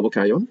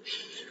carbocation,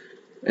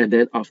 and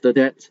then after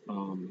that,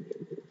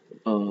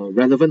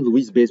 relevant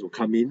Lewis base will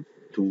come in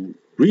to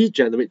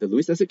regenerate the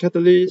Lewis acid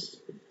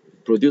catalyst,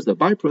 produce the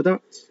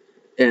byproducts,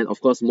 and of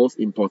course, most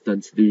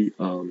importantly,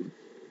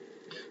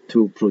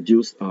 to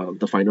produce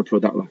the final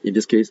product. In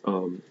this case,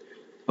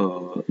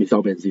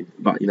 methylbenzene,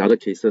 but in other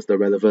cases, the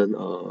relevant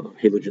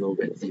halogenal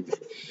benzene.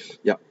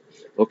 Yeah.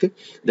 Okay.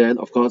 Then,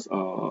 of course,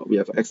 we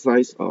have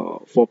exercise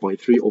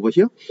 4.3 over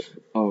here,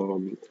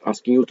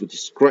 asking you to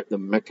describe the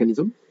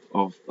mechanism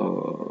of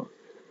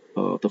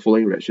the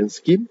following reaction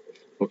scheme.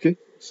 Okay.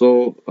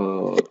 So,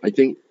 I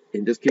think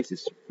in this case,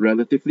 it's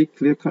relatively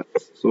clear cut.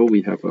 So,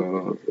 we have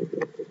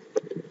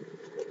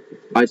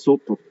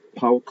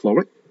isopropyl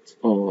chloride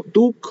or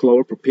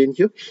 2-chloropropane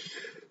here.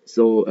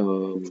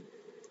 So,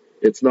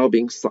 it's now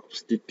being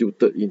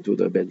substituted into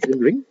the benzene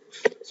ring.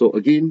 So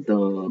again,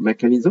 the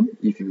mechanism,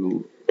 if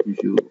you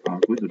are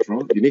going to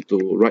draw, you need to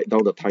write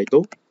down the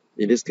title.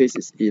 In this case,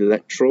 it's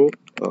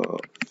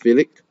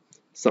electrophilic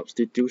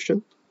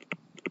substitution.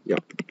 Yeah.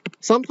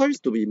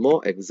 Sometimes to be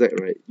more exact,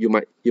 right, you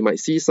might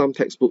see some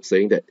textbooks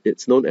saying that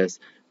it's known as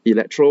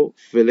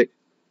electrophilic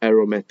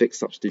aromatic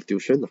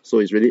substitution. So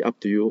it's really up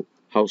to you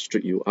how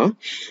strict you are.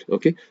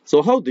 Okay,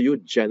 so how do you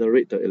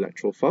generate the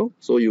electrophile?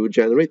 So you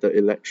generate the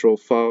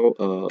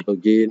electrophile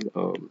again,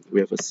 we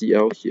have a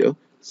Cl here,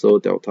 so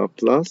delta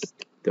plus,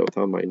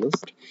 delta minus,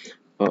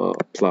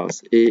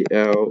 plus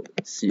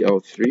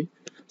AlCl3.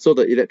 So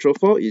the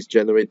electrophile is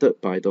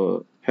generated by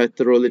the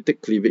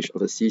heterolytic cleavage of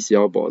the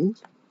CCl bond.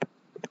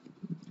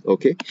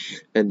 Okay,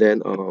 and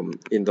then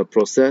in the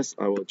process,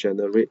 I will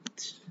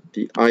generate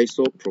the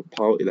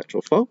isopropyl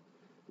electrophile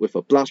with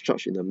a plus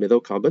charge in the middle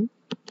carbon,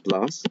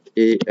 plus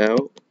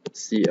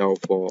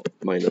AlCl4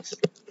 minus.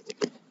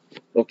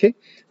 Okay,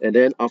 and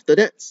then after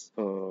that,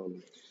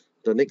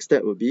 the next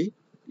step will be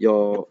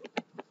your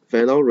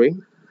phenyl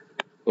ring,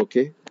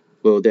 okay,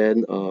 will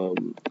then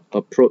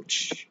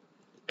approach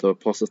the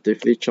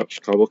positively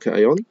charged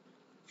carbocation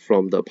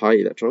from the pi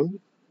electron.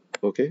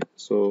 Okay,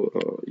 so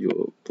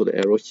you put the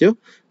arrow here,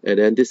 and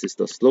then this is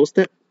the slow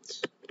step.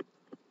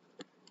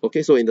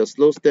 Okay, so in the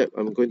slow step,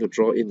 I'm going to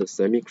draw in the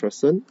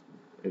semi-crescent,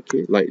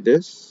 okay, like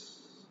this.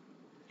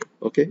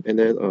 Okay, and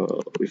then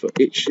with an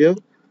H here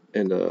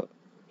and the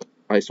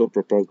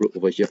isopropyl group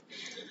over here.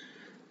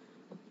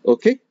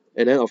 Okay,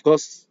 and then of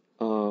course,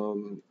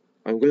 I'm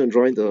going to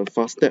draw in the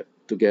fast step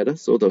together.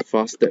 So the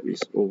fast step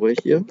is over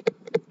here.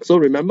 So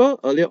remember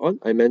earlier on,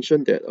 I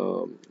mentioned that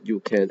you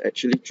can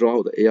actually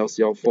draw the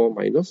AlCl4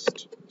 minus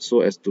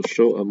so as to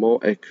show a more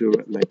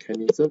accurate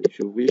mechanism if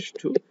you wish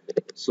to.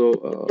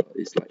 So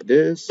it's like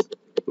this,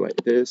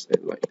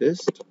 and like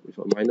this with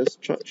a minus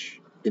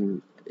charge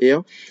in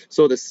Al.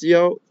 So the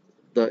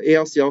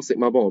AlCl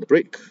sigma bond will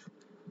break,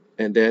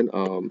 and then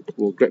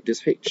we'll grab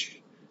this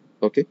H.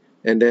 Okay,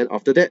 and then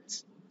after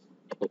that,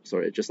 oh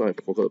sorry, just now I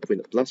forgot to put in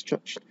the plus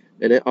charge.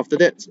 And then after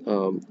that,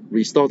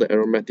 restore the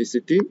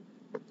aromaticity,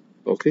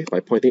 okay, by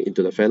pointing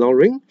into the phenyl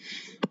ring.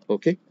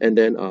 Okay, and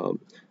then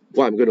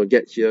what I'm going to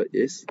get here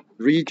is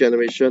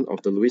regeneration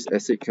of the Lewis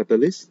acid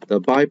catalyst. The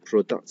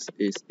byproduct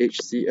is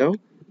HCl,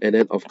 and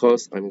then of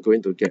course I'm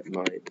going to get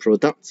my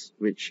product,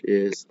 which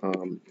is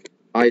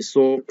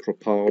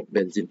isopropyl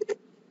benzene,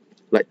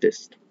 like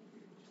this.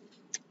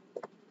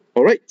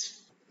 All right.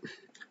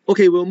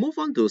 Okay, we'll move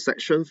on to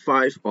section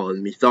 5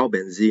 on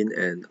methylbenzene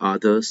and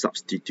other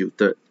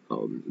substituted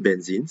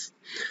benzenes.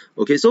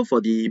 Okay, so for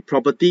the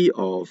property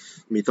of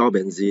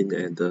methylbenzene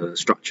and the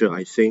structure,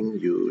 I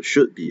think you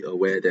should be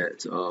aware that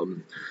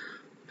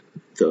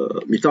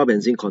the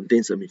methylbenzene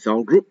contains a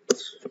methyl group.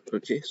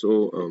 Okay,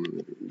 so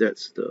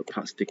that's the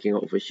part sticking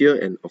out over here,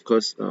 and of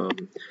course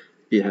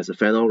it has a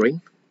phenyl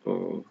ring,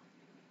 or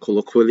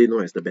colloquially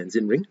known as the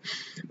benzene ring.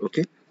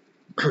 Okay,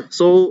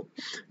 so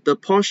the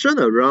portion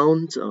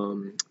around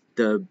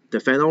the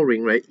phenyl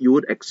ring, right, you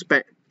would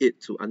expect it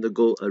to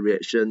undergo a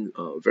reaction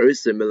very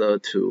similar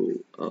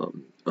to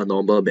a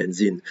normal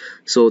benzene.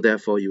 So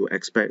therefore you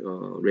expect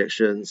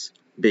reactions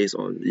based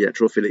on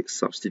electrophilic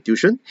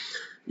substitution,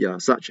 yeah,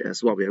 such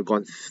as what we have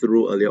gone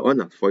through earlier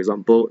on. For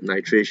example,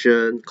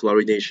 nitration,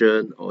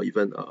 chlorination, or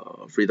even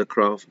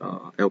Friedel-Crafts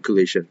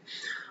alkylation.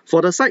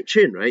 For the side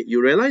chain, right,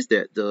 you realize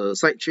that the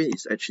side chain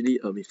is actually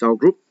a methyl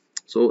group.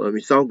 So a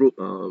methyl group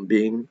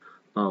being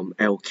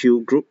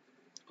alkyl group,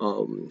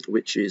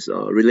 which is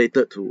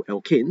related to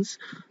alkanes.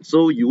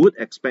 So you would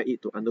expect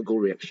it to undergo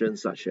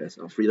reactions such as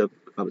free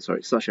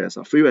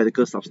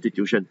radical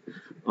substitution.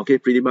 Okay,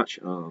 pretty much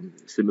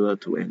similar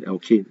to an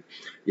alkane.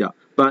 Yeah,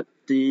 but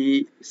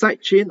the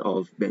side chain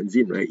of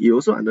benzene, right, you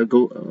also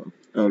undergo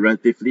a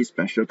relatively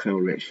special kind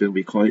of reaction.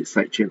 We call it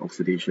side chain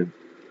oxidation.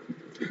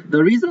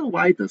 The reason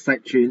why the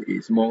side chain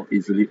is more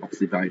easily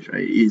oxidized,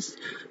 right, is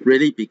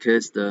really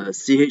because the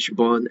CH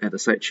bond at the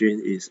side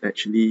chain is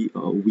actually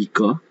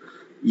weaker.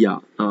 Yeah,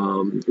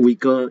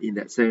 weaker in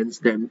that sense.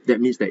 That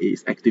means that it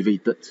is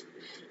activated.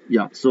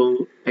 Yeah,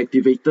 so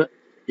activated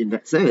in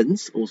that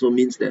sense also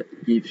means that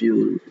if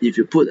you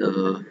put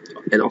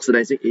an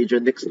oxidizing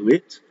agent next to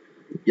it,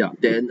 yeah,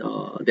 then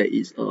there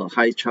is a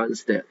high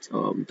chance that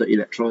the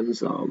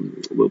electrons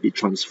will be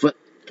transferred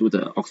to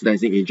the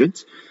oxidizing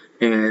agent,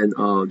 and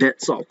that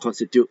sort of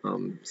constitute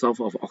some sort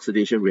of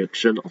oxidation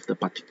reaction of the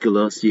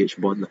particular CH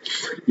bond.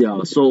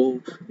 Yeah,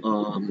 so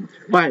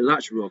by and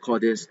large we will call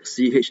this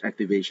CH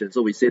activation.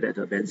 So we say that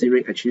the benzene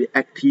ring actually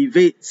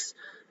activates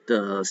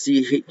the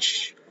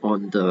CH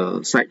on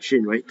the side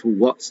chain, right,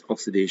 towards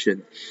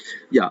oxidation.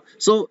 Yeah,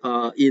 so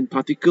in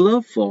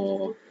particular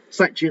for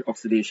side chain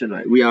oxidation,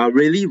 right, we are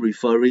really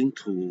referring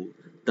to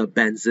the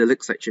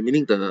benzylic side chain,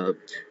 meaning the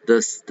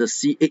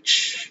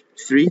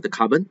CH3, the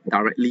carbon,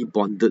 directly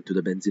bonded to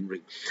the benzene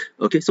ring.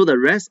 Okay, so the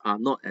rest are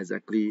not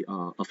exactly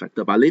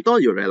affected, but later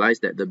on you realize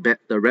that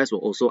the rest will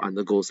also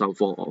undergo some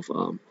form of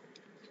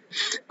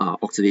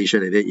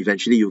oxidation, and then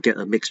eventually you get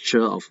a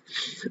mixture of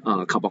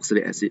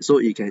carboxylic acid, so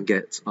it can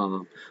get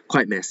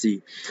quite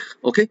messy.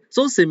 Okay,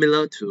 so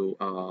similar to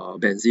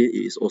benzene,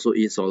 it is also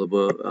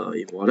insoluble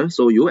in water,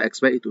 so you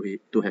expect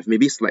it to have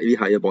maybe slightly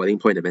higher boiling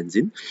point than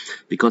benzene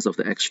because of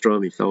the extra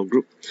methyl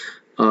group,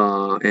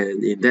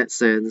 and in that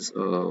sense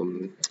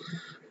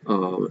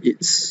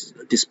its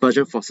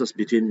dispersion forces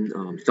between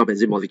methyl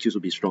benzene molecules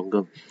will be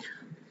stronger.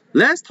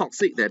 Less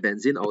toxic than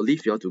benzene, I'll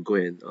leave you all to go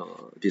and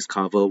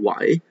discover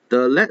why.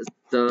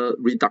 The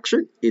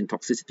reduction in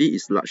toxicity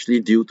is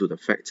largely due to the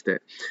fact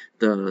that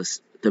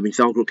the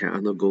methyl group can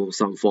undergo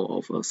some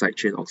form of side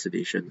chain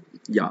oxidation.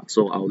 Yeah,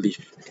 so I'll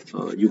leave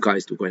you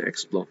guys to go and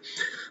explore.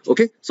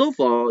 Okay, so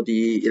for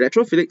the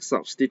electrophilic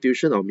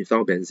substitution of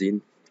methyl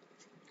benzene,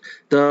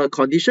 the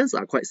conditions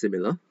are quite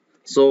similar.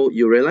 So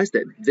you realize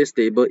that this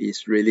table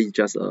is really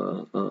just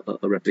a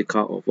replica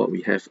of what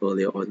we have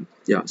earlier on.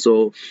 Yeah,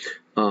 so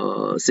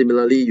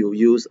similarly you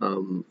use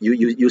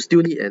you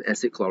still need an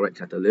acid chloride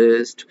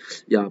catalyst.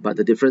 Yeah, but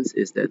the difference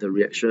is that the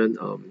reaction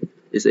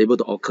is able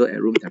to occur at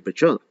room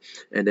temperature,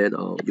 and then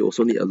you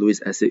also need a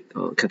Lewis acid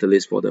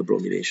catalyst for the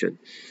bromination.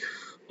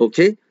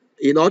 Okay,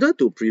 in order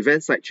to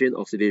prevent side chain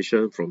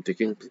oxidation from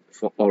taking,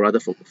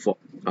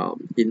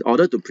 in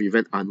order to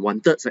prevent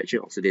unwanted side chain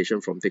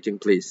oxidation from taking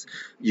place,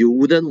 you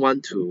wouldn't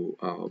want to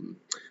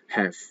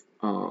have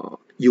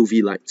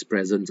UV lights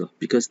present,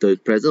 because the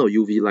presence of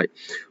UV light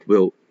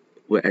will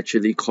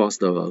actually cause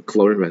the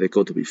chlorine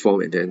radical to be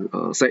formed, and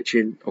then side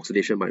chain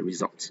oxidation might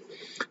result.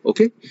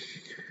 Okay,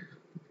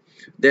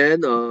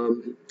 then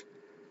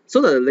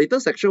so the later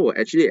section will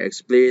actually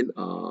explain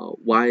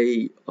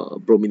why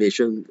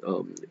bromination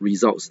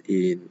results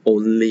in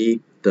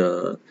only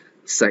the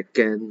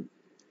second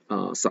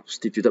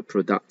substituted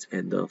product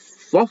and the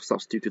fourth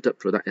substituted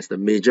product as the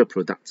major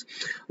product.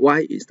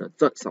 Why is the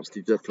third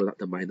substituted product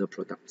the minor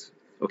product?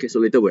 Okay,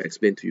 so later we'll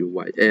explain to you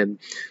why. And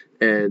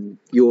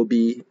you will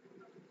be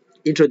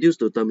introduced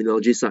to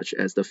terminology such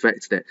as the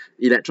fact that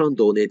electron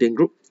donating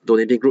group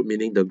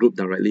meaning the group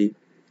directly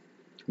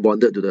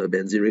bonded to the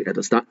benzene ring at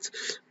the start.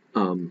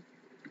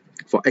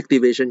 For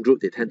activation group,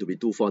 they tend to be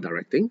 2,4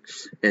 directing,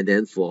 and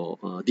then for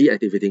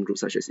deactivating groups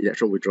such as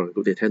electron withdrawing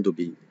group, they tend to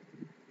be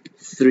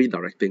 3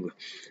 directing.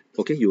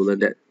 Okay, you'll learn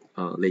that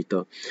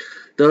later.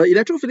 The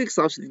electrophilic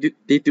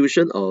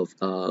substitution of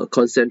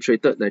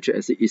concentrated nitric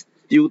acid is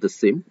still the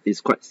same, it's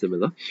quite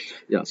similar.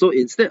 Yeah, so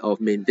instead of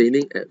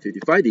maintaining at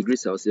 55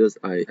 degrees Celsius,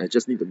 I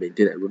just need to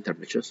maintain at room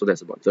temperature, so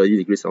that's about 30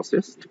 degrees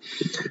Celsius.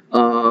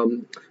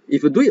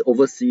 If you do it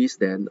overseas,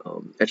 then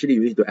actually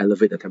you need to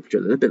elevate the temperature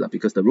a little bit,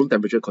 because the room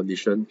temperature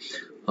condition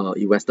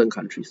in Western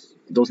countries,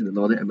 those in the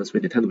northern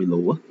hemisphere, they tend to be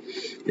lower.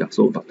 Yeah,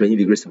 so about 20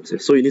 degrees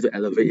Celsius. So you need to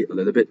elevate it a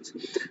little bit.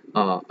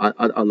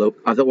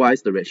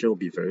 Otherwise, the reaction will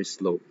be very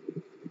slow.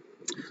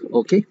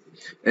 Okay,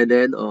 and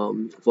then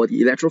for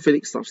the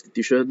electrophilic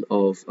substitution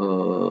of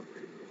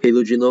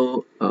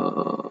halogenal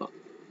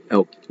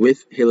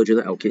with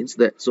halogenal alkanes,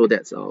 that's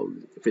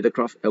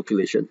Friedel-Crafts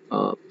alkylation.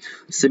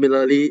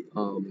 Similarly,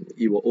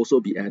 it will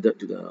also be added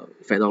to the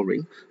phenyl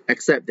ring,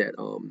 except that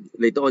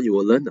later on you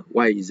will learn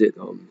why is it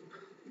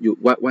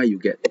why you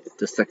get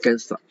the second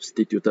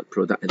substituted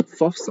product and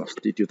fourth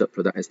substituted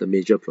product as the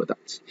major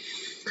products.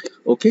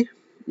 Okay,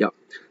 yeah.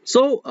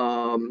 So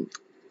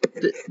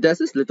there's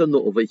this little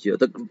note over here.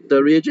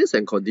 The reagents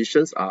and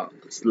conditions are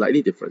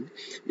slightly different.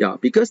 Yeah,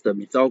 because the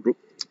methyl group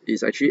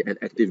is actually an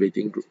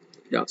activating group.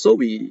 Yeah, so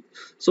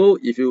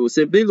if you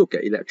simply look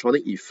at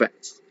electronic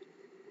effects,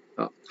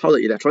 how the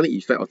electronic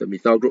effect of the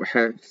methyl group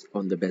has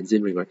on the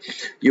benzene ring, right?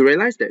 You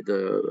realize that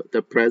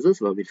the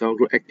presence of the methyl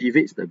group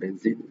activates the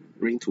benzene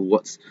ring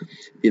towards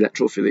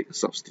electrophilic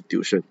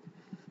substitution,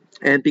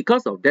 and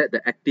because of that,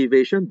 the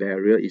activation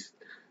barrier is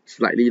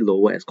slightly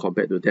lower as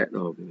compared to that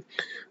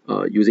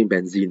using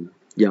benzene.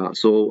 Yeah,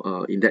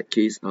 so in that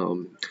case,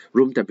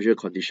 room temperature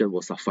condition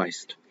will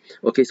suffice.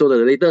 Okay, so the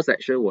later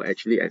section will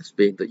actually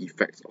explain the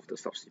effects of the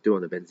substitute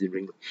on the benzene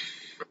ring.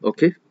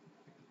 Okay,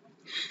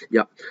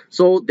 yeah,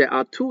 so there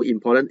are 2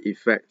 important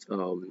effects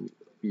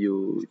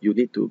you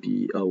need to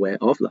be aware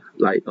of,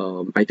 like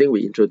I think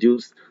we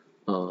introduced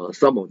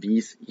some of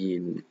these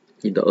in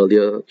the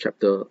earlier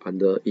chapter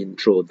under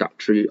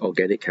introductory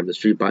organic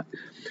chemistry, but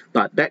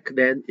back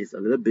then it's a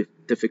little bit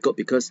difficult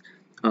because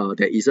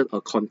there isn't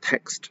a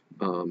context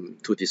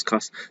to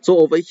discuss. So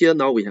over here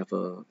now we have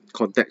a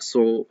context,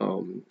 so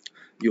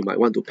you might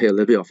want to pay a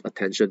little bit of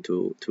attention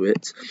to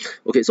it.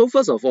 Okay, so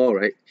first of all,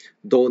 right,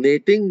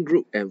 donating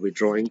group and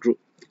withdrawing group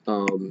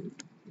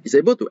is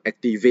able to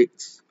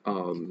activate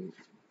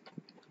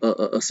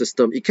a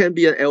system. It can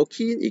be an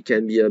alkene, it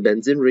can be a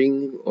benzene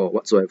ring or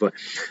whatsoever,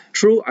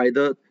 through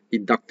either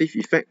inductive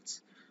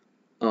effects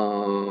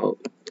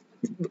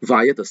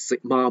via the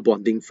sigma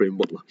bonding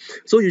framework.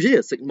 So usually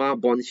a sigma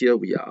bond here,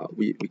 we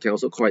can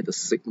also call it the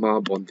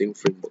sigma bonding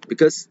framework,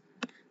 because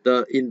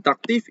the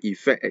inductive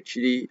effect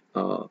actually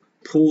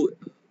pull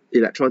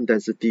electron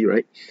density,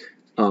 right,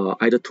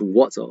 either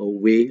towards or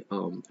away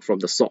from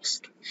the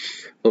source.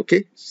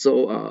 Okay,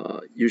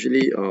 so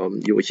usually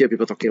you will hear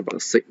people talking about a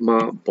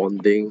sigma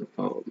bonding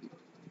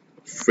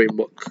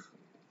framework.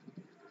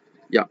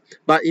 Yeah,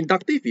 but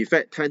inductive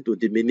effect tend to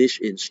diminish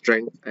in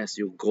strength as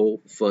you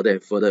go further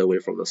and further away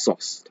from the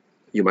source.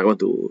 You might want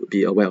to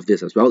be aware of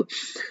this as well.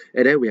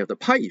 And then we have the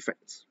pi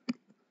effect.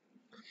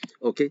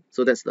 Okay,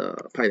 so that's the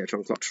pi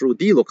electron clock through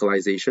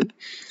delocalization.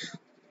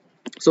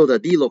 So the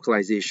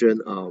delocalization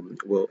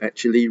will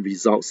actually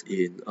result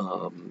in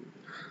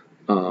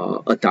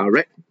a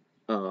direct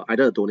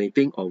either a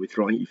donating or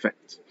withdrawing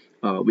effect,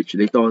 which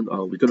later on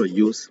we're going to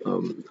use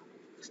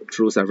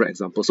through several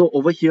examples. So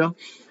over here,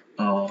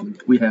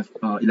 we have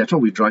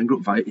electron withdrawing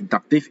group via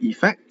inductive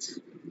effects.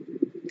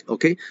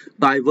 Okay,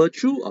 by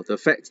virtue of the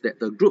fact that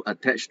the group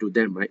attached to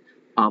them, right,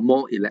 are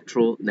more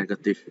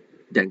electronegative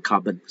than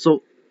carbon.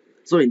 So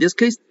in this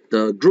case,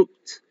 the group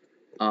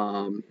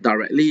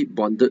directly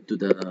bonded to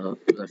the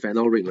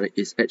phenol ring, right,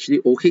 is actually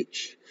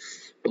OH.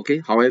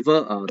 Okay,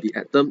 however, the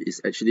atom is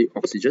actually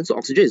oxygen. So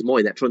oxygen is more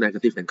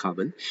electronegative than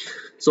carbon.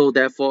 So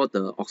therefore,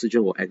 the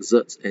oxygen will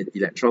exert an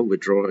electron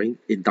withdrawing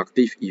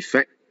inductive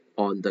effect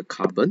on the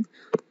carbon,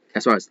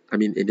 as well as, I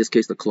mean, in this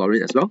case, the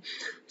chlorine as well.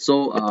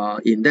 So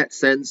in that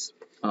sense,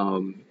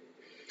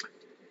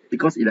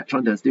 because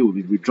electron density will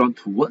be withdrawn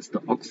towards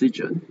the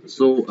oxygen,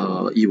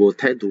 so it will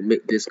tend to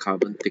make this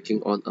carbon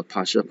taking on a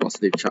partial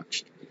positive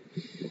charge.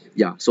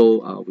 Yeah,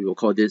 so we will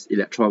call this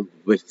electron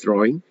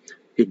withdrawing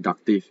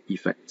inductive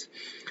effect.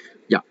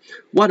 Yeah,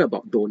 what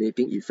about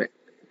donating effect?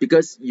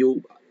 Because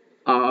you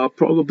are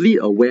probably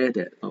aware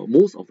that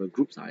most of the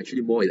groups are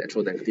actually more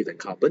electronegative than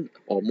carbon,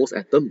 or most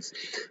atoms.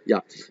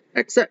 Yeah,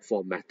 except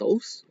for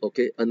metals.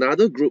 Okay,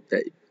 another group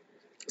that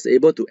is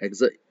able to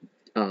exert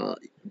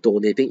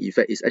donating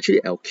effect is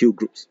actually alkyl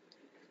groups.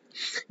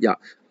 Yeah,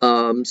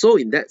 so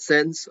in that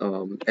sense,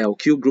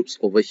 alkyl groups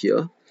over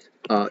here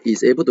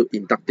is able to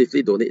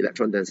inductively donate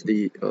electron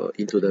density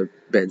into the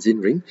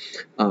benzene ring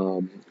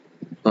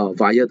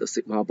via the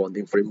sigma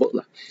bonding framework.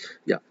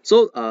 Yeah,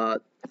 so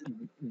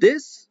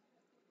this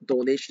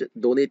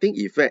donating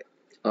effect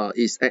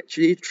is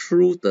actually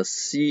through the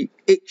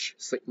CH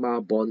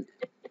sigma bond,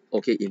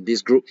 okay, in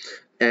this group,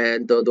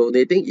 and the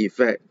donating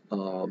effect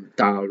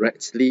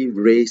directly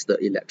raise the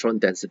electron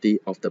density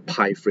of the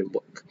pi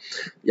framework.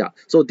 Yeah,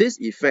 so this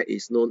effect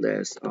is known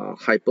as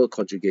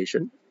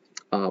hyperconjugation,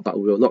 but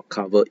we will not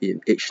cover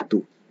in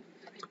H2.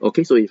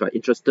 Okay, so if you're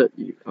interested,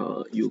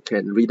 you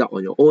can read out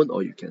on your own,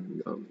 or you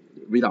can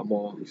read out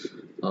more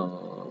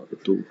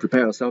to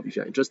prepare yourself. If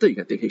you're interested, you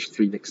can take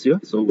H3 next year,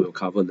 so we'll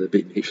cover a little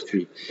bit in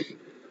H3.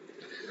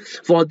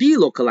 For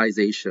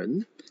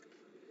delocalization,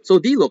 so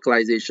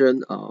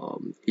delocalization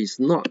is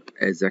not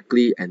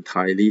exactly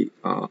entirely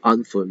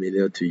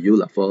unfamiliar to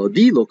you. For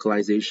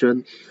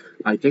delocalization,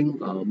 I think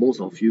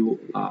most of you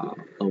are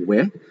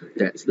aware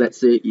that, let's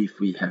say, if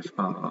we have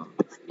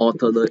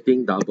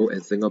alternating double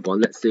and single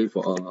bond, let's say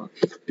for a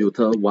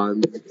butyl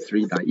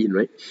 1,3-diene,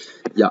 right?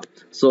 Yeah,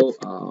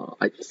 so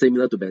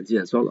similar to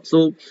benzene as well.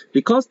 So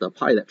because the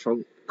pi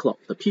electron clock,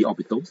 the p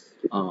orbitals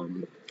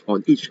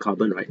on each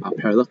carbon, right, are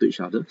parallel to each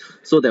other,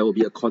 so there will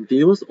be a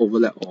continuous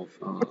overlap of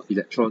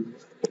electron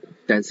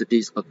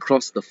densities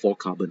across the 4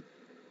 carbon.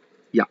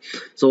 Yeah,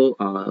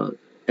 so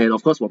and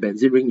of course for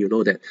benzene ring, you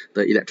know that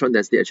the electron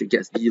density actually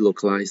gets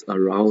delocalized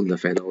around the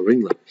phenol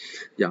ring.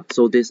 Yeah,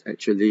 so this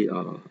actually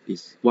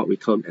is what we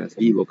term as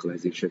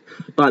delocalization.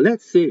 But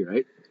let's say,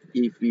 right,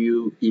 if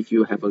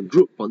you have a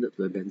group bonded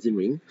to the benzene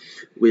ring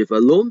with a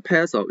lone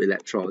pairs of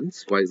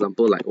electrons, for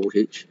example like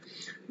OH,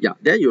 yeah,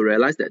 then you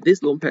realize that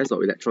these lone pairs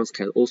of electrons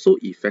can also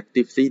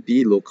effectively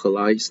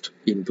delocalized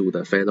into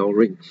the phenol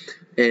ring.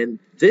 And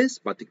this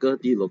particular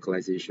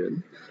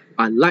delocalization,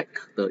 unlike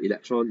the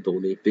electron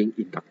donating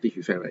inductive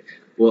effect, right,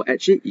 will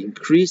actually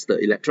increase the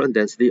electron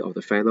density of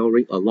the phenol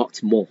ring a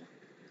lot more.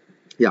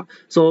 Yeah,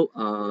 so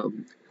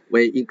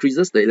when it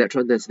increases the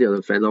electron density of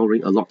the phenol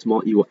ring a lot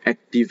more, it will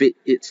activate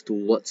it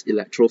towards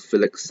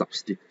electrophilic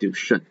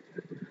substitution.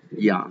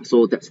 Yeah,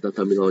 so that's the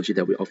terminology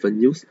that we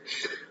often use.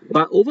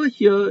 But over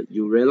here,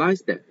 you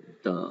realize that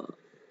the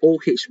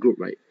OH group,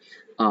 right,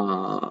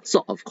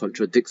 sort of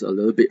contradicts a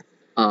little bit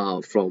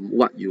from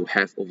what you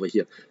have over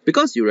here.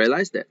 Because you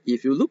realize that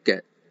if you look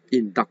at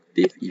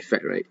inductive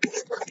effect, right,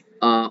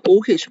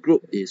 OH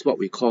group is what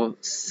we call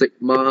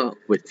sigma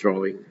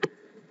withdrawing.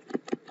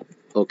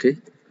 Okay,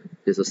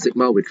 it's a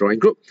sigma withdrawing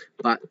group,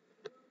 but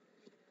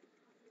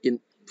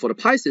for the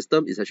pi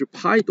system, it's actually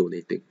pi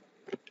donating.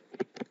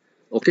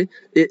 Okay,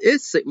 it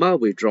is sigma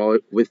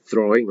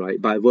withdrawing,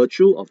 right, by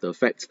virtue of the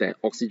fact that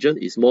oxygen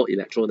is more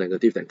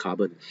electronegative than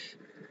carbon.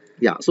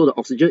 Yeah, so the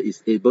oxygen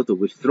is able to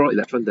withdraw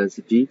electron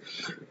density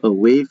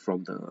away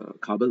from the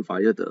carbon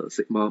via the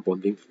sigma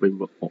bonding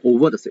framework or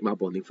over the sigma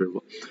bonding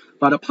framework.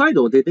 But the pi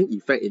donating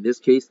effect in this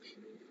case,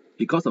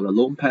 because of the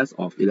lone pairs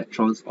of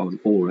electrons on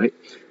O, right,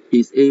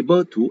 is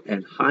able to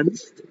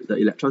enhance the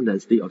electron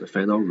density of the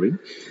phenol ring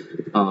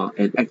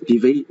and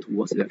activate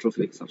towards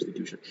electrophilic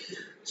substitution.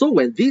 So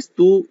when these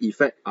two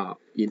effects are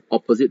in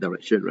opposite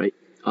direction, right,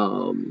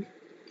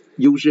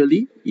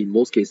 usually in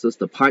most cases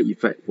the pi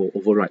effect will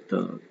override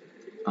the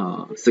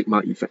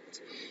sigma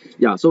effect.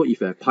 Yeah, so if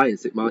you have pi and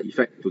sigma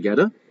effect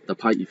together, the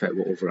pi effect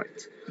will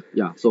override.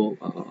 Yeah, so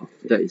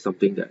that is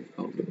something that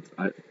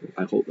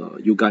I hope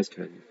you guys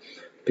can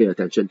pay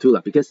attention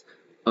to, because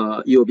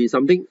it will be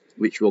something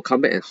which will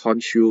come back and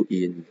haunt you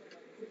in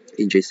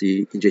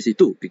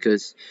JC2,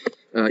 because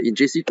in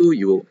JC2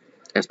 you will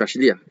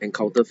especially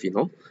encounter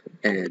phenol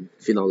and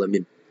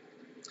phenolamine,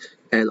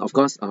 and of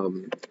course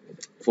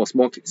for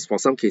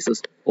some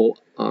cases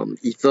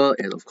ether,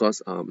 and of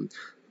course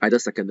either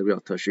secondary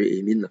or tertiary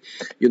amine.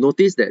 You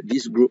notice that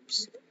these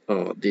groups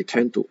they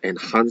tend to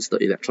enhance the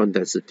electron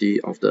density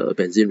of the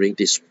benzene ring,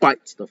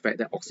 despite the fact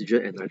that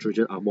oxygen and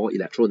nitrogen are more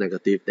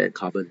electronegative than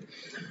carbon.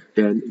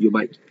 Then you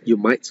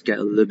might get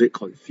a little bit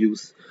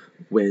confused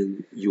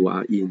when you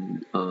are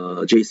in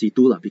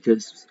JC2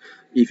 because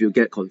if you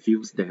get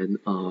confused, then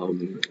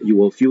you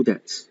will feel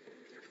that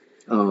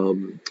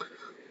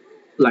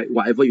like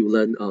whatever you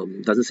learn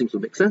doesn't seem to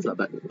make sense,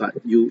 but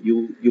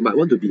you might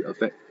want to be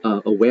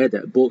aware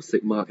that both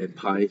sigma and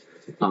pi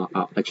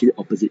are actually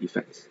opposite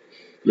effects.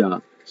 Yeah,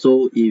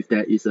 so if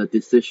there is a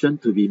decision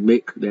to be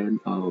made, then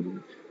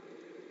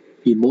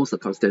in most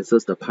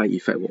circumstances the pi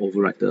effect will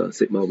override the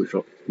sigma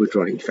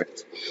withdrawing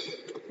effect.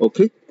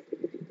 Okay,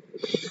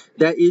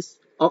 there is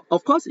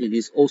of course it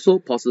is also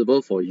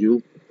possible for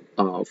you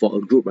for a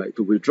group, right,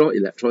 to withdraw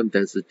electron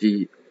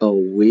density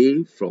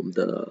away from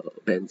the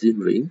benzene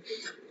ring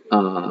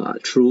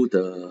through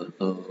the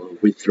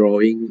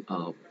withdrawing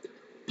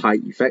pi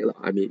effect.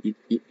 I mean,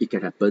 it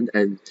can happen,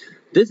 and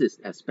this is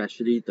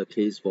especially the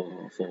case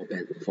for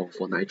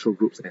nitro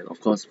groups, and of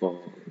course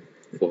for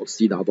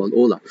C double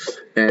O.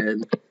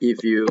 And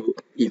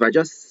if I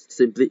just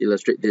simply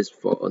illustrate this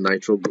for a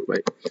nitro group,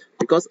 right,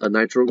 because a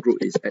nitro group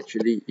is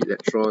actually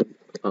electron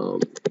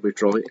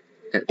withdrawing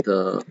at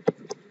the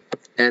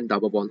N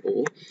double bond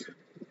O.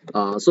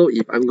 So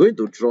if I'm going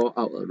to draw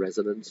out a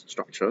resonance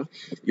structure,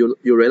 you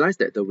realize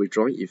that the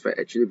withdrawing effect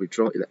actually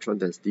withdraw electron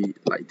density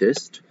like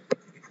this.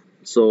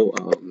 So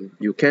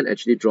you can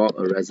actually draw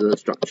a resonance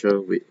structure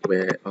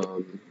where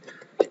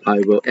I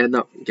will end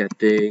up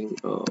getting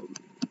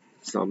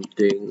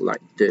something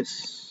like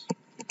this.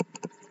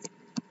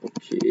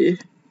 Okay.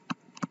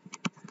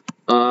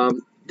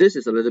 This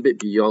is a little bit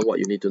beyond what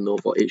you need to know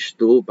for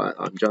H2, but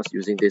I'm just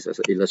using this as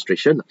an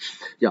illustration.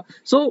 Yeah.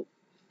 So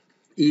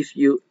if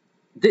you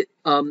did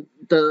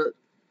the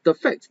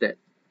fact that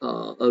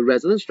a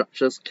resonance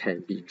structures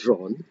can be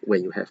drawn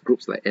when you have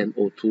groups like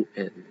NO2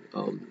 and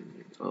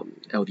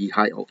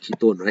aldehyde or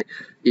ketone, right?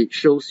 It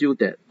shows you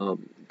that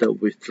the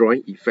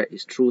withdrawing effect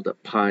is through the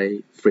pi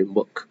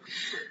framework.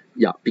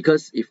 Yeah,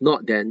 because if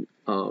not, then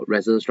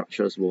resonance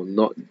structures will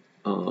not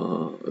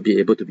be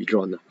able to be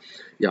drawn.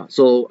 Yeah,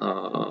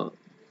 so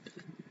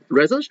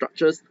resonance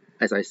structures,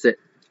 as I said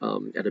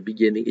at the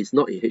beginning, is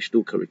not in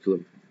H2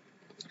 curriculum.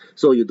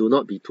 So you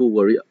don't be too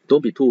worried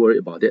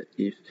about it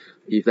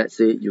if let's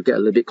say you get a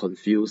little bit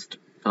confused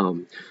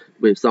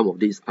with some of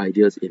these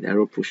ideas in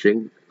arrow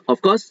pushing.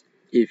 Of course,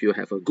 if you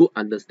have a good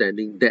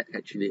understanding, that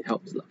actually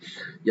helps.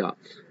 Yeah.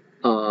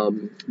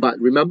 But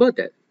remember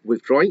that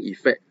withdrawing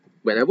effect,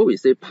 whenever we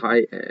say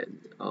pi and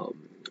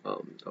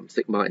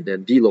sigma and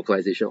then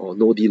delocalization or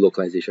no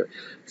delocalization,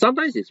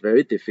 sometimes it's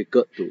very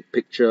difficult to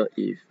picture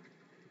if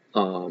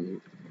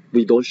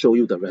we don't show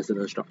you the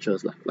resonance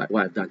structures like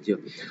what I've done here.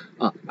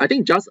 I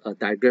think just a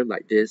diagram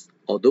like this,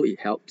 although it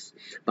helps,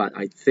 but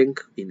I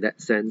think in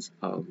that sense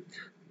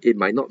it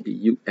might not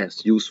be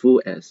as useful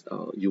as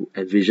you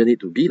envision it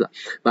to be.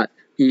 But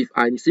if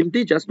I'm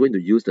simply just going to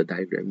use the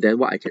diagram, then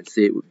what I can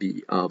say would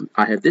be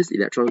I have this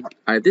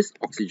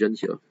oxygen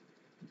here,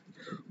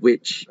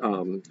 which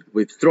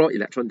withdraw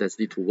electron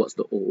density towards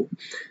the O,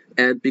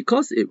 and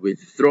because it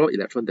withdraw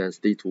electron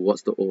density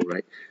towards the O,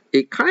 right,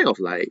 it kind of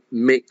like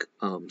make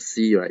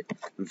C, right,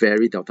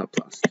 very delta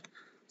plus.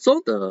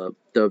 So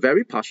the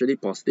very partially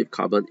positive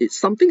carbon, it's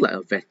something like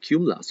a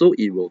vacuum so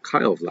it will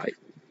kind of like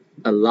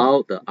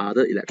allow the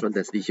other electron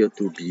density here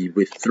to be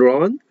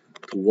withdrawn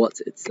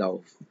towards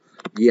itself.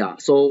 Yeah,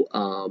 so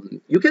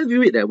you can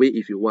view it that way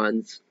if you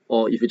want,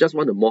 or if you just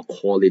want a more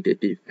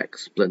qualitative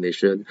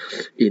explanation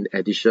in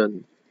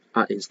addition,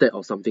 instead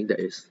of something that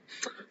is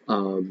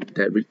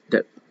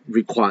that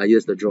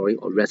requires the drawing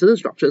of resonance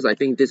structures. I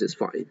think this is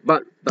fine,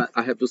 but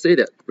I have to say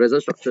that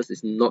resonance structures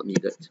is not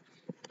needed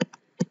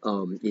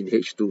in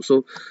H2,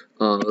 so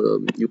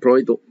you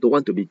probably don't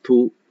want to be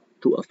too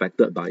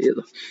affected by it.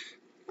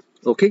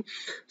 Okay,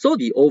 so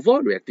the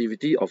overall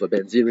reactivity of a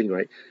benzene ring,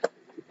 right?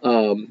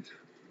 On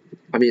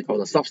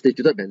a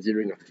substituted benzene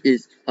ring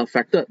is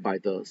affected by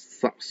the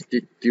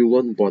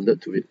substituent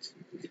bonded to it.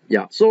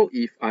 Yeah, so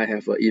if I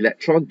have an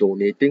electron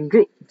donating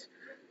group,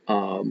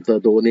 the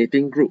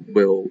donating group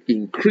will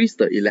increase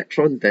the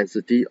electron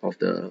density of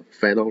the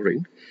phenol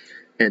ring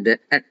and then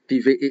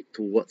activate it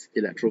towards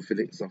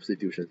electrophilic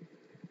substitution.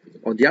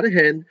 On the other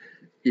hand,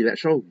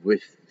 electron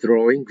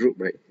withdrawing group,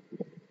 right,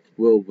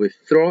 will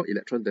withdraw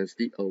electron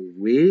density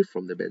away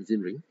from the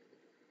benzene ring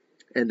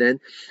and then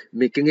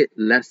making it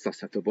less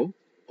susceptible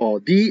or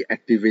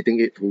deactivating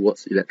it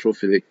towards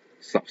electrophilic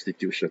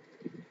substitution.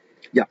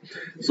 Yeah,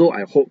 so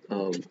I hope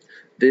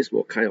this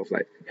will kind of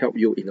like help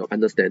you in your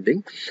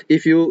understanding.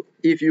 If you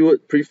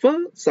would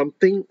prefer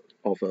something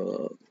of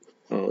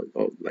of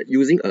like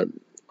using an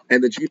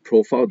energy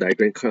profile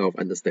diagram kind of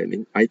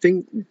understanding, I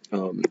think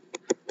I'm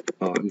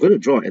going to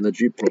draw an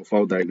energy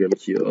profile diagram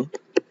here.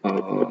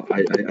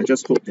 I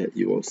just hope that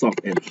you will sort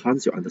of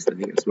enhance your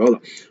understanding as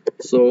well.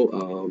 So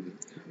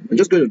I'm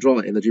just going to draw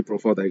an energy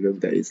profile diagram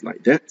that is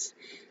like that.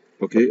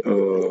 Okay,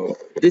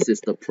 this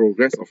is the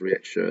progress of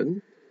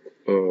reaction.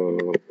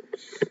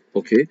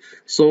 Okay,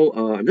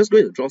 so I'm just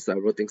going to draw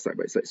several things side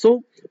by side.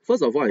 So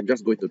first of all, I'm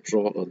just going to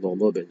draw a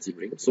normal benzene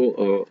ring.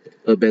 So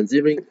a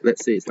benzene ring,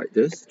 let's say it's like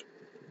this.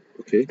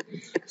 Okay,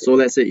 so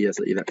let's say it has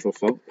an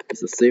electrophile. It's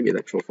the same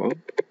electrophile.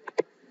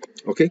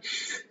 Okay,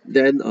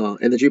 then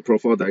energy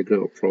profile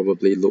diagram will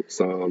probably look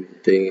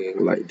something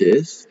like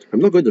this. I'm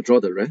not going to draw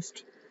the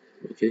rest.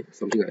 Okay,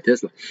 something like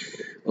this.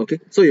 Okay,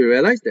 so you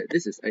realize that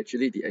this is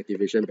actually the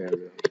activation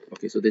barrier.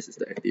 Okay, so this is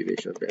the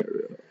activation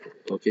barrier.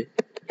 Okay,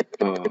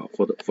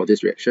 for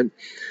this reaction.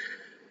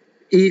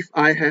 If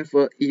I have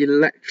an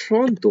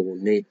electron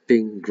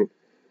donating group,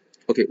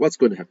 okay, what's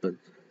going to happen?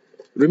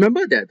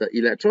 Remember that the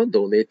electron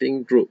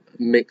donating group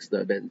makes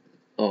the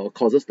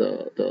causes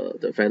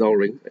the phenol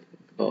ring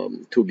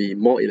to be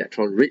more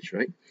electron rich,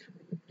 right?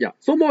 Yeah,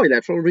 so more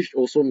electron rich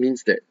also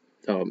means that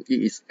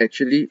it is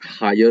actually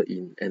higher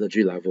in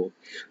energy level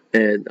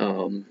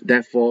and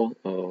therefore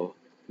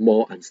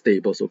more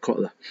unstable, so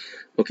called.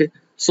 Okay,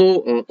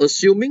 so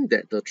assuming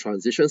that the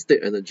transition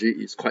state energy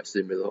is quite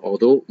similar,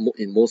 although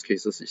in most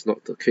cases it's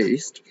not the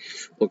case,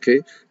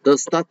 okay, the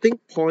starting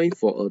point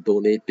for a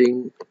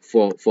donating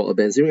for a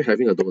benzene ring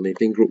having a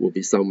donating group will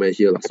be somewhere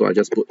here. So I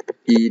just put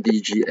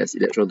EDG as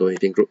electron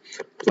donating group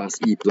plus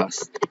E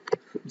plus.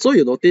 So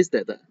you notice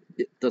that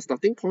the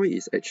starting point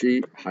is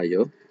actually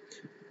higher.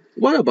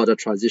 What about the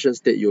transition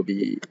state? You'll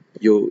be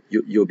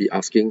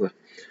asking.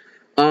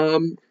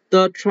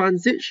 The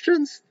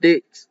transition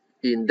state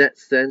in that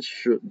sense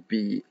should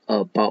be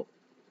about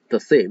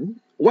the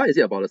same. Why is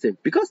it about the same?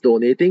 Because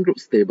donating group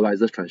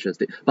stabilizes transition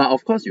state. But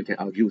of course, you can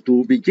argue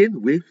to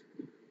begin with,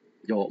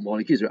 your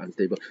molecule is very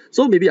unstable.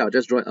 So maybe I'll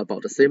just draw it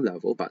about the same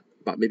level, but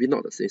maybe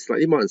not the same,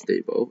 slightly more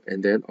unstable.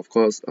 And then of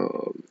course,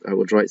 I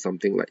will draw it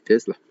something like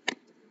this.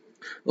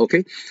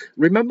 Okay,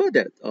 remember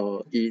that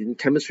in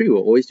chemistry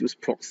we'll always use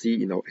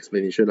proxy in our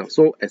explanation.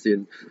 So as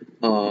in,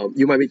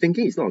 you might be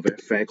thinking it's not a very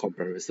fair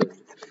comparison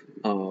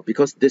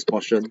because this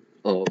portion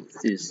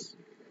is,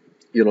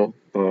 you know,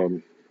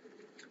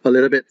 a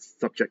little bit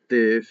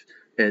subjective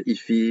and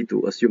iffy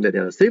to assume that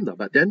they're the same.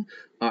 But then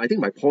I think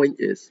my point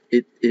is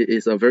it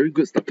is a very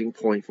good starting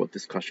point for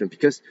discussion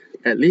because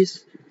at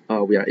least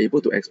we are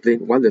able to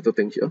explain one little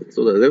thing here.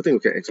 So the little thing we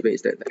can explain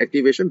is that the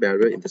activation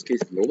barrier in this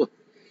case is lower.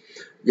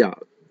 Yeah,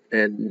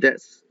 and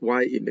that's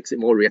why it makes it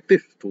more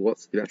reactive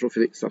towards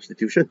electrophilic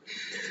substitution.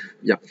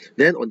 Yeah.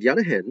 Then on the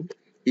other hand,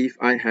 if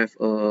I have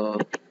a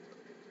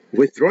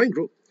withdrawing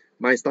group,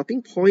 my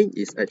starting point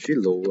is actually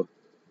lower.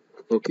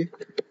 Okay.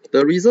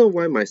 The reason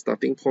why my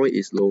starting point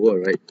is lower,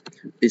 right,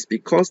 is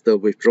because the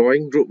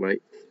withdrawing group,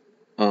 right,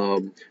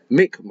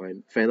 make my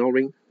phenol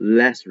ring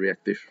less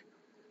reactive.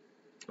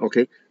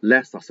 Okay,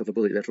 less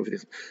susceptible to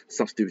electrophilic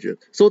substitution.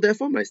 So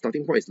therefore, my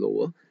starting point is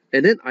lower,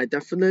 and then I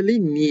definitely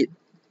need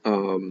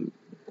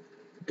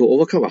to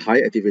overcome a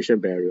high activation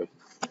barrier.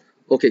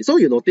 Okay, so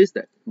you notice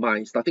that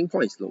my starting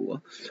point is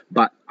lower,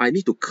 but I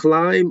need to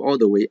climb all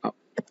the way up.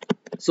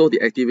 So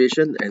the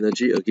activation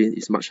energy again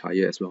is much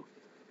higher as well.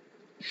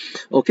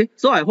 Okay,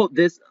 so I hope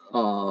this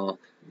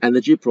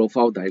energy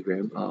profile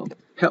diagram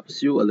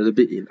helps you a little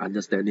bit in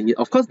understanding it.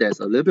 Of course, there's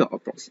a little bit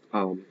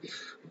of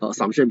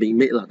assumption being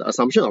made. The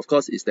assumption, of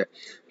course, is that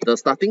the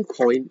starting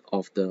point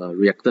of the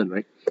reactant,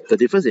 right, the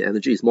difference in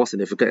energy is more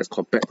significant as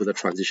compared to the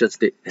transition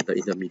state and the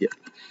intermediate.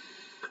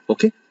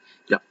 Okay,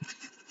 yeah.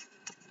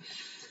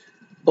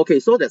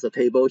 Okay, so there's a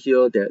table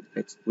here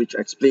which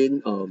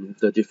explain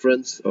the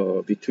difference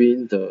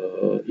between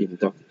the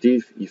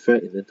inductive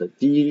effect and then the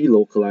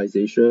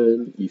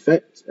delocalization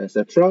effect,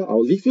 etc.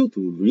 I'll leave you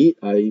to read.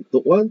 I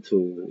don't want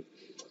to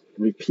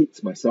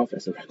repeat myself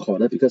as a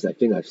recorder because I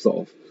think I've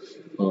sort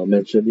of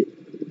mentioned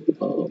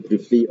it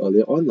briefly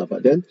earlier on.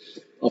 But then,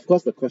 of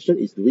course, the question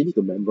is, do we need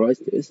to memorize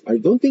this? I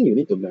don't think you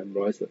need to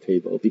memorize the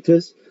table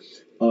because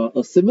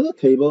a similar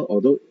table,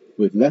 although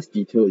with less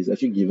detail, is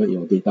actually given in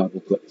your data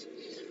booklet.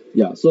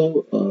 Yeah,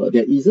 so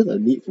there isn't a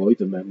need for you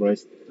to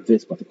memorize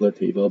this particular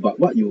table, but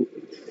what you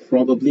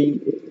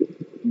probably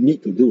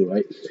need to do,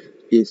 right,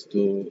 is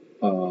to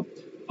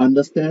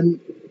understand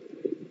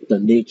how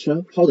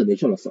the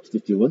nature of a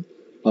substituent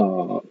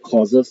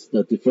causes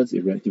the difference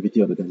in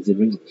reactivity of the benzene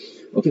ring.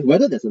 Okay,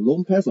 whether there's a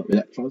lone pairs of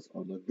electrons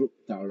on the group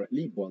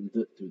directly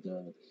bonded to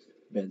the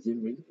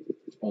benzene ring,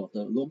 or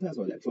the lone pairs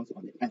of electrons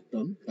on the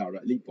atom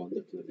directly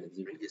bonded to the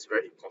benzene ring is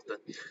very important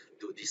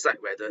to decide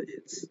whether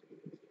it's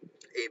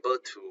able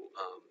to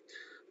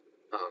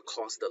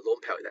cause the lone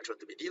pair electron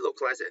to be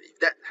delocalized, and if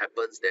that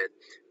happens, then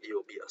it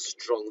will be a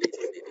strongly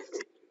donating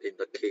group in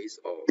the case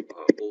of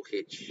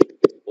OH,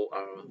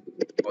 OR,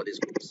 all these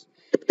groups.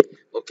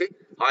 Okay.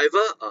 However,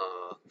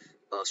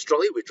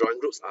 strongly withdrawing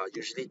groups are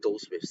usually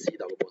those with C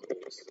double bond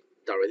O's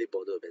directly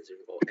bonded with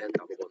benzene, or N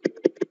double bond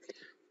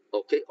O.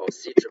 Okay, or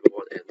C triple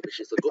bond N, which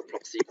is a good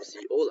proxy for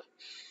CO lah.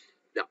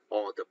 Now,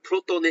 or the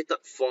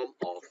protonated form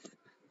of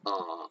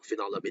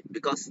phenolamin,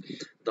 because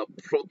the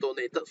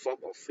protonated form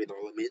of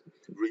phenolamin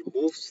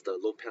removes the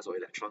lone pairs of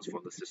electrons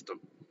from the system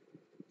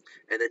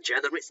and then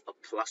generates a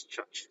plus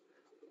charge,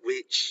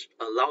 which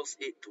allows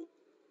it to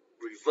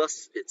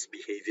reverse its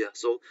behavior.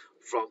 So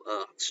from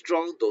a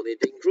strong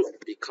donating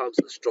group becomes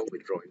a strong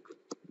withdrawing group.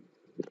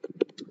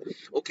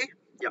 Okay,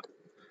 yeah.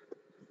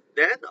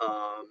 Then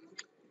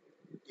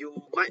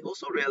you might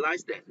also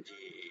realize that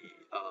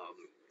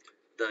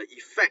the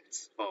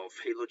effects of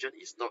halogen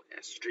is not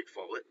as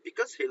straightforward,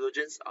 because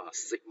halogens are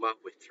sigma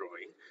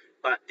withdrawing,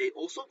 but they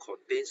also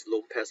contains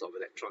lone pairs of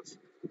electrons.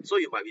 So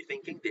you might be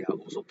thinking they are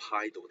also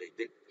pi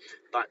donating,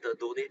 but the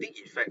donating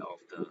effect of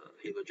the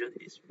halogen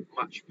is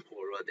much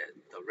poorer than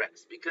the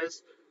rest,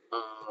 because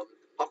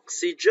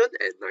oxygen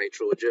and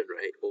nitrogen,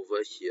 right,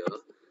 over here,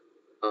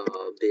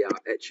 they are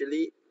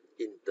actually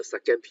in the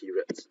second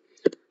period.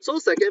 So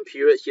second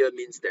period here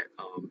means that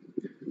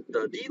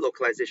the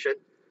delocalization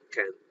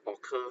can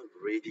occur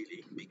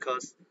readily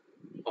because,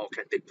 or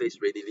can take place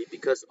readily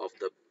because of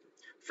the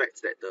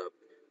fact that the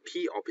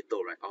p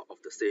orbital, right, are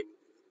of the same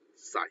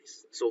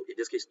size. So in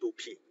this case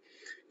 2p.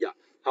 Yeah.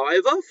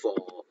 However, for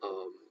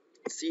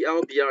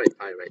Cl, Br, and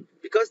I, right,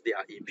 because they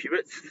are in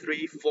period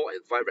 3, 4,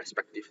 and 5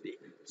 respectively,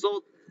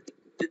 so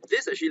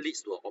this actually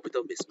leads to an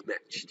orbital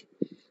mismatch.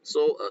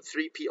 So a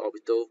 3p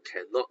orbital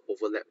cannot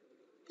overlap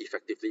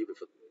effectively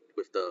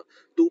with the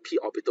 2p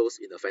orbitals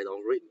in the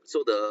phenol ring.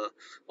 So the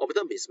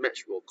orbital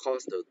mismatch will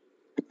cause the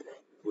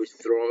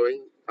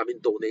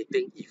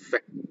donating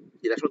effect,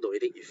 electron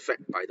donating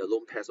effect by the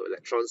lone pairs of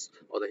electrons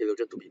on the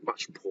halogen to be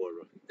much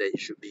poorer than it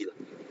should be.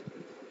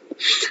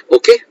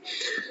 Okay,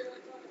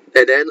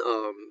 and then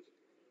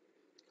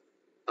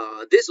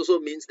this also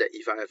means that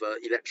if I have an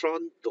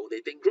electron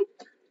donating group,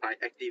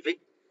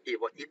 it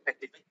will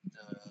inactivate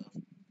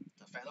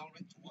the phenol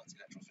ring towards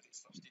electrophilic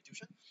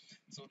substitution.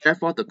 So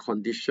therefore, the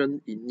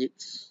condition it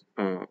needs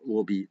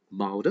will be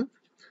milder.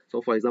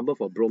 So for example,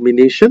 for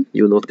bromination,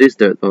 you notice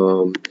that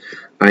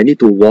I need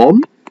to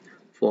warm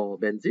for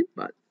benzene,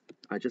 but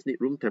I just need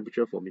room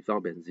temperature for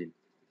methylbenzene.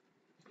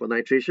 For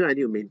nitration, I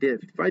need to maintain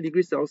at 5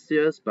 degrees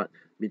Celsius, but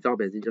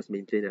methylbenzene just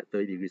maintain at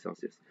 30 degrees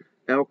Celsius.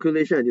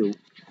 Alkylation,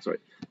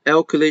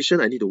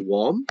 I need to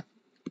warm.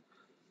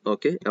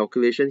 Okay,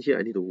 alkylation here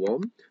I need to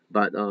warm,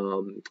 but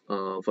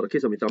for the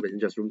case of methylbenzene,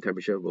 just room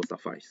temperature will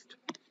suffice.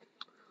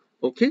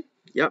 Okay,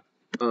 yep.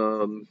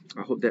 I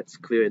hope that's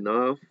clear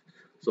enough.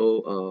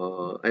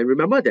 So and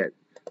remember that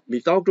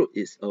methyl group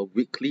is a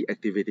weakly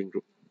activating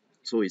group,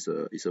 so it's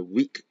a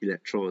weak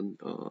electron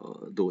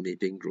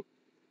donating group.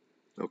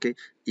 Okay,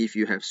 if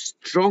you have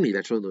strong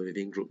electron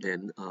donating group,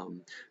 then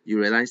you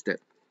realize that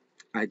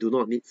I do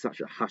not need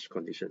such a harsh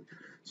condition.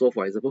 So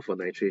for example, for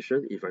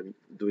nitration, if I'm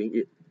doing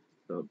it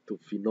to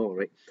phenol,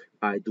 right,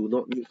 I do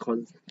not need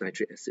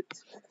nitric acid.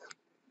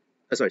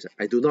 Sorry,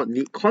 I do not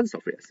need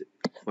consulfuric acid.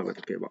 What am I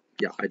talking about?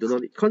 Yeah, I do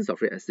not need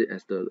consulfuric acid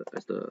as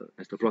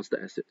the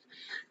Bronsted acid.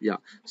 Yeah,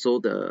 so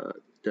the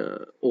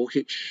OH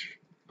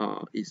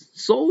is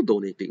so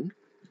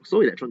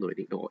electron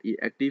donating, or it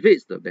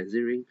activates the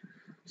benzene ring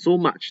so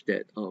much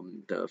that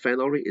the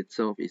phenol ring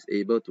itself is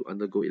able to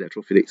undergo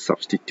electrophilic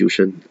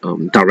substitution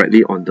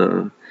directly on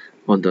the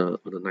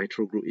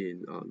nitro group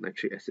in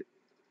nitric acid.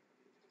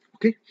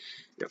 Okay,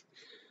 yeah.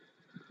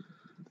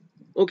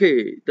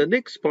 Okay, the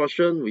next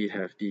portion we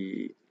have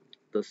the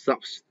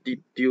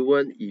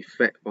substituent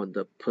effect on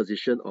the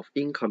position of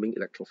incoming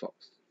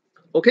electrophiles.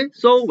 Okay,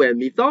 so when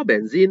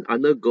methylbenzene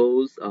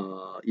undergoes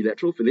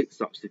electrophilic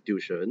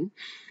substitution,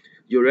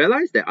 you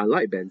realize that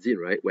unlike benzene,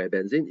 right, where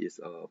benzene is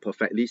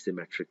perfectly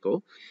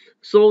symmetrical,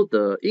 so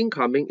the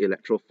incoming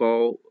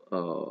electrophile,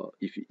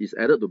 if it is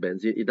added to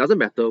benzene, it doesn't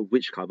matter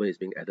which carbon is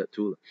being added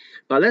to.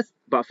 But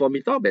for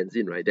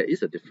methylbenzene, right, there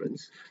is a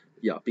difference.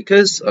 Yeah,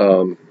 because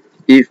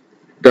if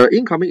the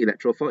incoming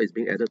electrophile is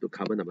being added to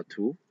carbon number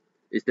 2,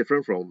 it's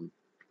different from,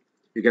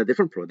 you get a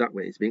different product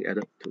when it's being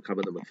added to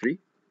carbon number 3.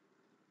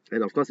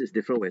 And of course, it's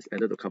different when it's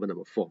added to carbon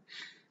number 4.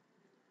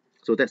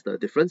 So that's the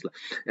difference.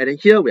 And then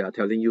here we are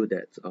telling you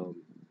that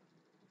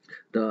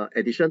the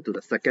addition to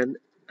the second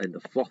and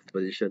the fourth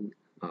position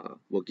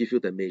will give you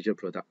the major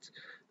product.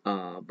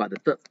 but the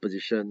third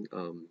position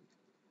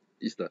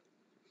is the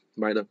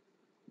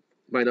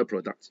minor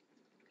product.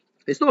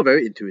 It's not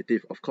very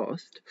intuitive, of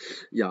course.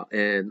 Yeah,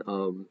 and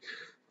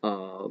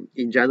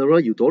in general,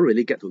 you don't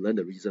really get to learn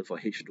the reason for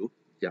H2.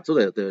 Yeah, so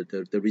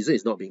the reason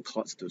is not being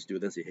taught to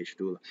students in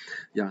H2.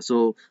 Yeah,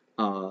 so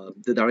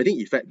the directing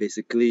effect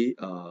basically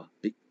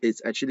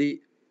it's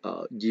actually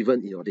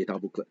given in your data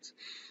booklet.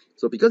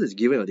 So because it's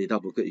given in your data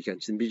booklet, you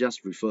can simply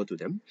just refer to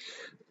them.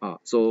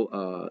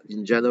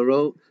 In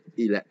general,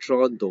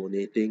 electron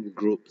donating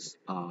groups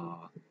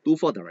are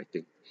 2,4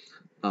 directing.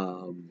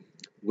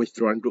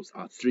 Withdrawing groups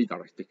are 3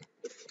 directing.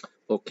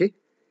 Okay,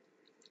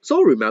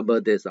 so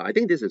remember this. I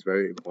think this is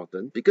very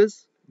important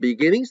because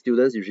beginning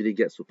students usually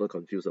get super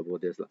confused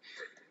about this.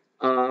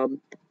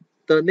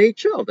 The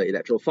nature of the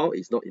electrophile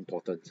is not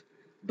important,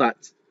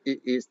 but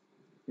it is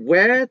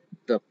where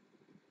the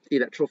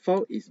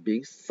electrophile is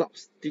being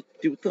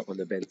substituted on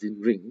the benzene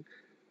ring,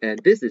 and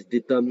this is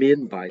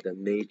determined by the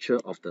nature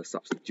of the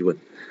substituent.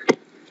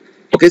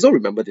 Okay, so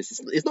remember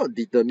this, it's not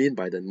determined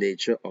by the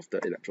nature of the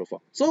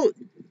electrophile. So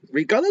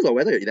regardless of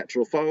whether your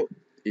electrophile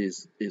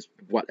is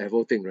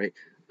whatever thing, right,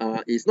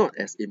 it's not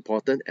as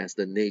important as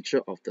the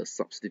nature of the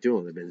substituent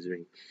on the benzene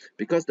ring,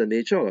 because the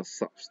nature of the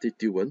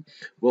substituent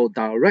will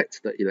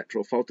direct the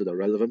electrophile to the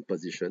relevant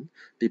position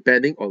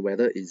depending on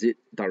whether is it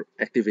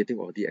activating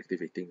or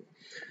deactivating.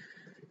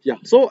 Yeah,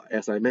 so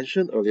as I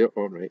mentioned earlier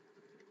on, right,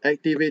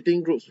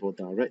 activating groups will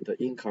direct the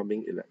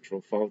incoming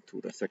electrophile to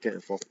the second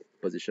and fourth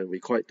position. We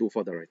call it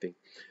 2,4 directing.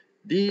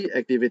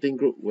 Deactivating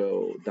group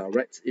will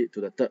direct it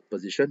to the third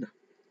position.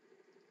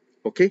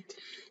 Okay,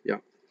 yeah.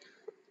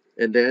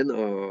 And then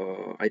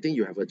I think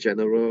you have a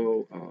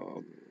general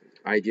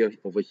idea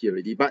over here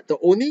already. But the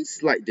only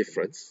slight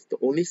difference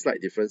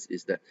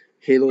is that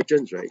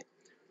halogens, right,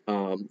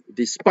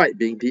 despite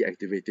being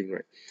deactivating,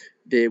 right,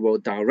 they will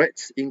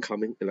direct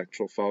incoming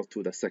electrophile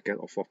to the second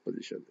or fourth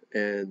position.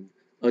 And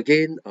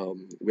again,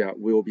 we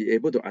will be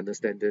able to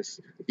understand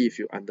this if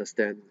you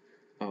understand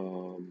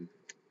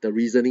the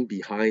reasoning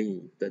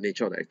behind the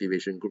nature of the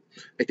activating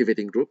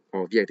group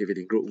or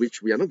deactivating group,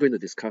 which we are not going to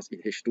discuss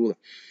in H2.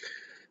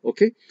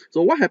 Okay,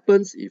 so what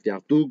happens if there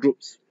are 2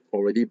 groups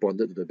already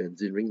bonded to the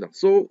benzene ring now?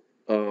 So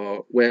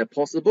where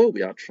possible,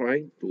 we are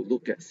trying to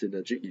look at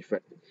synergy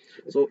effect.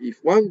 So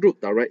if one group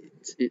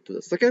directs it to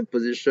the second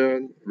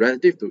position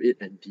relative to it,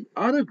 and the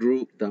other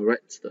group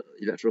directs the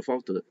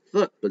electrophile to the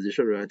third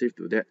position relative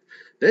to that,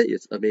 then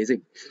it's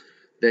amazing.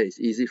 Then it's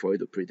easy for you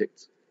to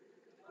predict.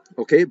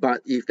 Okay,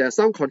 but if there's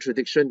some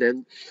contradiction,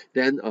 then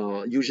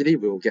usually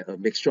we'll get a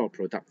mixture of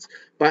products.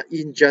 But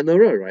in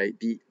general, right,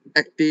 the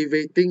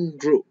activating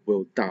group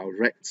will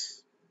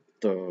direct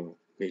the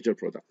major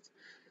product.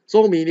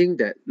 So meaning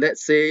that,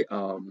 let's say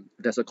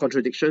there's a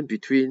contradiction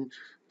between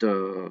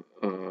the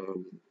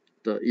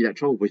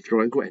electron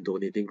withdrawing group and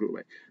donating group,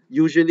 right?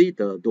 Usually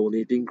the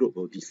donating group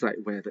will decide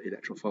where the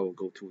electrophile will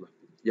go to.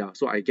 Yeah,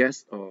 so I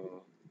guess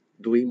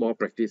doing more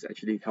practice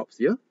actually helps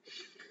here.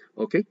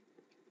 Okay.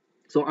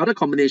 So other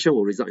combination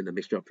will result in a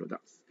mixture of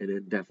products and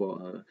then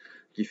therefore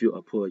give you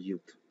a poor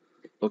yield.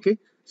 Okay,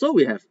 so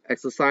we have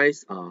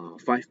exercise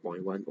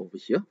 5.1 over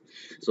here.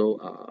 So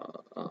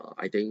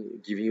I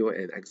think giving you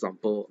an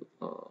example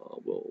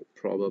will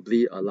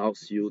probably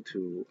allows you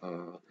to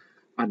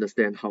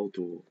understand how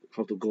to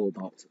go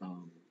about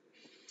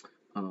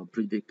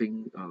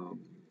predicting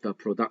the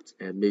product,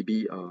 and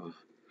maybe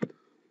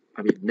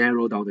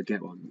narrow down the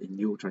gap in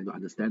you trying to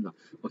understand.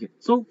 Okay,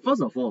 so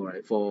first of all,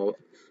 right, for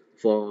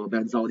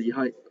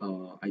benzaldehyde,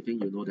 I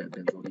think you know that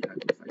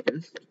benzaldehyde looks like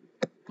this.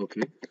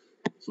 Okay,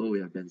 so we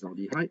have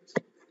benzaldehyde,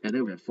 and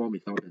then we have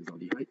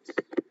 4-methylbenzaldehyde.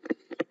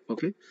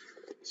 Okay,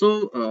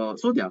 so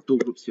there are 2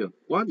 groups here.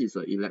 One is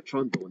an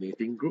electron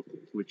donating group,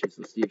 which is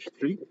a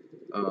CH3,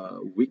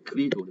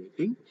 weakly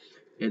donating,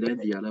 and then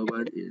the other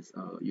one is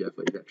you have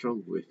an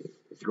electron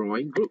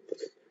withdrawing group,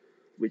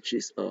 which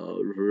is a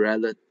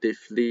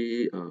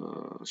relatively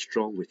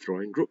strong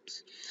withdrawing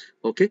groups.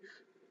 Okay,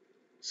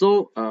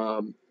 so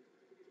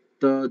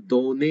the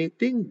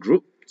donating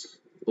groups,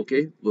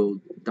 okay, will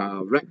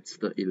direct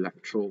the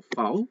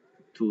electrophile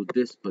to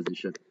this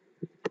position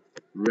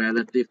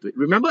relative to it.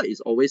 Remember, it's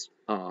always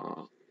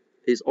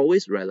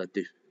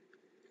relative.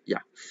 Yeah.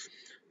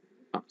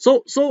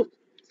 So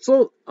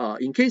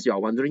in case you are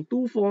wondering,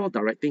 2,4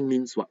 directing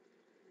means what?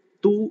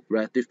 2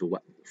 relative to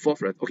what? 4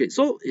 relative. Okay,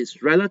 so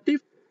it's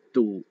relative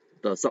to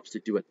the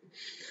substituent.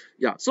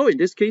 Yeah, so in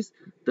this case,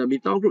 the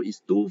methyl group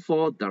is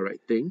 2,4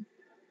 directing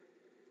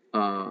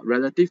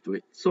relative to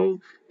it. So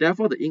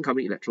therefore, the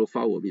incoming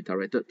electrophile will be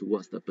directed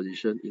towards the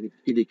position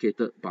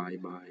indicated by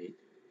my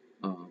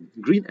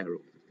green arrow.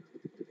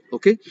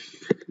 Okay.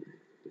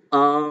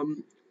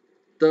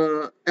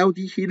 The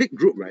aldehydic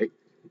group, right,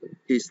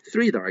 is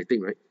 3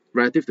 directing, right,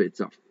 relative to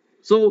itself.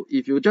 So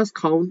if you just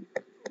count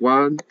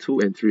 1, 2,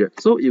 and 3,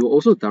 so it will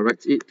also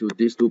direct it to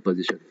these 2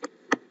 positions.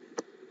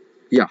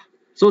 Yeah,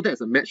 so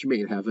that's a match made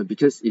in heaven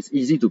because it's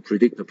easy to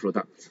predict the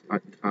product.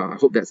 I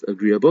hope that's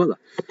agreeable.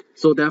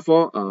 So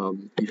therefore,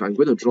 if I'm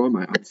going to draw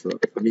my answer,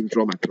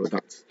 draw my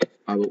product,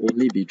 I will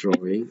only be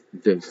drawing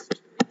this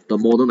the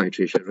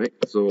mononitration, right?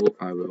 So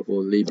I will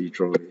only be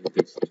drawing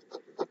this.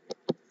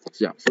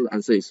 Yeah, so the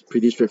answer is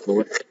pretty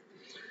straightforward.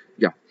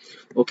 Yeah,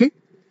 okay.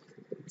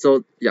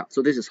 So yeah,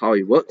 so this is how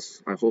it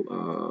works. I hope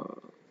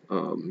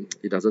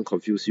it doesn't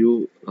confuse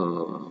you.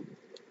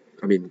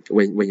 I mean,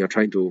 when you're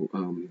trying to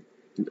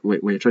when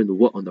you're trying to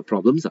work on the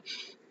problems.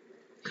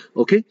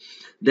 Okay,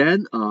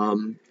 then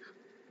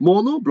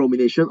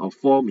monobromination of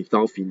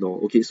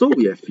 4-methylphenol. Okay, so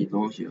we have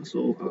phenol here.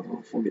 So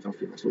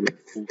 4-methylphenol. So we have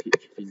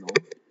OH phenol.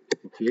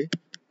 Okay.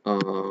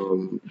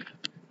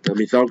 The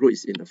methyl group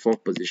is in the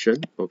 4th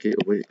position. Okay,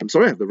 I'm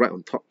sorry I have to write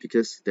on top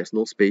because there's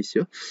no space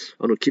here.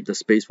 I want to keep the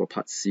space for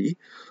part C.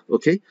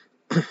 Okay.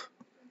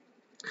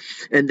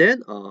 And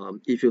then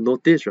if you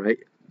notice, right,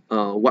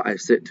 what I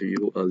said to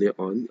you earlier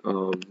on,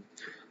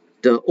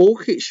 the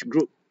OH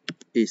group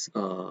is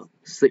a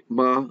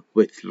sigma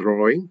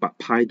withdrawing but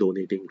pi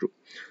donating group.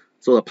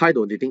 So the pi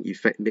donating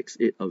effect makes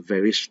it a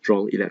very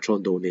strong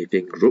electron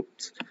donating group.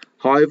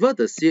 However,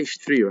 the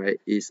CH3, right,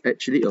 is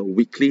actually a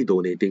weakly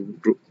donating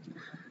group.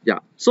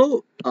 Yeah,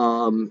 so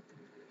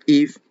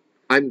if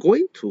I'm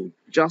going to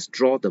just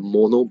draw the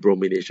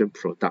monobromination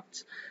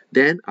product,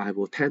 then I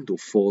will tend to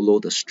follow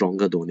the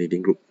stronger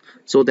donating group.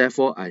 So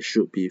therefore, I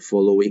should be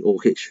following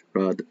OH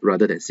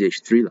rather than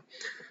CH3.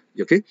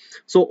 Okay,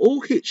 so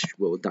OH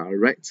will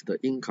direct the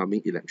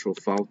incoming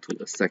electrophile to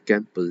the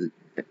 2nd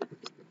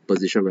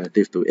position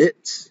relative to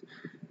it,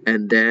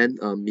 and then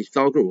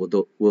methyl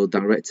group will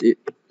direct it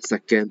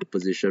 2nd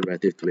position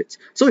relative to it.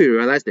 So you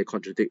realize they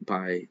contradict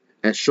by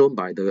as shown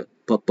by the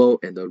purple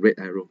and the red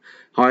arrow.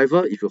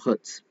 However, if you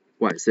heard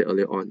what I said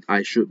earlier on,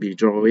 I should be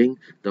drawing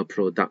the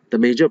product. The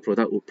major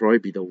product will probably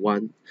be the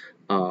one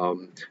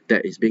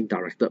that is being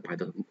directed by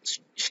the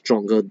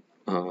stronger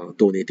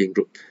donating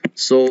group.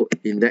 So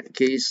in that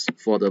case,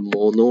 for the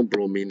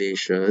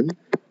monobromination,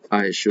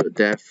 I should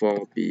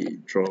therefore be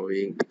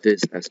drawing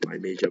this as my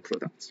major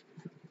product.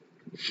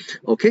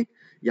 Okay,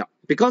 yeah,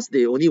 because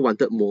they only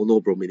wanted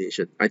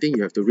monobromination. I think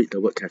you have to read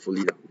the word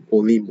carefully.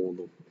 Only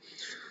mono.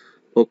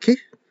 Okay.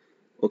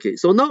 Okay,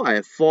 so now I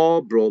have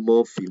 4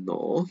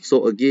 bromophenol.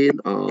 So again,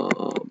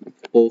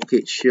 OH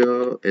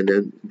here and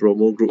then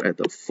bromo group at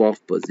the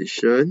 4th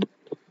position.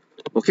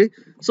 Okay,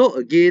 so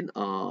again,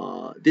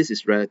 this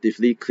is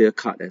relatively clear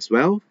cut as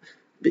well,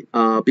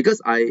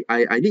 because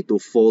I need to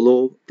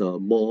follow the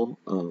more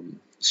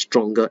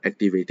stronger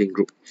activating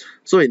group.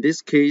 So in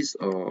this case,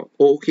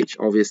 OH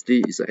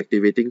obviously is an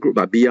activating group,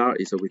 but Br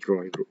is a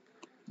withdrawing group.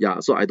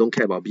 Yeah, so I don't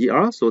care about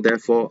Br, so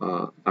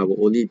therefore I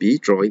will only be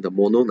drawing the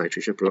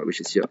mononitration product, which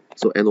is here.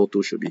 So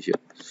NO2 should be here.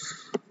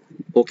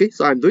 Okay,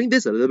 so I'm doing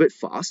this a little bit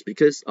fast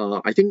because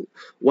I think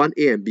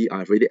 1A and B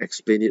I've already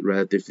explained it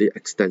relatively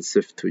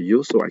extensive to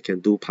you, so I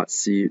can do part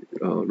C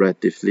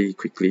relatively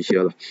quickly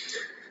here.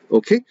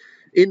 Okay,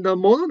 in the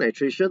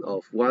mononitration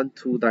of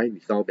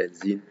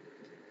 1,2-dimethylbenzene,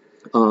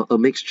 a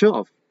mixture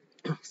of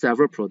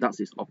several products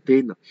is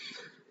obtained,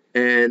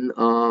 and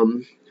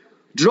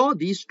draw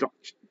these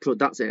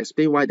products and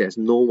explain why there's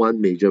no one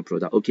major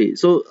product. Okay,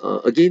 so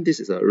again, this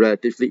is a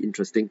relatively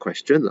interesting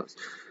question,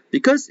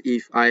 because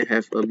if I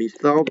have a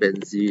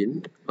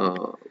methylbenzene,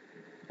 I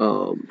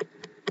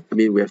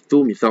mean, we have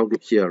 2 methyl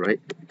group here,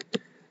 right?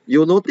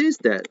 You'll notice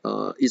that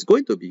it's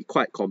going to be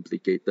quite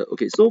complicated.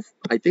 Okay, so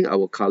I think I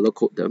will color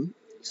code them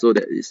so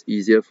that it's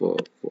easier for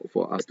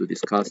us to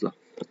discuss.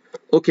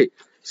 Okay,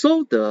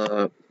 so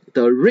the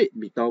red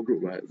methyl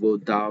group, right, will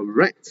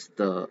direct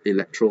the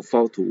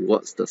electrophile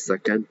towards the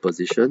 2nd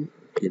position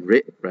in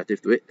red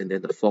relative to it, and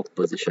then the 4th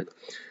position.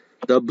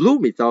 The blue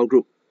methyl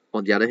group,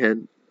 on the other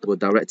hand, will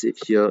direct it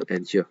here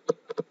and here.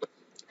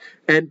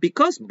 And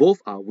because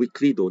both are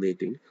weakly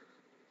donating,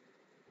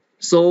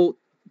 so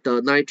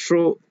the the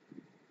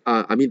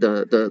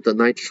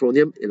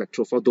nitronium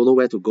electrophile don't know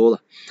where to go.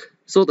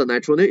 So the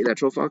nitronium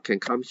electrophile can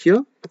come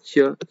here,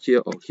 here,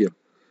 here, or here.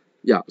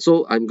 Yeah,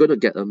 so I'm going to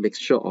get a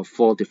mixture of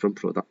 4 different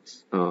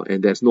products,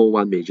 and there's no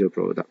one major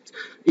product.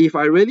 If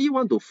I really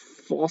want to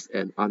force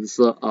an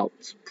answer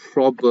out,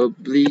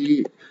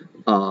 probably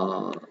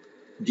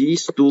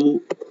these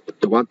two,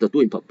 the 2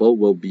 in purple,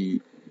 will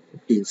be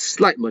in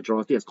slight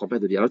majority as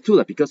compared to the other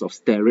 2, because of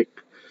steric.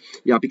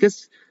 Yeah,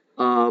 because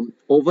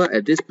over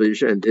at this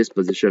position and this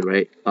position,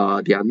 right,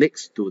 they are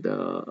next to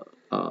the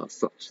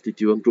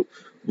substituent group,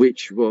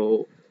 which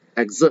will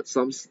exert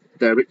some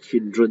steric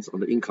hindrance on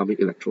the incoming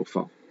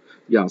electrophile.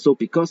 Yeah, so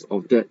because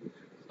of that,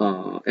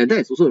 and that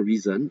is also a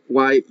reason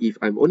why if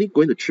I'm only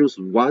going to choose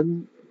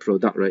one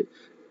product, right,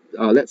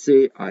 let's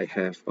say I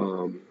have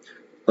a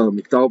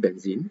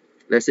methylbenzene.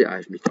 Let's say I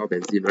have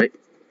methylbenzene, right?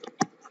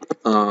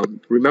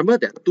 Remember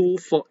that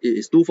it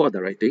is 2,4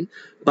 directing,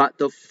 but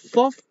the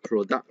 4th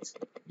product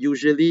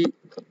usually,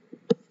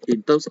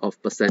 in terms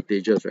of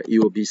percentages, right, it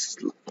will be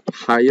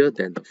higher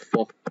than the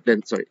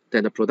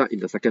product in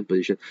the 2nd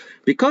position,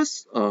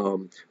 because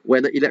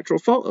when the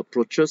electrophile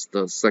approaches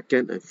the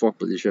 2nd and 4th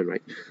position,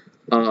 right,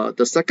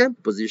 the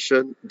 2nd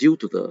position, due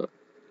to the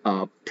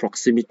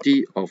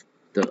proximity of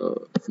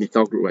the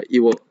methyl group, right, it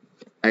will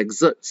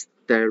exert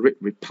steric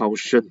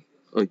repulsion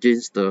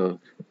against the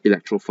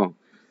electrophile.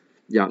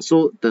 Yeah,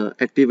 so the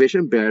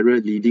activation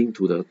barrier leading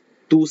to the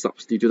two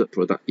substituted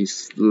product is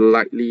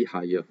slightly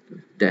higher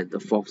than the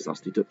fourth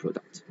substituted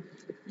product.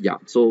 Yeah,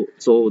 so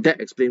that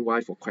explains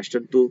why for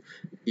question 2,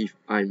 if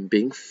I'm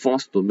being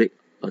forced to make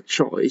a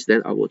choice,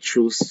 then I will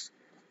choose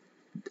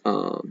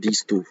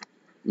these two.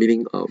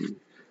 Meaning,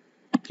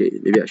 okay,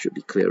 maybe I should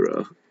be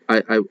clearer.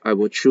 I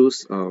will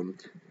choose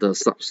the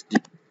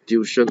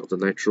substitution of the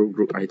nitro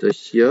group either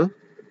here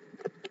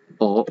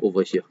or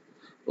over here.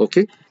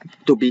 Okay,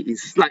 to be in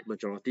slight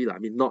majority, I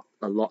mean not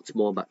a lot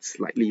more, but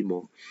slightly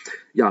more.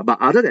 Yeah,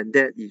 but other than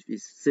that, if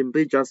it's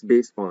simply just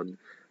based on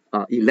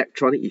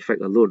electronic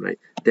effect alone, right,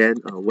 then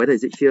whether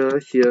is it here,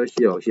 here,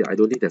 here, or here, I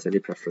don't think there's any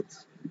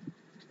preference.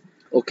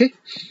 Okay,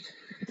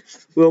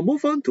 we'll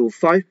move on to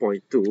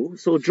 5.2.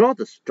 So draw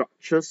the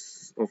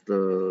structures of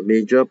the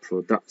major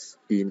products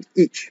in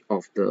each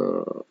of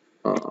the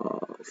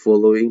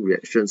following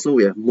reactions. So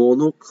we have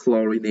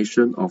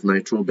monochlorination of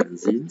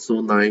nitrobenzene. So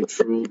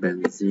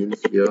nitrobenzene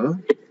here.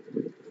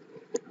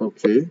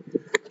 Okay,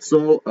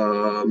 so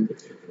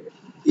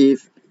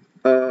if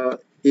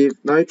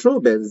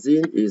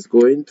nitrobenzene is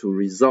going to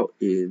result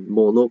in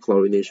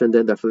monochlorination,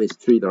 then definitely it's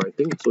 3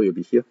 directing, so you'll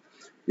be here.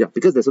 Yeah,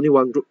 because there's only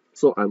one group,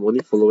 so I'm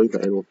only following the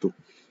NO2.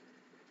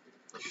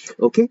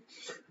 Okay,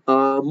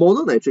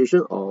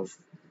 mononitration of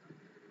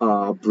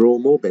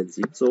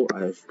bromobenzene. So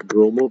I have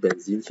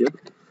bromobenzene here.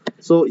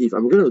 So if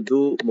I'm going to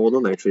do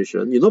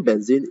mononitration, you know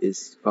benzene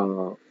is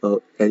an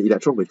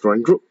electron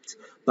withdrawing group,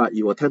 but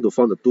you will tend to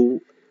form the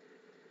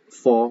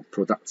 2,4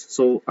 products.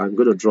 So I'm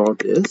going to draw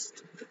this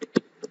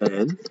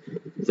and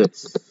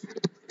this.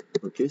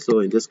 Okay, so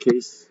in this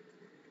case,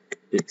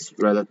 it's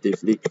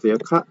relatively clear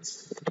cut.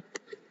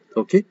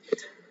 Okay,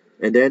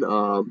 and then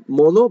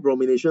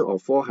monobromination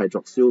of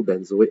 4-hydroxyl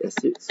benzoic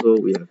acid. So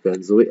we have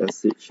benzoic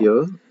acid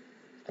here,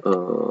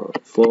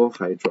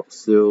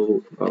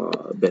 4-hydroxyl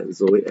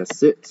benzoic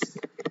acid.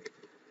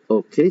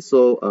 Okay,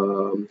 so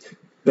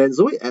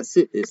benzoic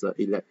acid is an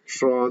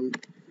electron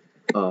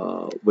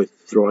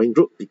withdrawing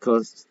group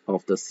because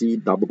of the C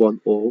double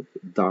bond O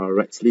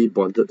directly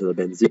bonded to the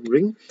benzene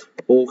ring.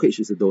 OH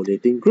is a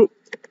donating group,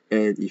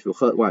 and if you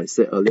heard what I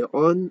said earlier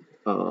on,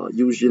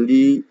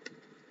 usually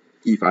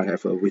if I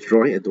have a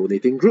withdrawing and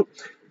donating group,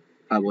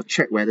 I will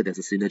check whether there's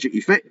a synergic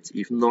effect.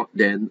 If not,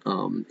 then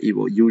it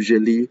will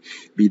usually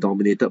be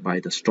dominated by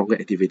the stronger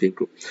activating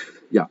group.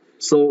 Yeah,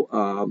 so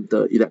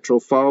the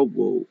electrophile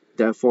will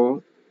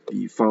therefore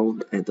be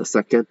found at the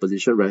second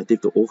position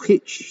relative to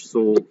OH,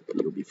 so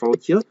it will be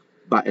found here.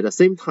 But at the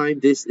same time,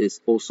 this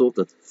is also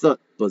the third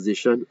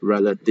position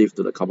relative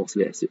to the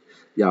carboxylic acid.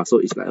 Yeah, so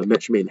it's like a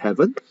match made in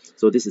heaven.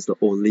 So this is the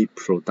only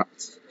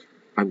product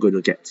I'm going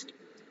to get.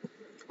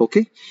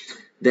 Okay.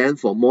 Then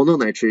for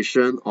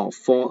mononitration of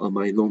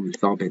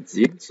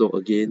 4-amino-methylbenzene, so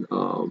again,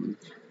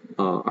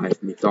 I have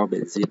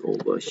methylbenzene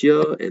over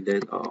here, and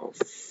then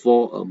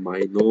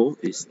 4-amino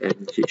is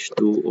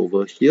NH2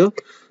 over here.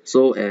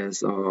 So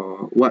as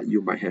what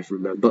you might have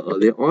remembered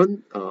earlier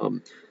on,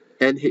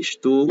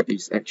 NH2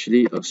 is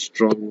actually a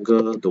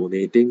stronger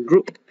donating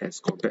group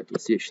as compared to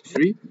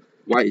CH3.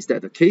 Why is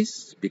that the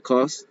case?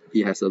 Because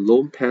it has a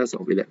lone pairs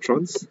of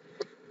electrons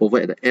over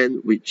at the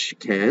end, which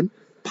can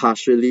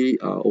partially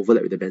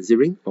overlap with the benzene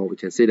ring, or we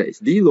can say that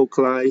it's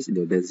delocalized in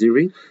the benzene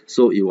ring,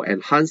 so it will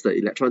enhance the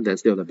electron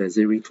density of the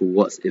benzene ring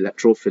towards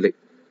electrophilic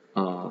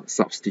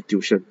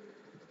substitution.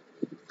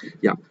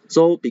 Yeah,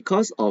 so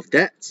because of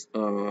that,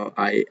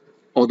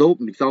 although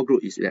methyl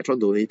group is electron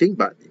donating,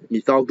 but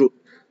methyl group,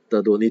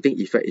 the donating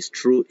effect is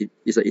true, it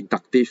is an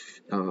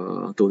inductive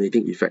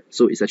donating effect,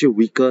 so it's actually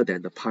weaker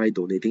than the pi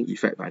donating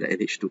effect by the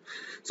NH2.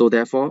 So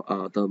therefore,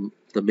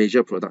 the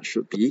major product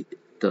should be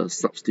the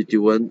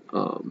substituent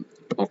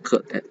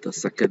occurred at the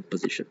second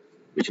position,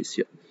 which is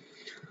here.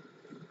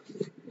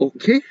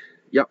 Okay,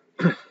 yep.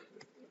 I'm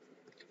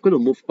going to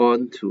move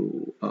on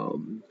to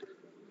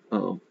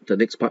the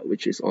next part,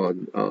 which is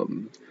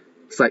on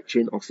side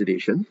chain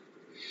oxidation.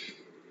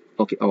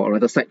 Okay, or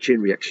rather side chain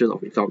reaction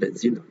of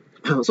methylbenzene.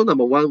 So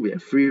number one, we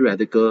have free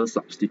radical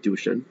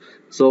substitution.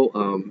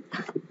 So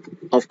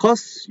of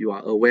course, you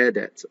are aware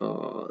that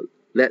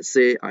let's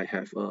say I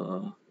have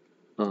a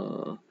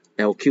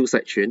alkyl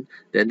side chain,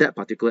 then that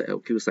particular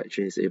alkyl side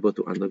chain is able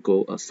to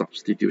undergo a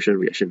substitution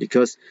reaction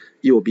because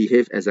it will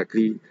behave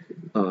exactly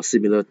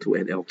similar to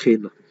an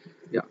alkane.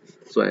 Yeah.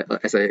 So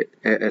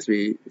as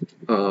we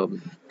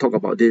talk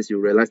about this, you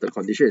realize the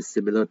condition is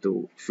similar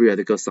to free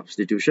radical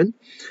substitution,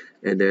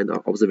 and then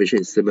observation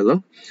is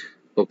similar.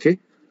 Okay.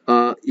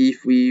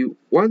 If we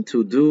want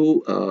to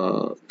do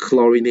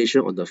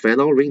chlorination on the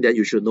phenol ring, then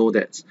you should know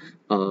that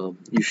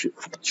you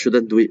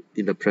shouldn't do it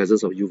in the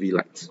presence of UV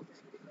light.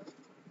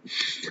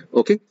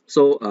 Okay,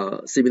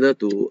 so similar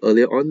to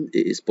earlier on,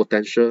 it is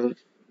potentially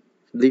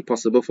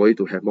possible for you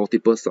to have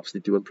multiple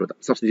substitution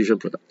products.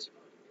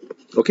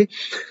 Okay,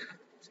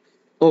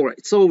 all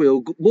right. So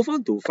we'll move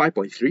on to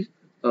 5.3.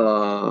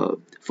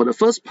 For the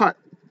first part,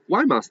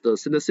 why must the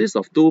synthesis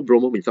of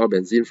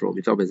 2-bromomethylbenzene from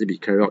methylbenzene be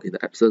carried out in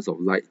the absence of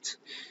light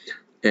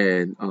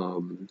and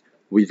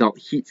without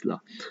heat?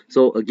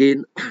 So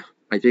again,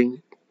 I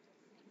think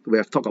we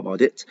have talked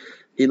about it.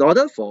 In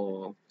order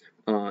for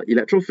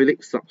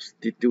electrophilic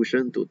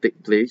substitution to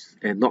take place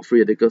and not free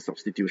radical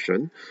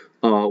substitution,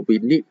 we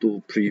need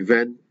to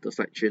prevent the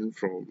side chain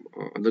from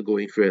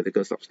undergoing free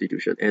radical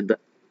substitution, and the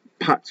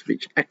part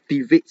which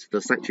activates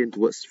the side chain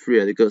towards free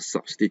radical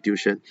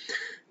substitution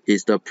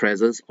is the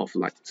presence of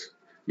light.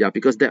 Yeah,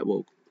 because that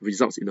will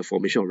result in the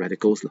formation of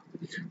radicals.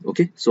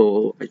 Okay,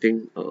 so I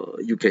think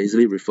you can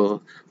easily refer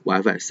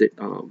whatever I said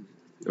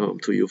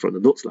to you from the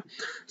notes.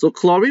 So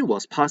chlorine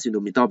was passed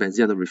into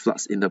methylbenzene under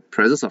reflux in the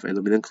presence of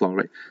aluminum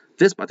chloride.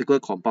 This particular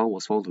compound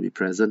was found to be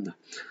present.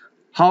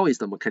 How is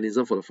the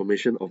mechanism for the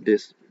formation of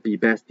this be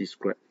best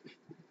described?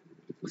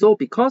 So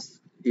because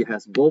it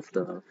has both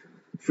the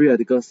free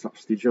radical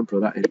substitution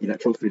product and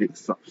electrophilic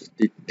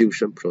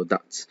substitution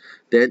products,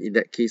 then in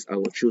that case I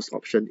will choose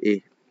option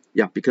A.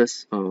 Yeah,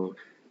 because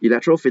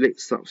electrophilic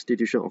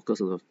substitution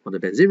occurs on the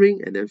benzene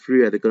ring, and then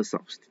free radical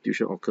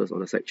substitution occurs on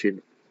the side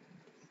chain.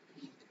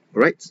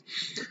 Alright,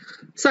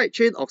 side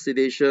chain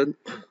oxidation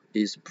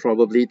is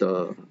probably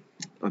the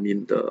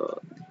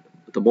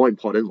more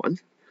important one,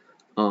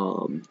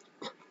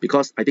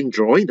 because I think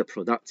drawing the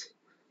product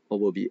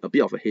will be a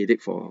bit of a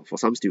headache for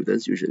some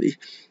students usually.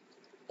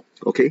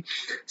 Okay,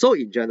 so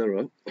in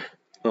general,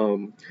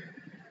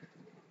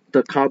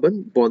 the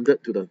carbon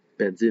bonded to the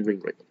benzene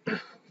ring, right?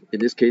 In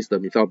this case, the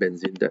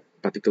methylbenzene, that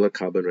particular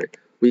carbon, right?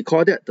 We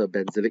call that the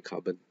benzylic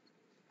carbon.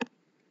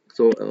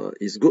 So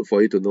it's good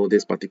for you to know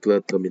this particular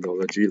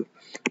terminology.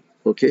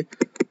 Okay,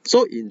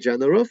 so in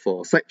general,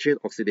 for side chain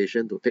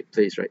oxidation to take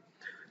place, right,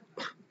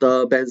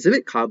 the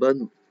benzylic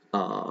carbon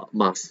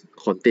must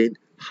contain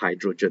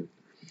hydrogen.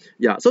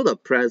 Yeah, so the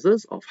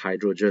presence of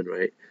hydrogen,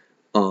 right,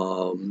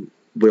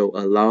 will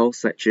allow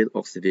side chain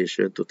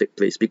oxidation to take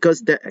place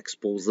because that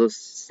exposes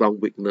some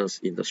weakness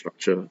in the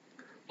structure.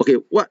 Okay,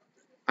 what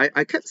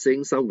I kept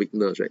saying some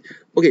weakness, right?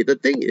 Okay, the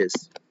thing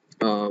is,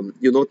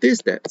 you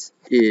notice that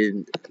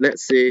in,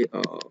 let's say,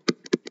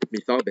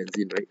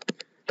 methylbenzene, right,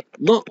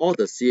 not all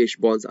the CH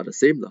bonds are the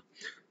same.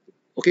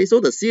 Okay, so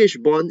the CH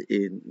bond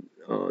in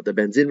the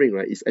benzene ring,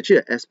 right, is actually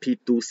a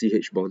sp2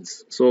 CH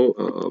bonds. So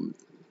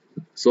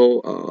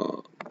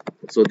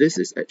this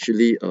is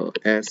actually a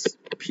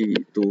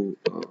sp2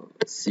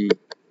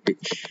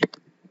 CH.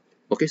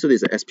 Okay, so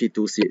this is a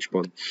sp2 CH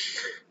bond.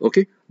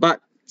 Okay, but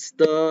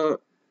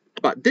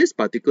this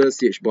particular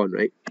CH bond,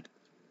 right,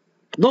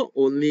 not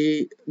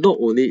only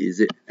is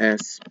it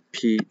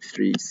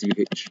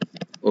sp3ch,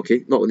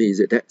 okay, not only is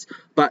it that,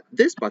 but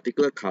this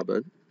particular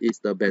carbon is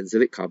the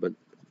benzylic carbon.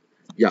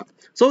 Yeah,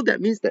 so that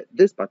means that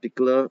this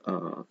particular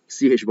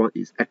CH bond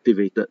is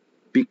activated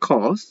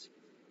because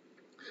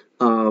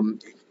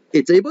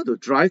it's able to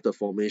drive the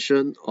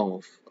formation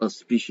of a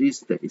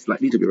species that is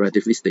likely to be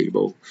relatively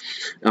stable.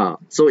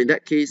 So in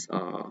that case,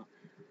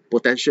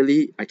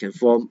 potentially I can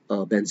form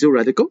a benzyl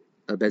radical.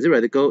 A benzyl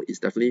radical is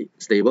definitely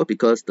stable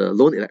because the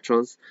lone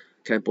electrons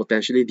can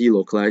potentially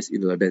delocalize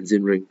into the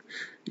benzene ring.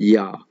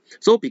 Yeah,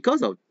 so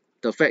because of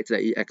the fact that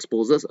it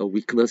exposes a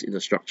weakness in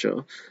the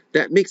structure,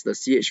 that makes the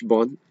CH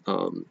bond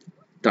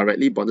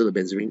directly bonded to the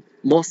benzene ring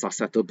more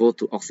susceptible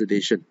to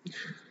oxidation.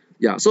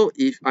 Yeah, so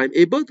if I'm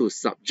able to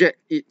subject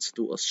it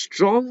to a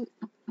strong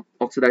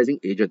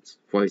oxidizing agent,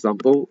 for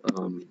example,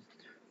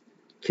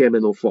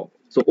 KMnO4.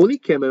 So only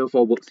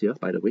KMnO4 works here,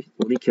 by the way.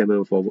 Only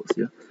KMnO4 works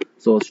here.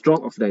 So a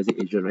strong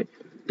oxidizing agent, right?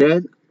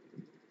 Then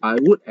I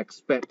would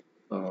expect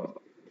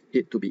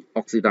it to be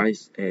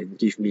oxidized and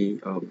give me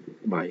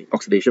my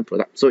oxidation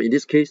product. So in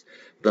this case,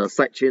 the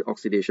side chain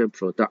oxidation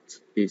product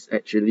is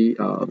actually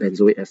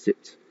benzoic acid.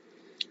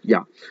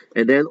 Yeah,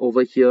 and then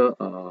over here,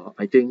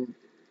 I think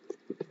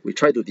we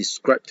try to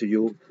describe to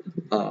you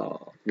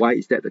why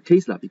is that the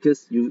case,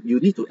 because you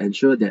need to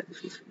ensure that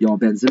your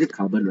benzylic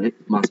carbon, right,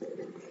 must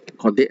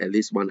contain at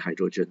least one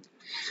hydrogen.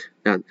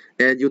 And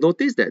you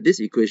notice that this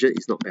equation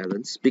is not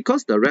balanced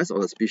because the rest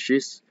of the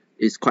species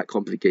is quite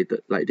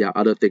complicated, like there are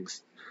other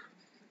things.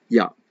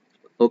 Yeah,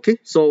 okay,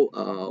 so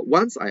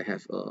once I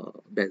have a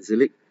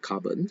benzylic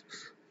carbon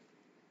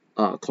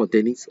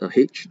containing a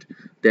H,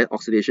 then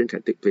oxidation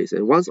can take place,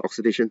 and once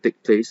oxidation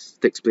takes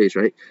place,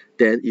 right,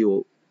 then it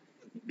will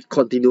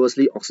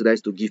continuously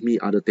oxidize to give me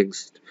other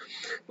things.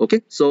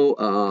 Okay,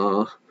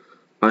 so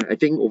I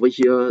think over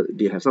here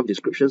they have some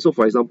description. So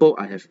for example,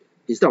 I have,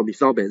 instead of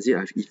methylbenzene, I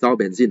have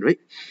ethylbenzene, right?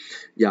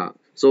 Yeah,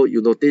 so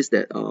you notice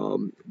that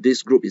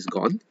this group is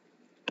gone.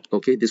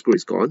 Okay, this group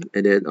is gone,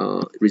 and then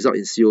result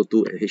in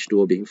CO2 and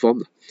H2O being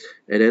formed.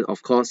 And then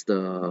of course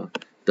the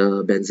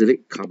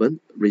benzylic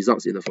carbon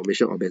results in the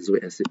formation of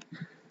benzoic acid.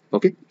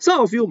 Okay, some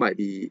of you might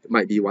be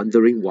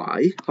wondering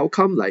why. How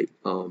come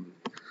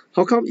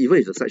even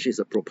if the side chain is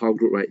a propyl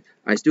group, right,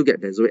 I still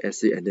get benzoic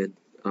acid and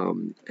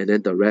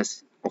then the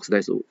rest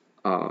oxidize to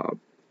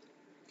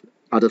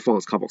other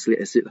forms of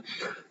carboxylic acid.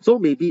 So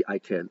maybe I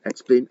can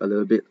explain a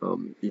little bit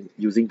in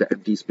using the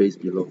empty space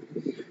below.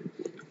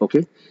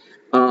 Okay,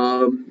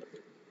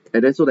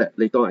 and then so that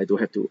later on I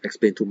don't have to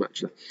explain too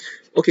much.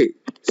 Okay,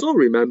 so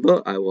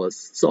remember I was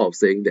sort of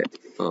saying that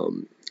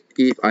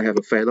if I have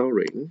a phenol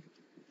ring,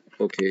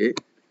 okay,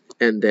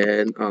 and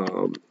then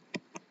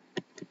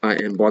I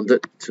am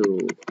bonded to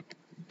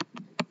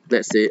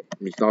let's say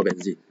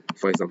methylbenzene,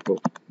 for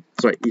example.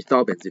 Sorry,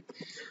 ethylbenzene.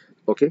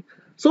 Okay,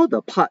 so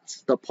the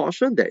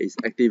portion that is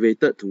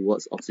activated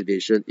towards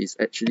oxidation is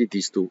actually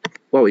these two,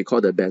 what we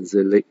call the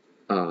benzylic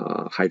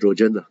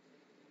hydrogen.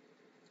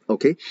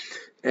 Okay,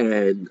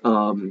 and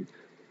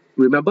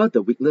remember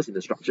the weakness in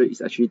the structure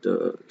is actually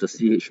the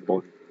CH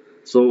bond.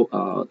 So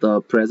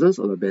the presence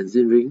of the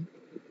benzene ring,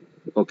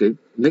 okay,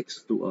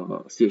 next to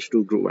a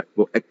CH2 group, right,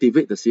 will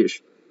activate the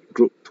CH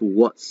group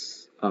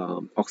towards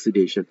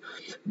oxidation,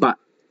 but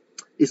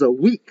it's a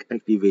weak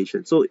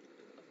activation. So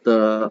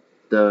the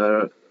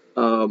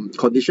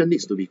condition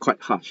needs to be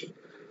quite harsh.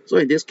 So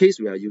in this case,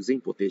 we are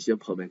using potassium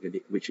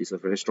permanganate, which is a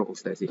very strong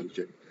oxidizing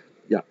agent.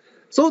 Yeah.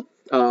 So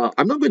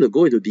I'm not going to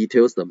go into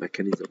details the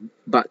mechanism,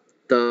 but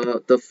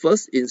the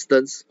first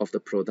instance of the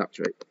product,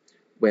 right,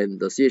 when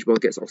the CH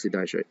bond gets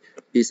oxidized, right,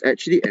 is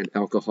actually an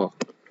alcohol.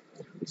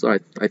 So I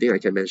think I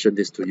can mention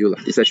this to you.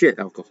 It's actually an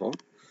alcohol.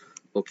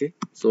 Okay.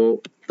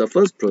 So the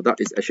first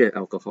product is actually an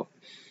alcohol.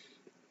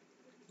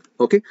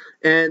 Okay,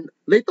 and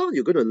later on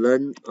you're going to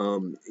learn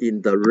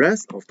in the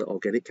rest of the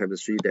organic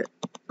chemistry that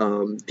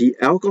the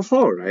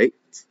alcohol, right,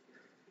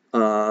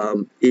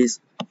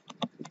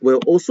 will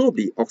also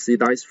be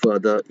oxidized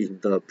further in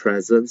the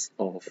presence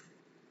of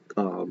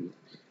an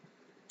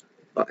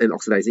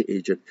oxidizing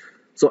agent.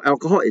 So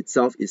alcohol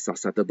itself is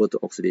susceptible to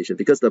oxidation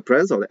because the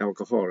presence of the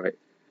alcohol, right,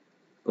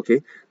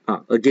 okay,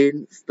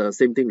 again, the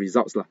same thing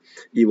results.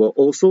 It will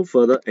also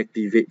further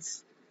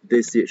activates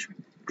this CH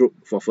group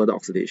for further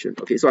oxidation.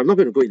 Okay, so I'm not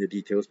going to go into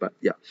details, but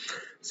yeah.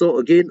 So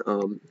again,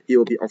 it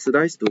will be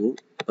oxidized to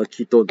a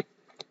ketone.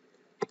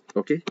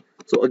 Okay,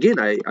 so again,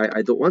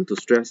 I don't want to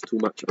stress too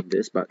much on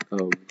this, but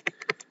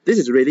this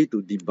is really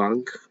to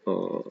debunk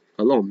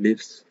a lot of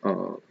myths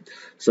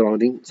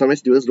surrounding. Sometimes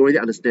students don't really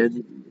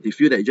understand. They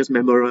feel that you just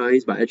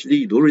memorize, but actually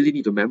you don't really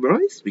need to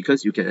memorize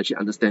because you can actually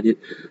understand it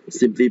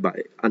simply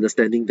by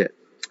understanding that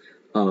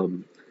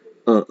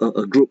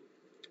a group,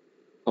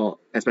 or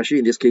especially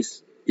in this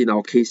case, in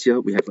our case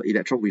here, we have an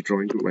electron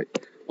withdrawing group, right?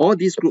 All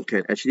these groups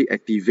can actually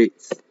activate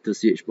the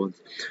CH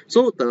bonds.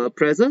 So the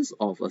presence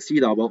of a C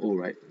double O,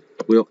 right,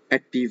 will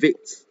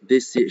activate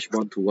this CH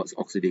bond towards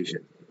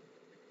oxidation.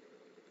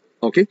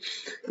 Okay,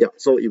 yeah,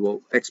 so it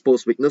will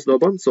expose weakness to the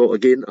bond. So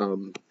again,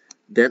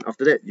 then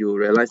after that, you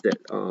realize that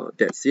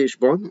that CH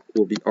bond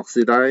will be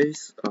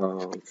oxidized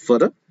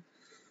further.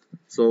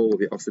 So will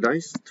be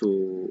oxidized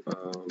to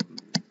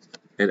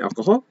an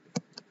alcohol.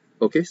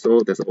 Okay,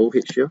 so there's an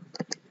OH here.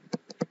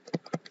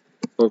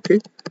 Okay,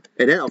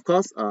 and then of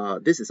course,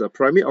 this is a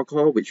primary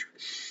alcohol which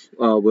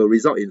will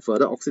result in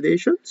further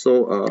oxidation.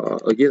 So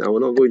again, I will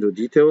not go into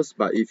details,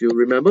 but if you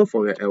remember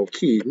from your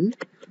alkene,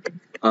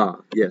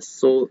 yes,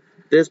 so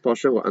this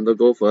portion will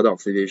undergo further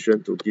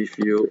oxidation to give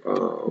you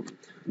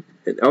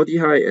an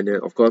aldehyde and then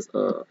of course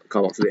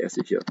carboxylic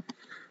acid here.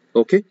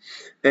 Okay,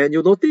 and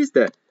you'll notice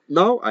that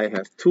now I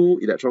have two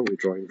electron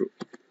withdrawing group.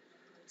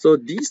 So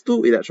these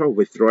two electron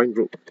withdrawing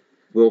group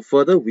will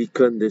further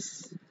weaken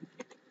this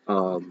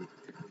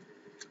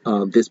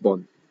this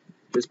bond,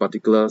 this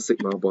particular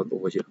sigma bond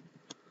over here.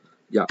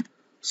 Yeah.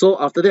 So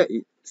after that,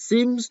 it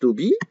seems to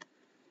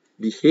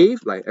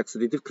behave like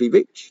oxidative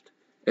cleavage,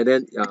 and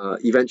then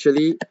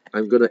eventually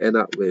I'm going to end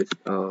up with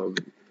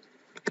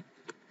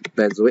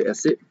benzoic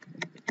acid,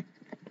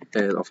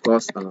 and of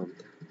course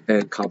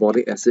and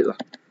carbonic acid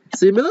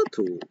similar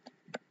to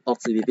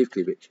oxidative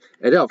cleavage.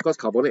 And then of course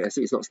carbonic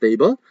acid is not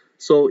stable,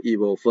 so it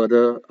will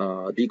further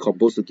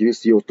decompose to give you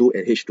CO2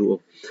 and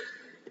H2O.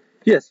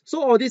 Yes,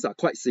 so all these are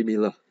quite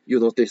similar, you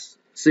notice,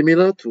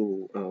 similar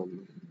to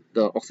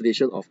the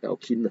oxidation of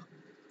alkene.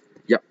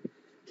 Yep.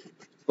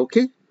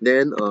 Okay,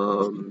 then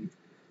going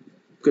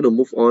to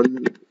move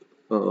on.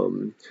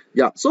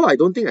 Yeah, so I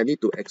don't think I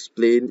need to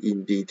explain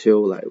in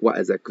detail like what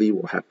exactly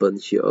will happen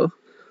here.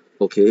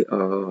 Okay,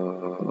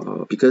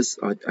 because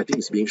I think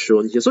it's being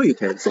shown here, so you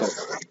can sort of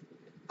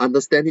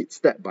understand it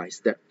step by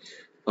step.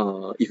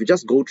 If you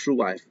just go through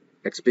what I've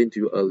explained to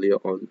you earlier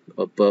on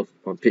above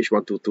on page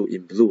 122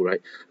 in blue,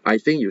 right, I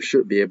think you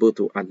should be able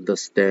to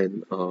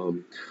understand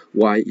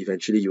why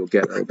eventually you'll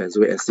get a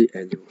benzoic acid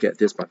and you get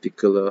this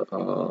particular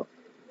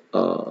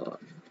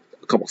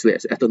carboxylic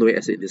acid, ethanoic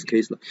acid in this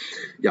case.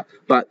 Yeah,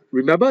 but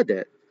remember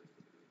that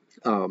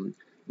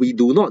we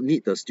do not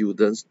need the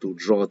students to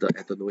draw the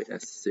ethanoic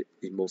acid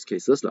in most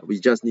cases. We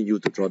just need you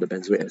to draw the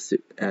benzoic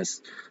acid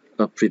as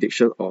a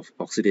prediction of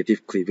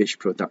oxidative cleavage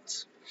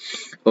products.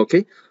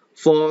 Okay,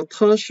 for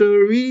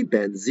tertiary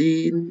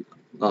benzene,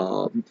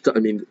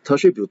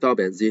 tertiary butyl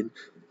benzene,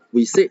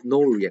 we said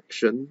no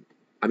reaction.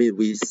 I mean,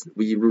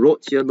 we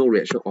wrote here no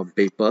reaction on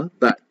paper,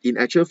 but in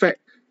actual fact,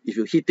 if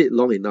you hit it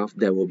long enough,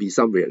 there will be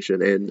some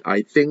reaction, and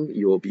I think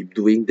you will be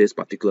doing this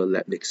particular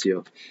lab next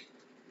year.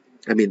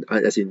 I mean,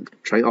 as in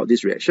trying out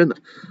this reaction.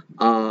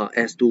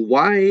 As to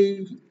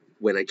why,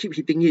 when I keep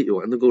hitting it, it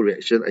will undergo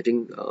reaction, I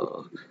think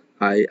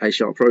I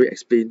shall probably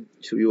explain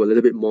to you a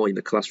little bit more in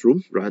the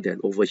classroom rather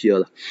than over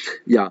here.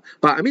 Yeah,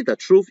 but I mean, the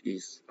truth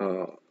is,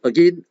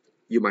 again,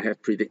 you might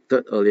have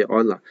predicted earlier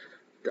on,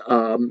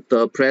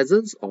 the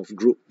presence of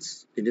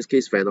groups, in this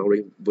case phenol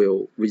ring,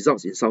 will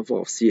result in some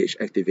form of CH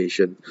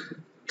activation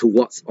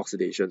towards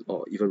oxidation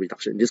or even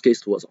reduction, in this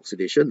case towards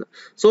oxidation.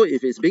 So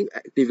if it's being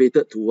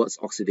activated towards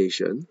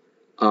oxidation,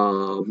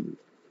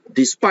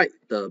 despite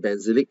the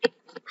benzylic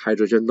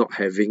hydrogen not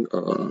having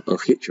a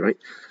H, right,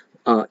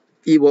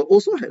 it will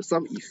also have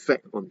some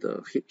effect on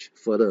the H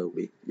further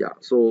away. Yeah,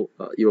 so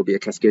it will be a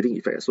cascading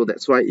effect. So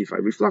that's why if I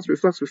reflux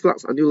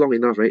until long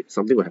enough, right,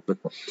 something will happen.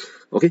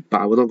 Okay,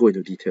 but I will not go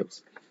into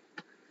details.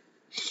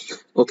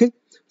 Okay,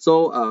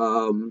 so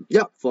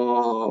yeah,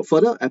 for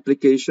further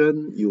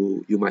application,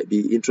 you might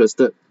be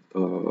interested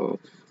to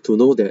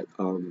know that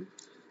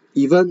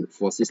even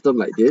for system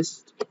like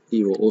this,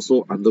 it will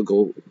also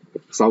undergo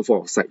some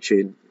form of side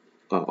chain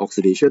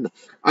oxidation.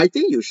 I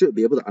think you should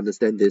be able to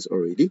understand this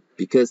already,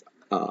 because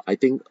I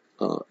think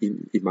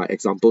in my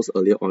examples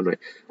earlier on, right,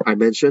 I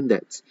mentioned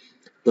that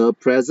the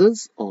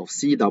presence of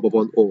C double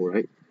bond O,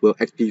 right, will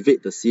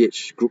activate the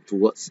CH group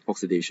towards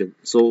oxidation.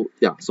 So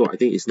yeah, so I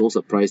think it's no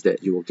surprise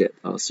that you will get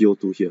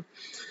CO2 here.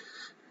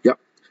 Yep.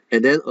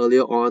 And then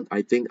earlier on,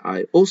 I think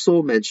I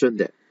also mentioned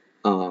that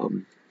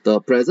the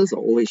presence of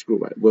OH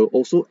group, right, will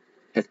also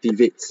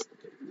activate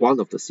one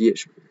of the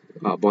CH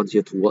bond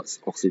here towards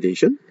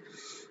oxidation.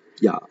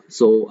 Yeah,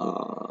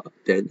 so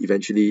then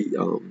eventually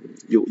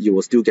you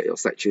will still get your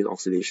side chain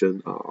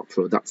oxidation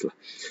products lah.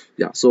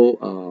 Yeah,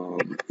 so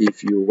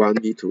if you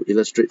want me to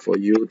illustrate for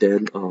you,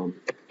 then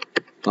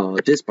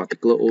this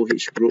particular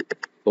OH group,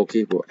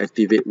 okay, will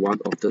activate one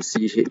of the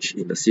CH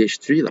in the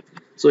CH3 lah.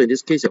 So in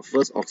this case, your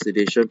first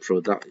oxidation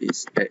product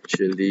is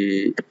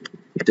actually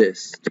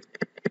this.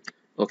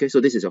 Okay, so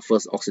this is your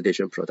first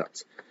oxidation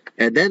product,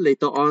 and then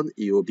later on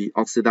it will be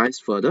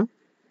oxidized further.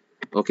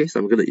 Okay, so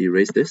I'm going to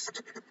erase this.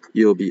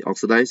 It will be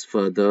oxidized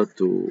further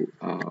to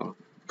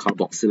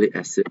carboxylic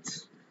acid.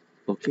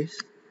 Okay,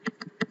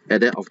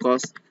 and then of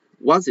course,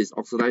 once it's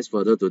oxidized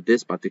further to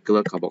this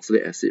particular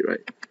carboxylic acid, right,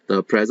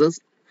 the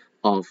presence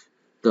of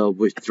the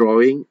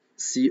withdrawing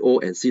CO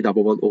and C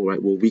double bond O,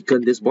 right, will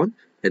weaken this bond,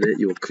 and then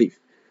it will cleave.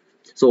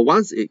 So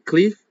once it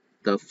cleave,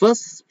 the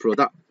first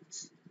product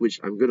which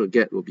I'm going to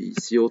get will be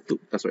CO2.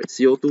 That's right,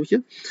 CO2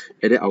 here,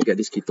 and then I'll get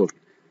this ketone.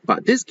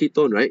 But this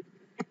ketone, right,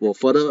 will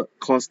further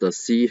cause the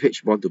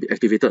CH bond to be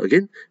activated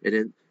again, and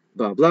then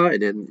blah blah, and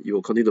then you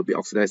will continue to be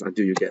oxidized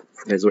until you get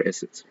benzoic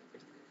acid.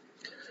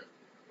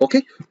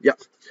 Okay, yeah.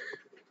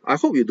 I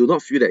hope you do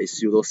not feel that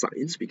it's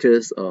pseudoscience,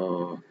 because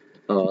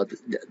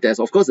there's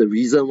of course a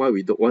reason why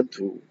we don't want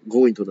to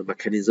go into the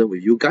mechanism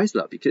with you guys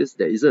lah, because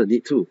there isn't a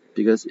need to,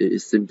 because it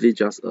is simply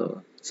just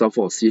some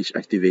form of CH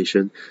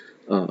activation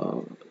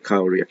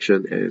kind of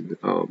reaction,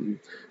 and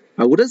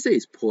I wouldn't say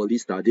it's poorly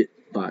studied,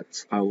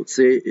 but I would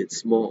say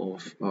it's more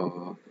of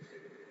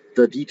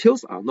the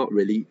details are not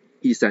really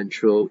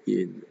essential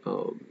in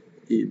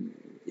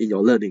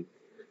your learning.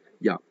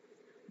 Yeah.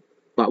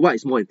 But what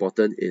is more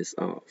important is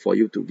for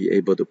you to be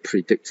able to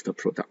predict the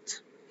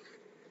product.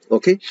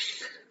 Okay,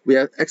 we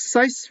have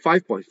exercise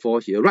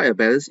 5.4 here. Write a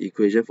balanced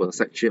equation for the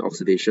side chain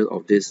oxidation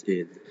of this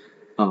in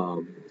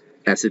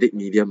acidic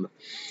medium.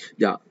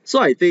 Yeah, so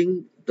I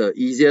think the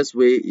easiest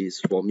way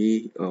is for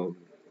me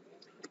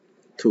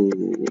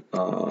to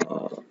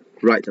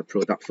write the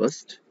product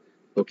first.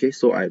 Okay,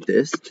 so I have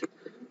this.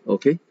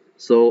 Okay,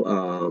 so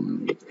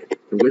I'm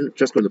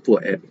just going to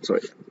put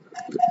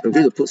I'm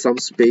going to put some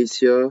space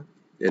here,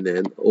 and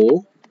then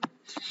O.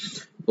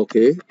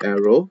 Okay,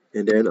 arrow,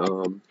 and then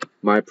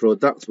my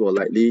products will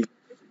likely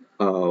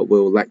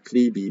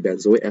be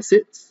benzoic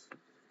acid.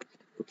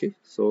 Okay,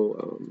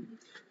 so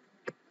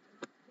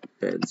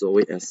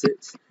benzoic acid,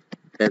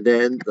 and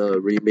then the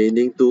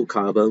remaining 2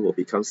 carbon will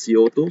become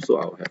CO2, so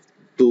I'll have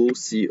 2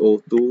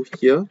 CO2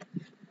 here.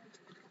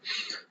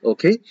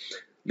 Okay,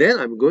 then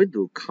I'm going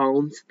to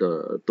count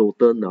the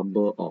total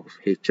number of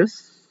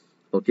H's,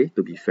 okay,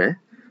 to be fair.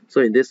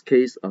 So in this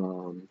case,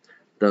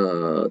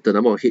 the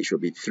number of H will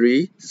be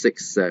 3,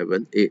 6,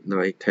 7, 8,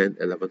 9, 10,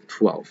 11,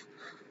 12.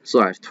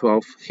 So I have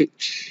 12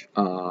 H.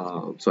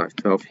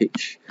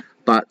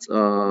 But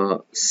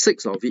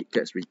 6 of it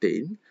gets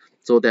retained.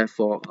 So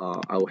therefore,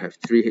 I will have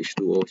 3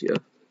 H2O here.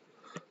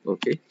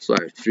 Okay, so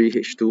I have 3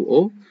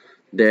 H2O.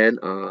 Then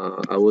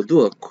I will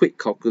do a quick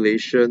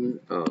calculation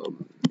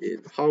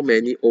in how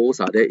many O's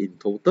are there in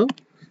total.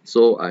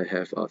 So I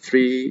have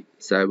 3,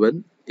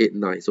 7, 8,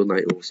 9. So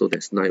 9 O. So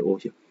that's 9 O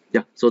here.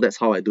 Yeah, so that's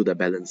how I do the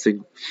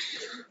balancing.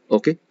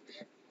 Okay,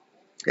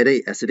 and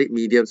then acidic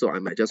medium, so I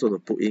might just want to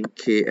put in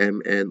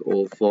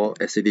KMNO4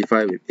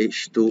 acidify with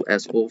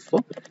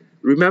H2SO4.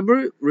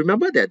 Remember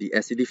that the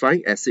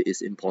acidifying acid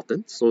is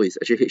important, so it's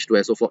actually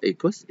H2SO4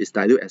 aqueous. It's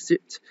dilute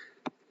acid.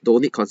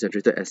 Don't need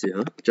concentrated acid,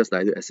 huh? Just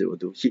dilute acid will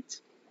do.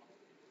 Heat.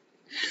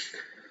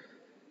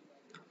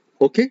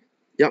 Okay,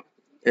 yep.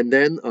 And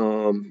then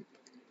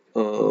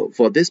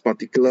for this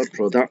particular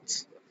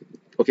product,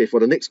 okay, for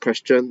the next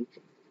question,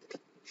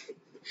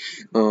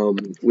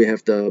 we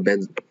have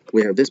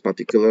this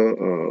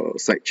particular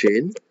side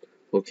chain.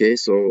 Okay,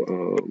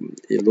 so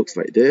it looks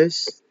like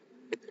this.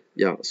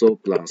 Yeah, so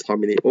plus how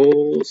many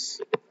O's?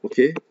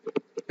 Okay,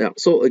 Yeah,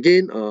 so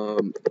again,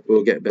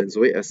 we'll get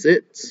benzoic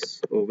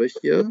acids over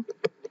here.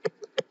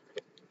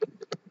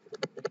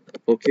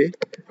 Okay,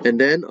 and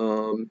then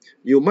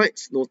you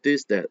might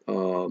notice that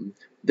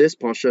this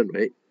portion,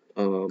 right,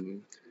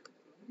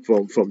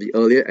 from the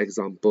earlier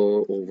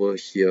example over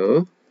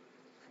here,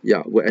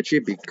 yeah, will actually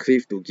be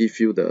cleaved to give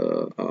you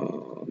the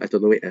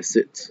ethanoic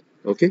acid.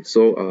 Okay,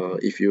 so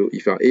if you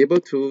are able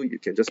to, you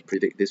can just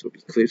predict this will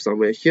be cleaved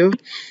somewhere here.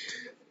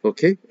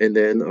 Okay, and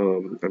then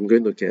I'm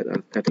going to get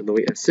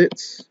ethanoic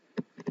acids,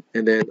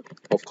 and then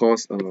of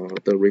course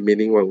the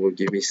remaining one will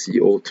give me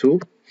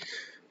CO2.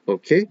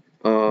 Okay,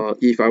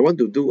 if I want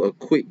to do a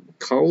quick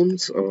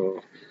count,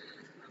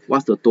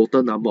 what's the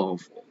total number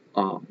of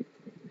uh,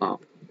 uh,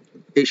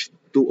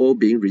 H2O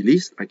being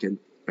released? I can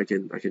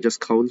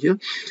just count here.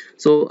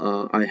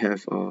 So I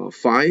have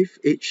 5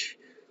 H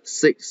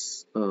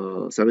 6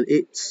 7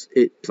 8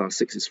 8 plus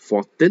 6 is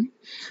 14.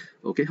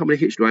 Okay, how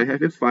many H do I have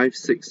here? 5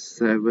 6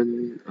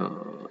 7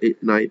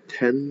 8 9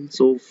 10.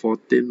 So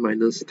 14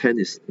 minus 10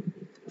 is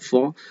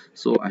 4.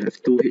 So I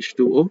have 2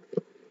 H2O.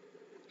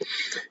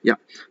 Yeah,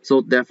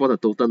 so therefore the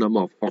total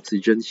number of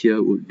oxygen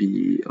here would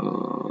be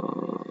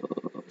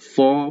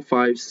 4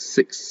 5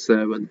 6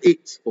 7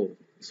 8 O.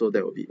 So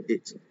that will be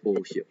 8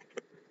 O here.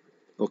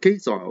 Okay,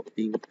 so I'll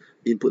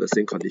input the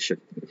same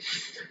condition.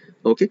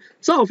 Okay,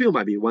 some of you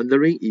might be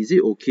wondering, is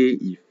it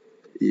okay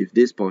if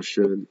this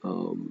portion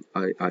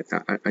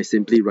I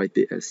simply write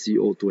it as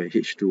CO2 and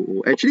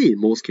H2O? Actually, in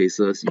most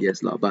cases,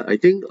 yes lah. But I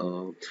think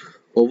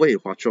over in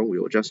Hwa Chong, we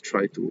will just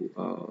try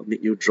to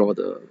make you draw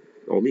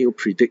make you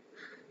predict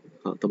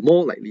the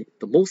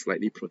most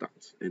likely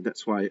product, and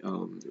that's why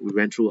we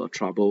went through a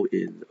trouble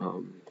in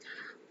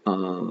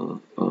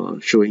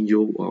showing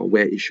you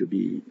where it should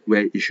be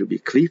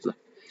cleaved lah.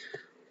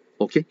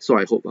 Okay, so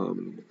I hope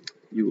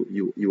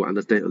you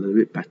understand a little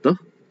bit better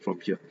from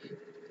here.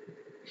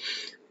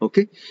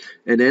 Okay,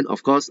 and then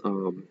of course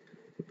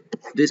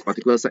this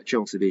particular side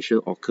chain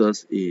oxidation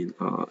occurs in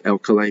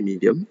alkaline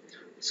medium.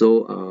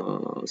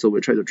 So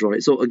we'll try to draw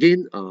it. So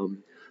again,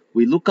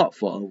 we look out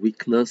for a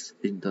weakness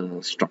in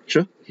the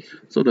structure.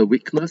 So the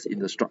weakness in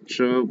the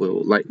structure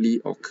will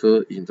likely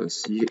occur in the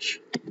CH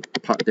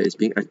part that is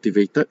being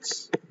activated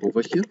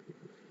over here.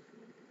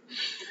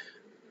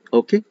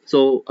 Okay,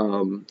 so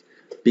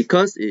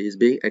because it is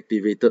being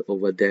activated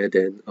over there,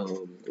 then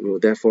we'll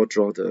therefore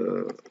draw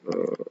the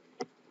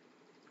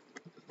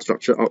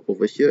structure out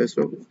over here as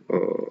well.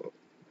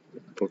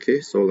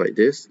 Okay, so like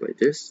this,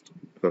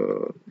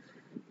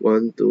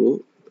 1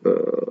 2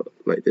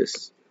 like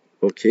this.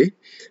 Okay,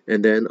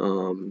 and then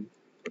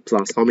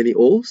plus how many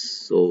O's?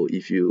 So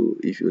if you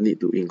need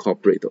to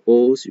incorporate the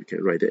O's, you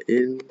can write that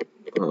in.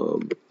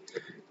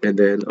 And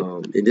then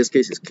in this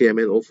case it's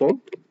KMnO4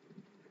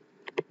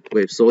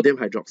 with sodium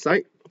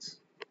hydroxide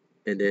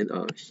and then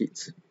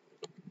heat.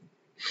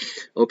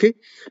 Okay,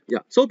 yeah,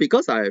 so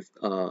because there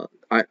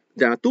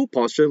are two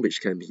portions which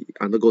can be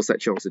undergo side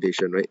chain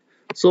oxidation, right?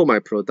 So my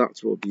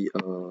product will be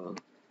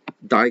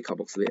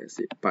dicarboxylic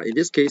acid, but in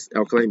this case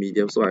alkaline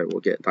medium, so I will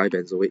get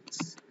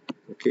dibenzoates.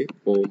 Okay,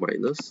 O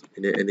minus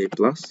and then Na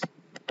plus,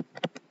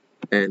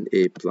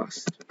 Na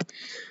plus.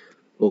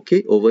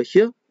 Okay, over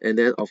here, and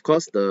then of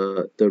course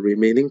the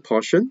remaining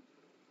portion,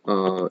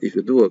 if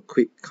you do a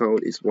quick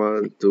count, is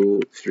 1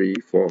 2 3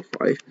 4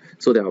 5.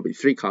 So there will be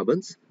 3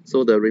 carbons.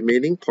 So the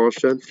remaining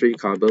portion, 3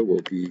 carbon,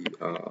 will be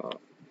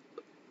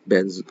with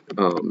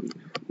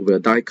a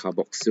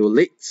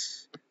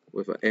dicarboxylate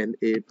with a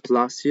Na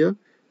plus here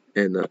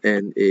and a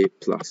Na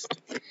plus.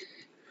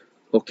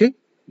 Okay,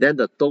 then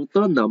the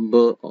total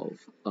number of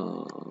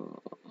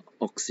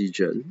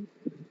oxygen.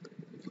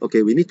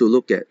 Okay, we need to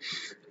look at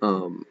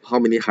how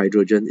many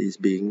hydrogen is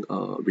being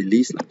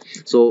released.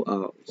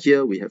 So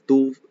here we have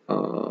 2,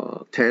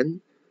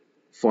 10,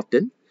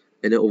 14,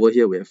 and then over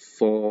here we have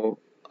 4,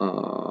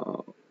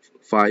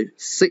 5,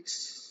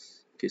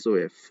 6. Okay, so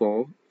we have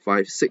 4,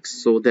 5,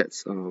 6. So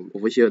that's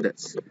over here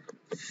that's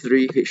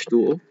 3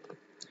 H2O.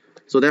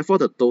 So therefore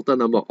the total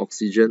number of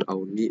oxygen I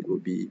will need will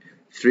be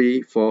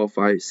 3, 4,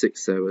 5,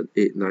 6, 7,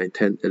 8, 9,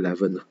 10,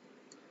 11.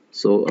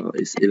 So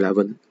it's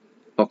 11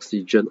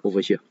 oxygen over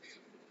here.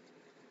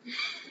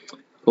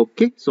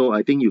 Okay, so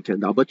I think you can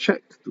double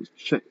check to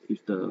check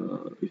if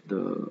the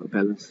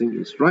balancing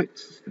is right.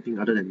 I think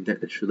other than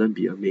that, there shouldn't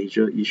be a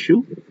major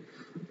issue.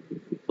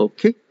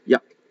 Okay, yeah.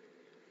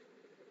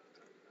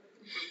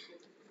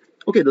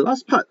 Okay, the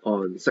last part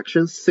on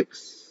section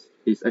 6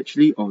 is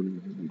actually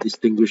on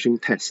distinguishing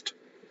test.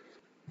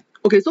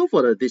 Okay, so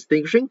for the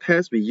distinguishing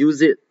test, we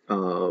use it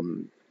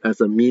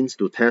as a means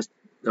to test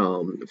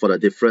for the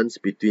difference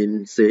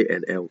between, say,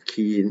 an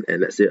alkene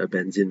and, let's say, a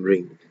benzene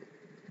ring.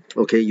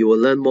 Okay, you will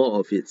learn more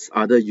of its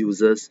other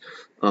uses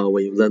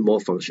when you learn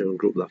more functional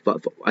group lah.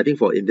 But I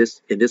think in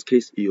this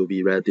case, it will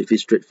be relatively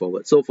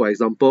straightforward. So, for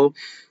example,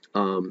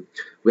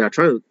 we are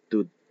trying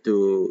to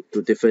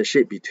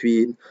differentiate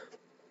between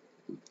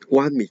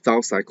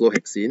 1-methyl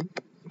cyclohexene,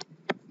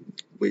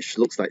 which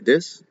looks like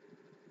this.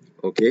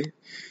 Okay,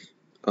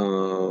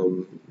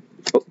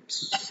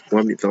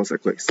 1-methyl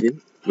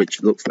cyclohexene,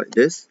 which looks like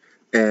this,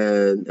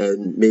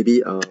 and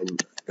maybe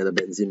and a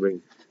benzene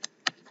ring.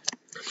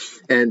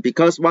 And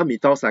because one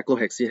methyl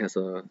cyclohexene has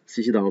a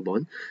CC double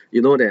bond,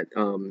 you know that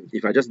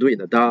if I just do it in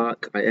the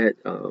dark, I add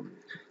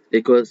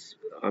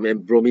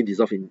bromine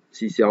dissolved in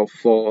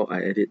CCl4,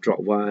 I add it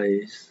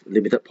dropwise,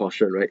 limited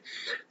portion, right?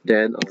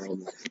 Then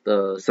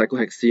the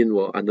cyclohexene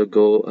will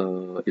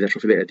undergo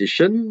electrophilic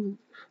addition,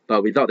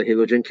 but without the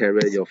halogen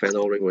carrier, your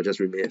phenol ring will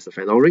just remain as a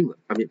phenol ring.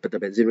 But the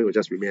benzene ring will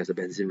just remain as a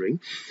benzene ring.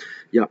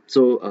 Yeah,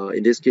 so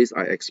in this case,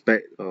 I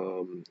expect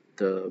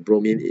the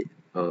bromine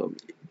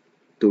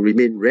to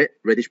remain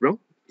reddish brown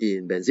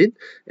in benzene,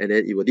 and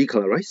then it will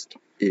decolorize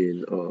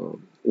in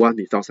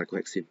 1-methyl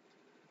cyclohexene.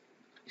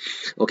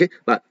 Okay,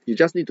 but you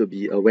just need to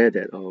be aware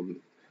that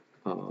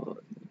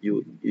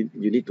you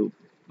need to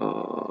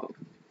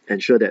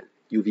ensure that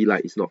UV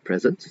light is not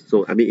present.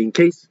 So I mean, in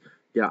case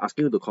they are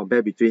asking you to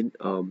compare between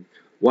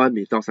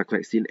 1-methyl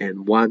cyclohexene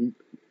and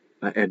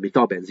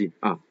methyl benzene,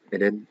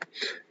 and then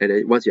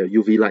once you have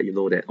UV light, you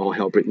know that all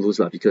hell break loose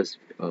because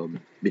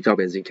methyl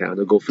benzene can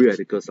undergo free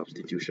radical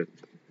substitution.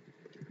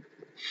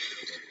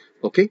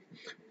 Okay,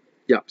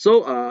 yeah,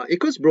 so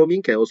aqueous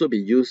bromine can also be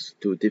used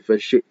to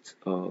differentiate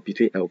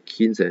between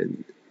alkenes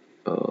and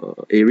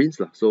arenes.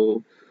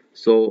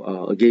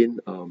 Again,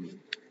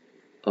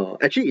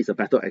 actually it's a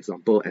better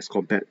example as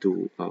compared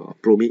to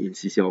bromine in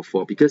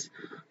CCl4, because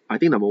I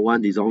think number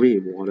one, dissolving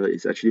in water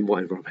is actually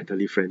more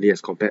environmentally friendly as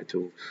compared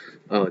to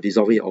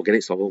dissolving in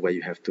organic solvent where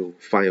you have to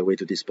find a way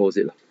to dispose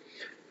it.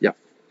 Yeah.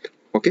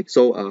 Okay,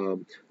 so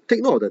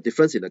take note of the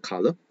difference in the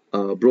color.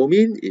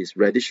 Bromine is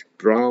reddish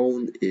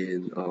brown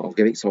in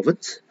organic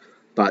solvents,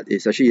 but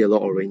it's actually yellow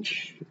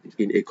orange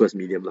in aqueous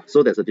medium.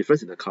 So there's a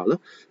difference in the color.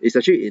 It's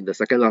actually in the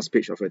second last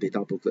page of your data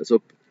booklet,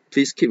 so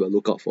please keep a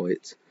lookout for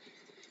it.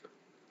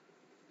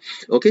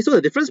 Okay, so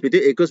the difference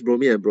between aqueous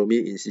bromine and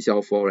bromine in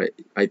CCl4, right,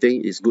 I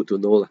think is good to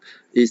know,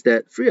 is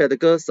that free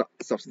radical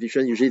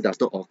substitution usually does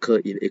not occur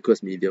in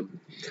aqueous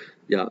medium.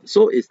 Yeah,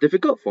 so it's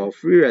difficult for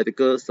free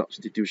radical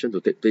substitution to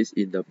take place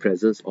in the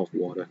presence of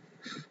water.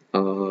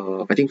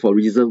 I think for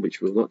reason which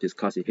we'll not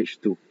discuss in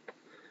H2.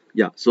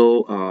 Yeah,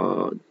 so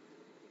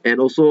and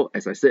also,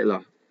 as I said,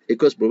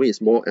 aqueous bromine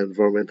is more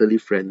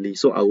environmentally friendly,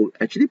 so I would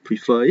actually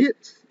prefer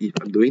it if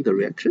I'm doing the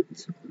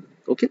reactions.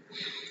 Okay,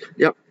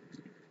 yeah.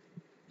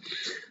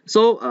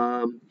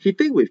 So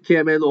heating with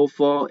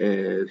KMnO4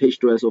 and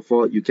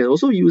H2SO4, you can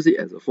also use it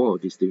as a form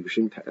of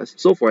distinguishing test.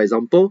 So for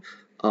example,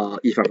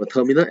 if I have a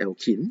terminal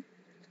alkene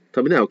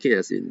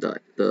as in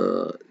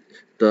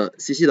the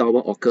CC double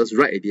bond occurs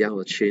right at the end of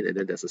the chain, and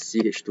then there's a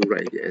CH2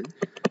 right at the end.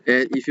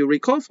 And if you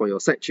recall from your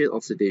side chain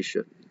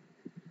oxidation,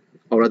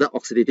 or rather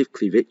oxidative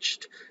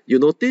cleavage, you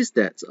notice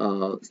that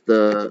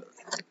the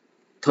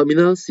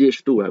terminal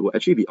CH2 will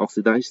actually be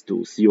oxidized to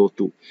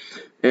CO2.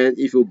 And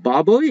if you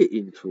bubble it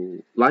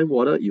into lime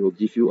water, it will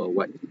give you a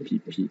white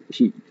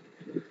PPT.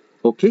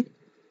 Okay.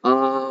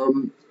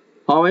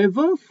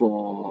 However,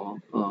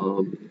 for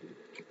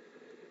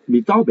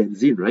methyl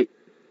benzene, right?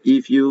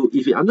 If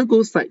it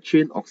undergoes side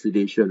chain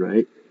oxidation,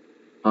 right?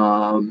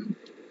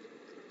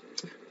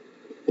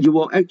 You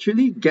will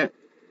actually get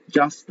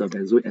just the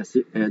benzoic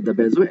acid, and the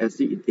benzoic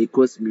acid in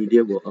aqueous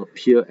medium will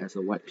appear as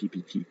a white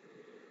PPT.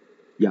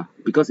 Yeah,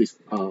 because it's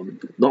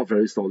not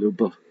very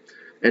soluble.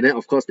 And then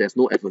of course there's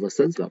no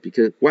effervescence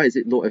because why is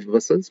it no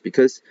effervescence?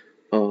 Because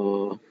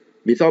methyl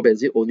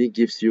benzene only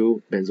gives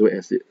you benzoic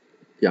acid.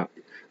 Yeah,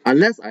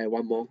 unless I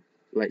want more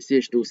like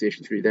CH2,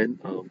 CH3, then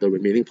the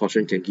remaining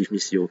portion can give me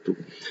CO2.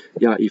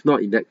 Yeah, if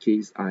not, in that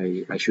case,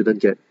 I shouldn't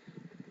get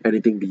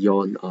anything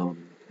beyond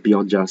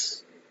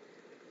just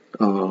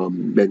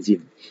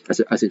benzene.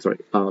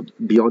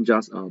 Beyond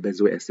just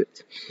benzoic acid.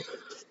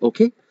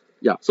 Okay,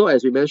 yeah. So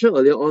as we mentioned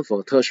earlier on,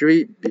 for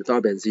tertiary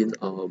butyl benzene,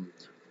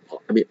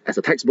 as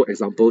a textbook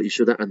example, it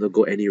shouldn't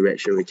undergo any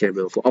reaction with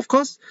KMnO4. Of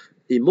course,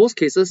 in most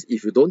cases,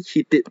 if you don't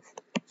heat it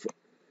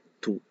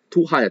to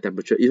too high a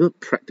temperature, even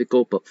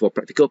for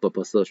practical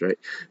purposes, right,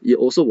 it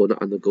also will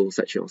not undergo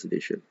side chain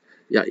oxidation.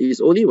 Yeah, it is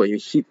only when you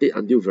heat it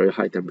until very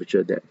high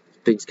temperature that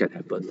things can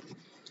happen.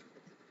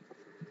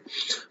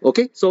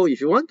 Okay, so if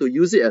you want to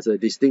use it as a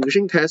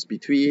distinguishing test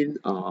between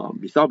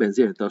methyl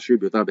benzene and tertiary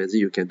butyl benzene,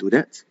 you can do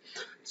that.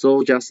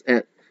 So just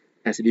add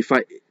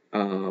acidified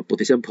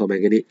potassium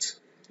permanganate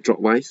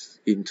dropwise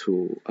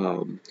into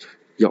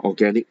your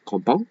organic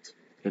compound,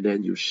 and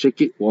then you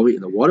shake it, warm it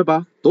in a water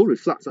bath. Don't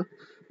reflux.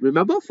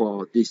 Remember,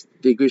 for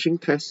distinguishing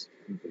tests,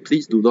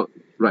 please do not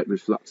write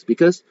reflux,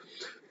 because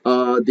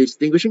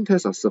distinguishing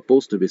tests are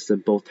supposed to be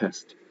simple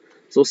tests.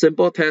 So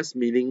simple tests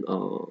meaning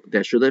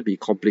there shouldn't be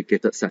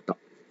complicated setup.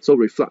 So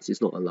reflux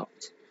is not allowed.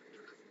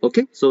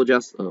 Okay, so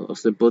just a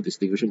simple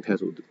distinguishing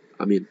test will do.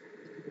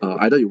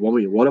 Either you warm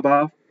it in water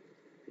bath,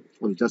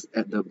 or you just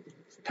add the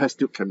test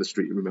tube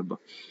chemistry, remember.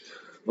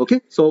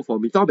 Okay, so for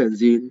methyl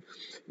benzene,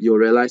 you'll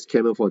realize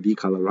KMnO4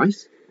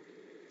 decolorize.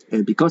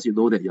 And because you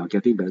know that you are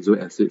getting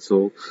benzoic acid,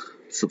 so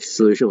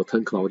solution will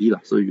turn cloudy.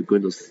 So you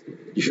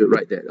should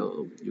write that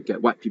you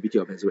get white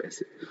PPT of benzoic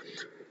acid.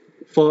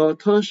 For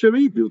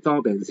tertiary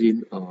butyl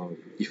benzene,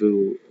 if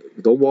you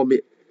don't warm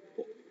it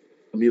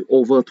I mean,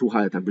 over too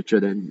high a temperature,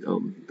 then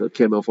the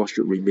KML4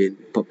 should remain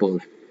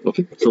purple.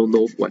 Okay, so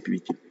no white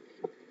PBT.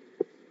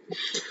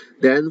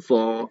 Then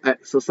for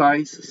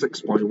exercise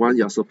 6.1,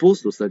 you're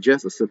supposed to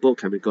suggest a simple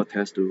chemical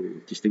test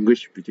to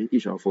distinguish between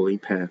each of the following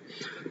pair.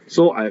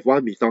 So I have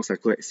one methyl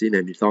cyclohexene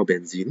and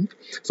methylbenzene.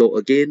 So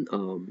again,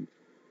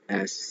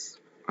 as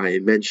I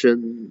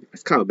mentioned,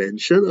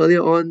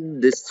 earlier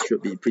on, this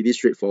should be pretty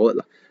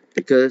straightforward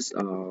because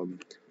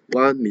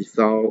one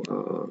methyl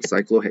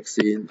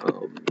cyclohexene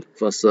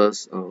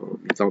versus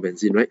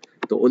methylbenzene, right?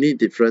 The only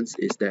difference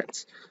is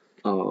that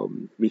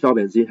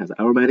methylbenzene has an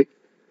aromatic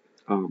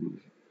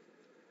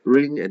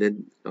ring, and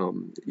then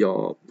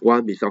your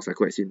one methyl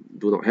cyclohexene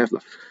do not have.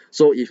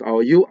 So if I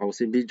were you, I'll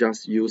simply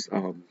just use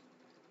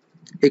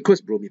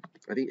aqueous bromine.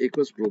 I think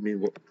aqueous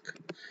bromine work.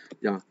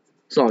 Yeah.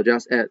 So I'll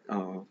just add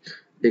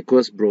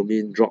aqueous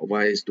bromine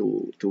dropwise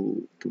to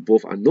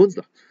both unknowns.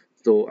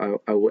 So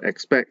I would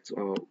expect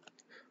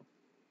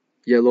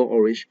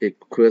yellow-orange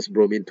aqueous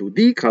bromine to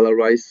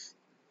decolorize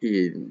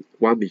in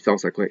one methyl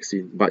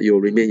cyclohexene, but it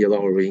will remain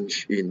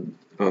yellow-orange in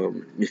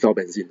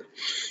methylbenzene.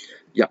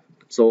 Yeah.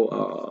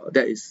 So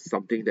that is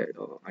something that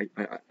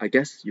I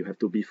guess you have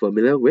to be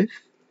familiar with.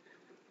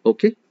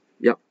 Okay.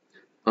 Yeah.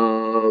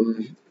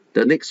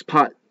 The next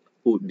part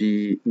would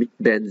be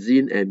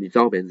benzene and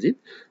methylbenzene.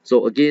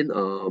 So again,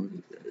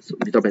 so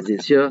methylbenzene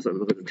is here, so I'm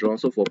not going to draw.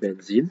 So for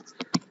benzene,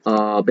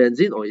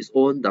 benzene on its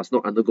own does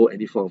not undergo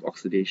any form of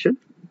oxidation.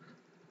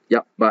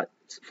 Yeah, but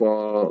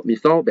for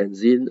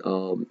methylbenzene,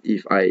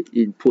 if I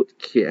input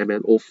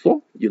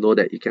KMnO4, you know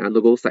that it can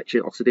undergo side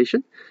chain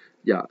oxidation.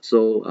 Yeah,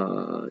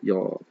 so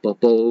your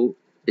purple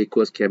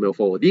aqueous KMnO4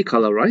 will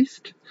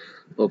decolorized.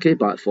 Okay,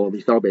 but for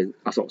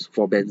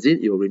for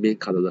benzene, it will remain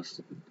colorless.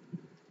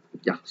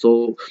 Yeah,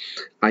 so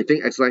I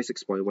think exercise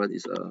 6.1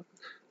 is a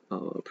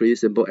pretty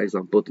simple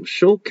example to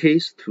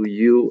showcase to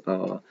you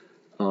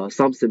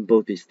some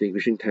simple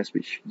distinguishing tests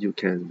which you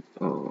can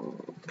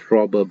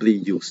probably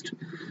use.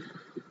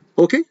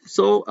 Okay,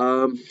 so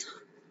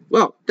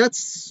well,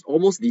 that's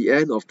almost the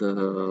end of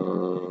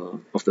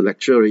the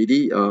lecture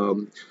already.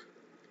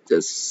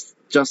 Just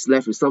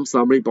left with some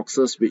summary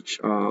boxes which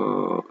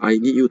I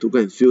need you to go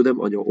and fill them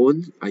on your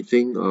own. I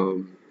think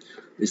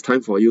it's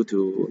time for you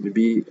to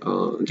maybe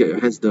get your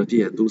hands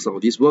dirty and do some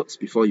of these works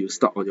before you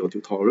start on your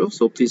tutorial.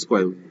 So please go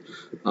and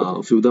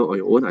fill them on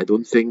your own. I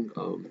don't think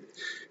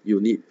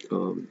you need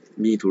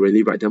me to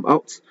really write them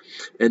out.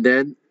 And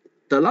then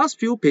the last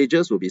few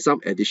pages will be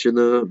some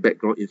additional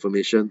background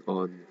information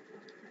on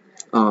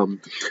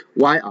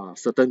why are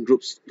certain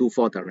groups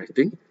 2,4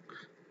 directing.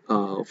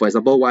 For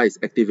example, why is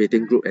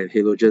activating group and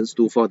halogens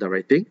 2,4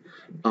 directing?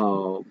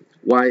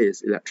 Why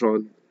is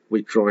electron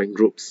withdrawing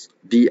groups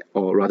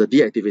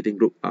deactivating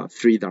group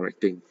 3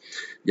 directing?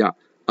 Yeah.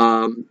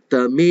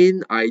 The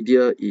main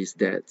idea is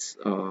that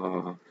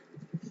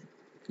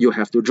you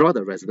have to draw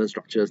the resonance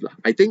structures.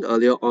 I think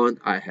earlier on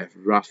I have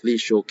roughly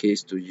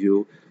showcased to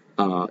you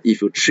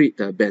if you treat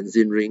the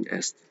benzene ring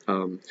as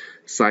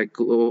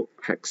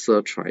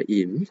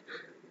cyclohexatriene,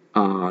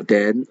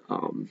 then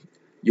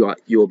you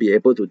will be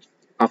able to,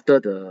 after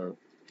the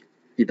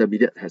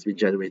intermediate has been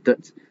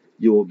generated,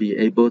 you will be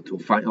able to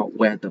find out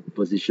where the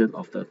position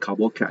of the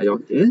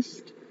carbocation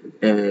is,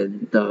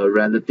 and the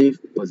relative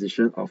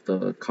position of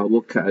the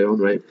carbocation,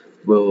 right,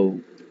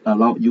 will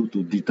allow you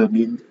to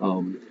determine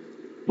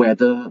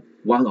whether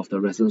one of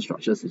the resonance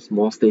structures is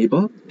more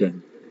stable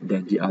than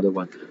the other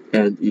one.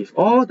 And if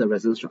all the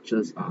resonance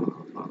structures are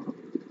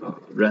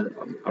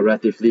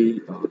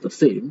relatively the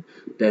same,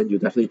 then you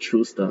definitely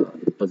choose the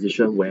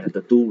position where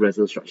the two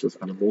resonance structures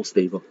are the most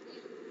stable.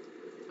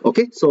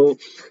 Okay, so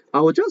I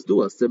will just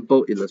do a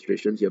simple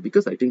illustration here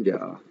because I think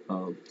there are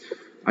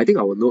I think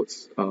our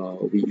notes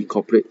we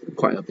incorporate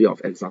quite a bit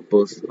of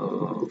examples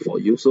for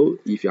you. So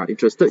if you are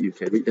interested, you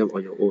can read them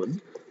on your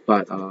own.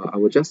 But I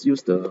will just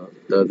use the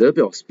little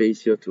bit of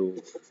space here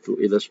to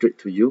illustrate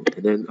to you,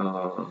 and then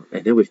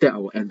with that I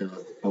will end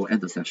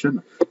the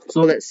session.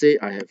 So let's say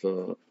I have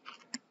a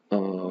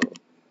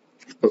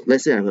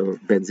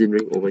benzene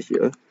ring over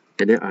here,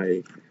 and then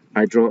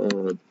I draw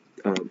a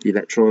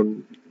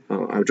electron.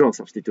 I'll draw a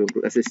substituent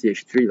group, let's say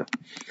CH3 lah.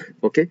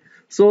 Okay,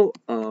 so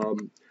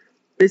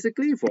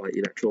basically for an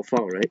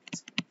electrophile,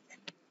 right?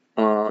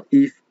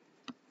 If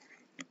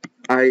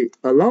I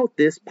allow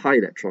this pi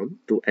electron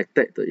to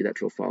attack the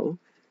electrophile,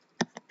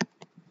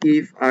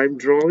 if I'm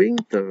drawing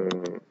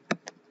the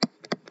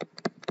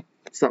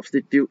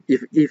substitute,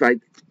 if I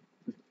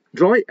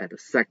draw it at the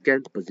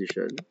second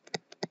position,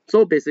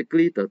 so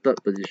basically the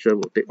third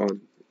position will take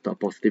on the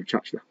positive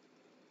charge lah.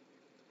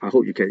 I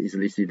hope you can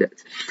easily see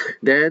that.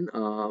 Then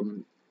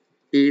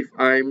if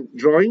I'm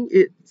drawing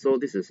it, so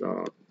this is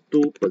 2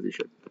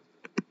 position.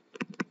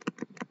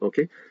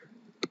 Okay.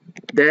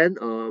 Then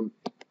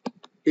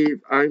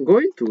if I'm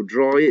going to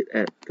draw it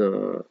at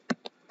the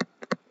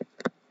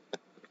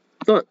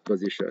third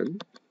position,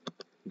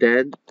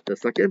 then the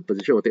second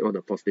position will take on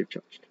the positive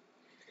charge.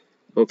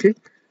 Okay.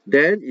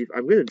 Then if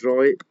I'm going to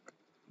draw it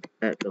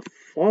at the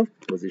fourth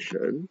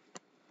position,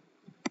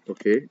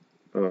 okay.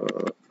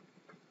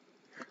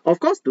 Of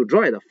course, to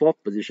draw at the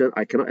fourth position,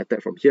 I cannot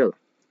attack from here.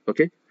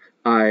 Okay,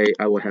 I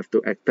will have to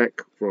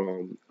attack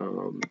from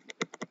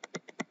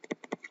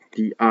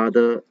the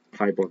other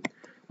pi bond.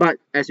 But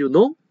as you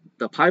know,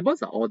 the pi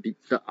bonds are all the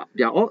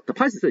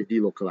pi system is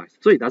delocalized,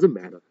 so it doesn't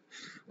matter.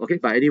 Okay,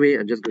 but anyway,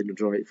 I'm just going to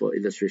draw it for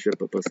illustration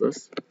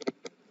purposes.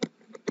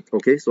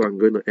 Okay, so I'm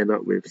going to end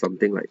up with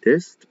something like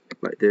this,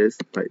 like this,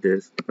 like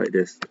this, like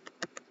this.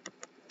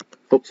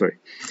 Oh, sorry.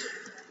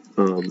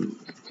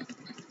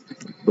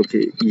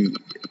 Okay, E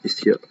is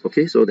here.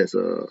 Okay, so there's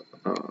a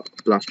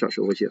plus charge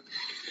over here.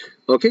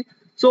 Okay,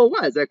 so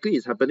what exactly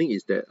is happening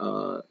is that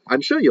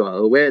I'm sure you are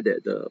aware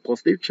that the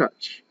positive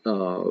charge,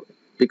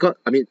 because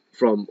I mean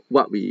from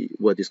what we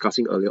were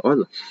discussing earlier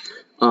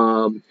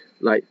on,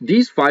 like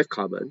these 5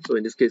 carbons, so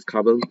in this case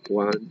carbon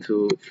 1,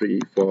 2, 3,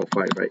 4,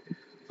 5, right?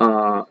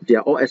 They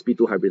are all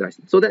sp2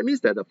 hybridized. So that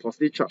means that the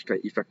positive charge can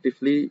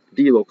effectively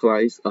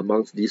delocalize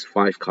amongst these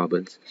 5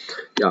 carbons.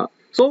 Yeah.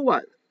 So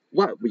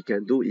what we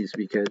can do is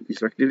we can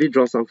effectively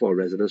draw some for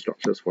resonance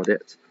structures for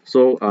that.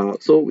 So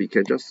so we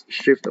can just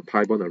shift the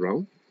pi bond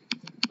around.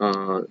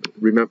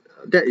 Remember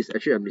that is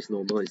actually a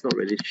misnomer. It's not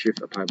really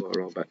shift the pi bond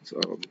around, but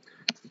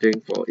I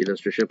think for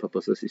illustration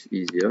purposes it's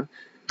easier.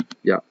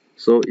 Yeah.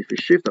 So if we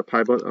shift the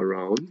pi bond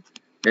around,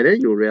 and then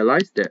you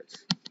realize that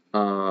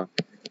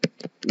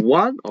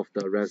one of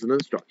the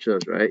resonance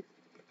structures, right,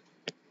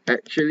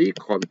 actually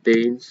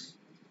contains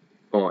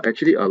or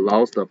actually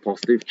allows the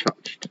positive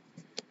charge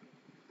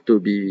to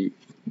be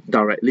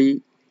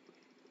directly,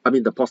 I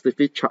mean the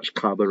positively charged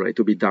carbon, right,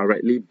 to be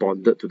directly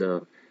bonded to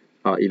the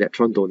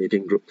electron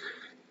donating group.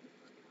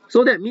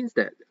 So that means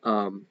that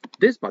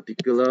this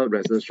particular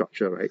resonance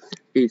structure, right,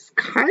 is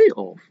kind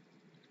of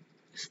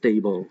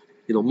stable,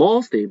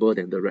 more stable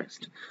than the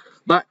rest.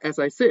 But as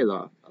I said,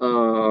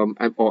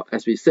 or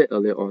as we said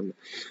earlier on,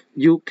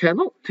 you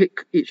cannot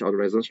take each of the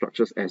resonance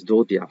structures as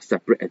though they are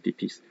separate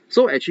entities.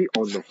 So actually,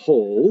 on the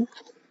whole,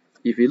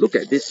 if you look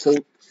at this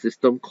whole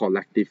system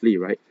collectively,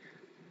 right,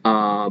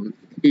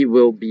 it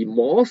will be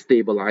more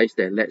stabilized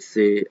than, let's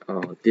say,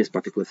 this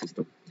particular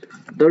system.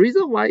 The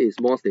reason why it's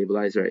more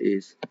stabilized, right,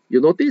 is you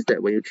notice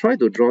that when you try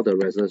to draw the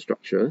resonance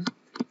structure,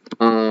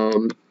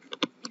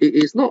 it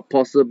is not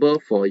possible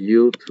for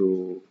you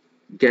to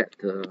get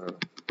the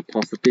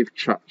positive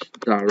charge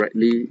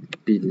directly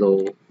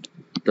below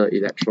the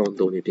electron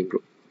donating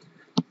group.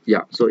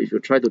 Yeah, so if you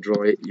try to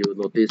draw it, you'll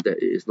notice that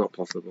it is not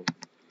possible.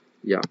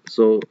 Yeah,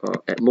 so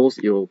at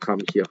most it will come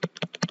here.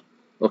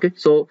 Okay,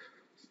 so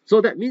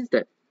that means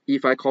that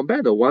if I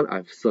compare the one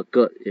I've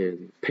circled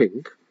in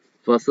pink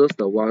versus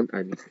the one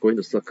I'm going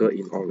to circle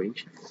in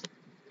orange,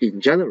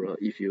 in general,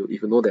 if you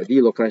know that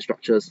delocalized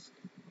structures,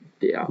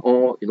 they are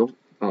all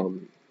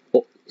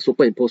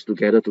superimposed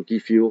together to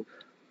give you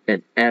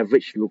an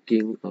average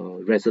looking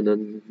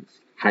resonance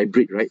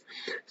hybrid, right?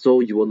 So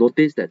you will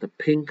notice that the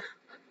pink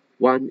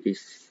one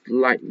is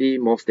slightly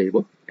more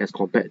stable as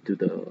compared to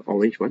the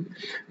orange one.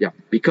 Yeah,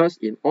 because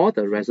in all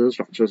the resonance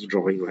structures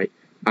drawing, right,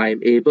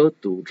 I'm able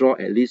to draw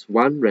at least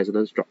one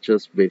resonance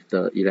structures with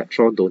the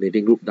electron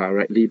donating group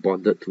directly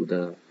bonded to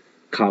the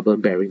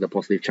carbon bearing the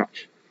positive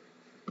charge.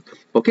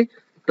 Okay,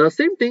 the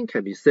same thing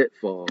can be said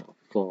for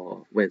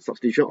when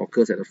substitution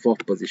occurs at the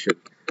 4th position.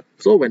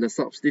 So when a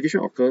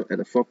substitution occurs at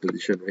the 4th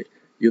position, right,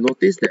 you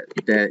notice that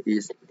there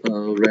is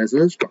a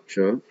resonance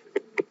structure,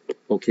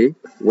 okay,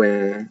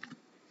 where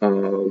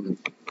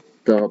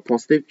the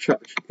positive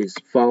charge is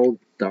found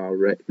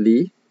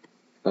directly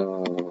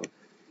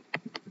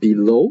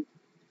below,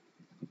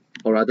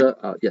 or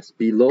rather, yes,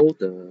 below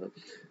the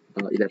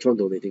electron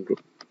donating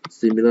group,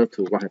 similar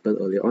to what happened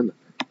earlier on.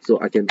 So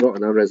I can draw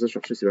another resonance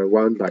structure if I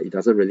want, but it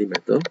doesn't really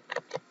matter.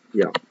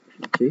 Yeah,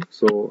 okay,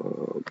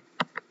 so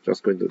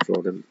just going to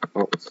draw them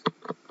out.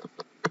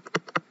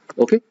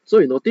 Okay, so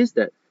you notice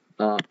that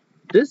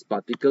this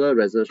particular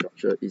resonance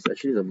structure is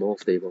actually the more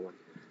stable one.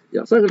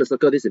 Yeah, so I'm going to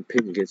circle this in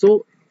pink again.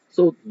 So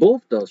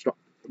both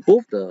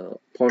the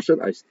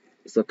portion I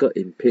circled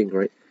in pink,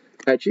 right,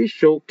 actually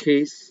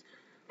showcase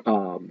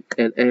an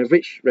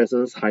average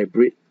resonance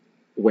hybrid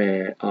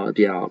where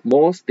they are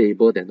more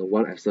stable than the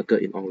one I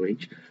circled in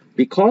orange,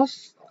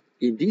 because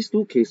in these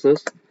two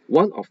cases,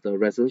 one of the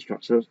resonance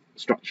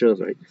structures,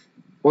 right,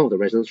 one of the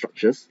resonance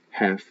structures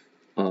have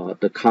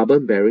the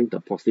carbon bearing the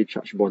positive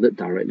charge bonded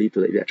directly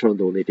to the electron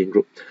donating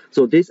group.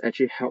 So this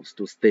actually helps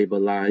to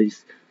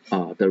stabilize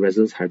the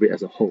resonance hybrid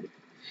as a whole.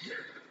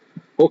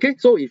 Okay,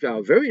 so if you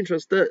are very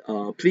interested,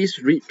 please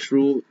read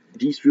through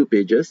these few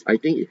pages. I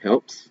think it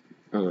helps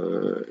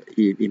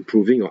in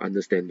improving your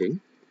understanding.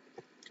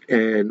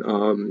 And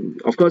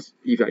of course,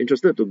 if you're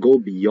interested to go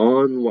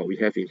beyond what we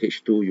have in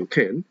H2, you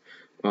can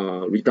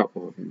read up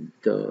on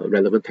the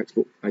relevant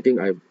textbook. I think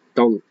I've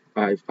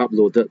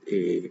uploaded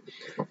a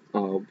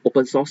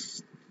open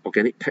source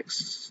organic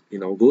text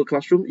in our Google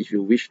Classroom. If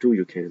you wish to,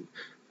 you can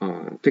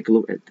take a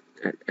look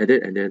at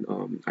it, and then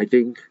I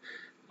think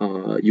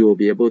you will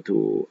be able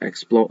to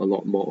explore a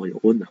lot more on your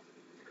own now.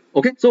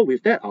 Okay, so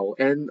with that, I'll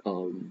end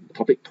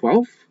topic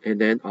 12, and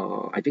then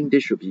I think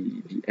this should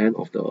be the end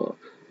of the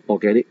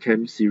organic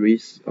chem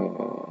series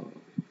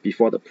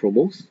before the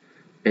promos,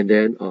 and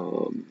then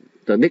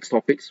the next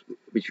topics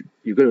which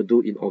you're going to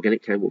do in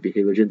organic chem will be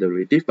halogen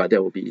derivative, but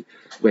that will be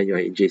when you are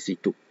in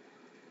JC2.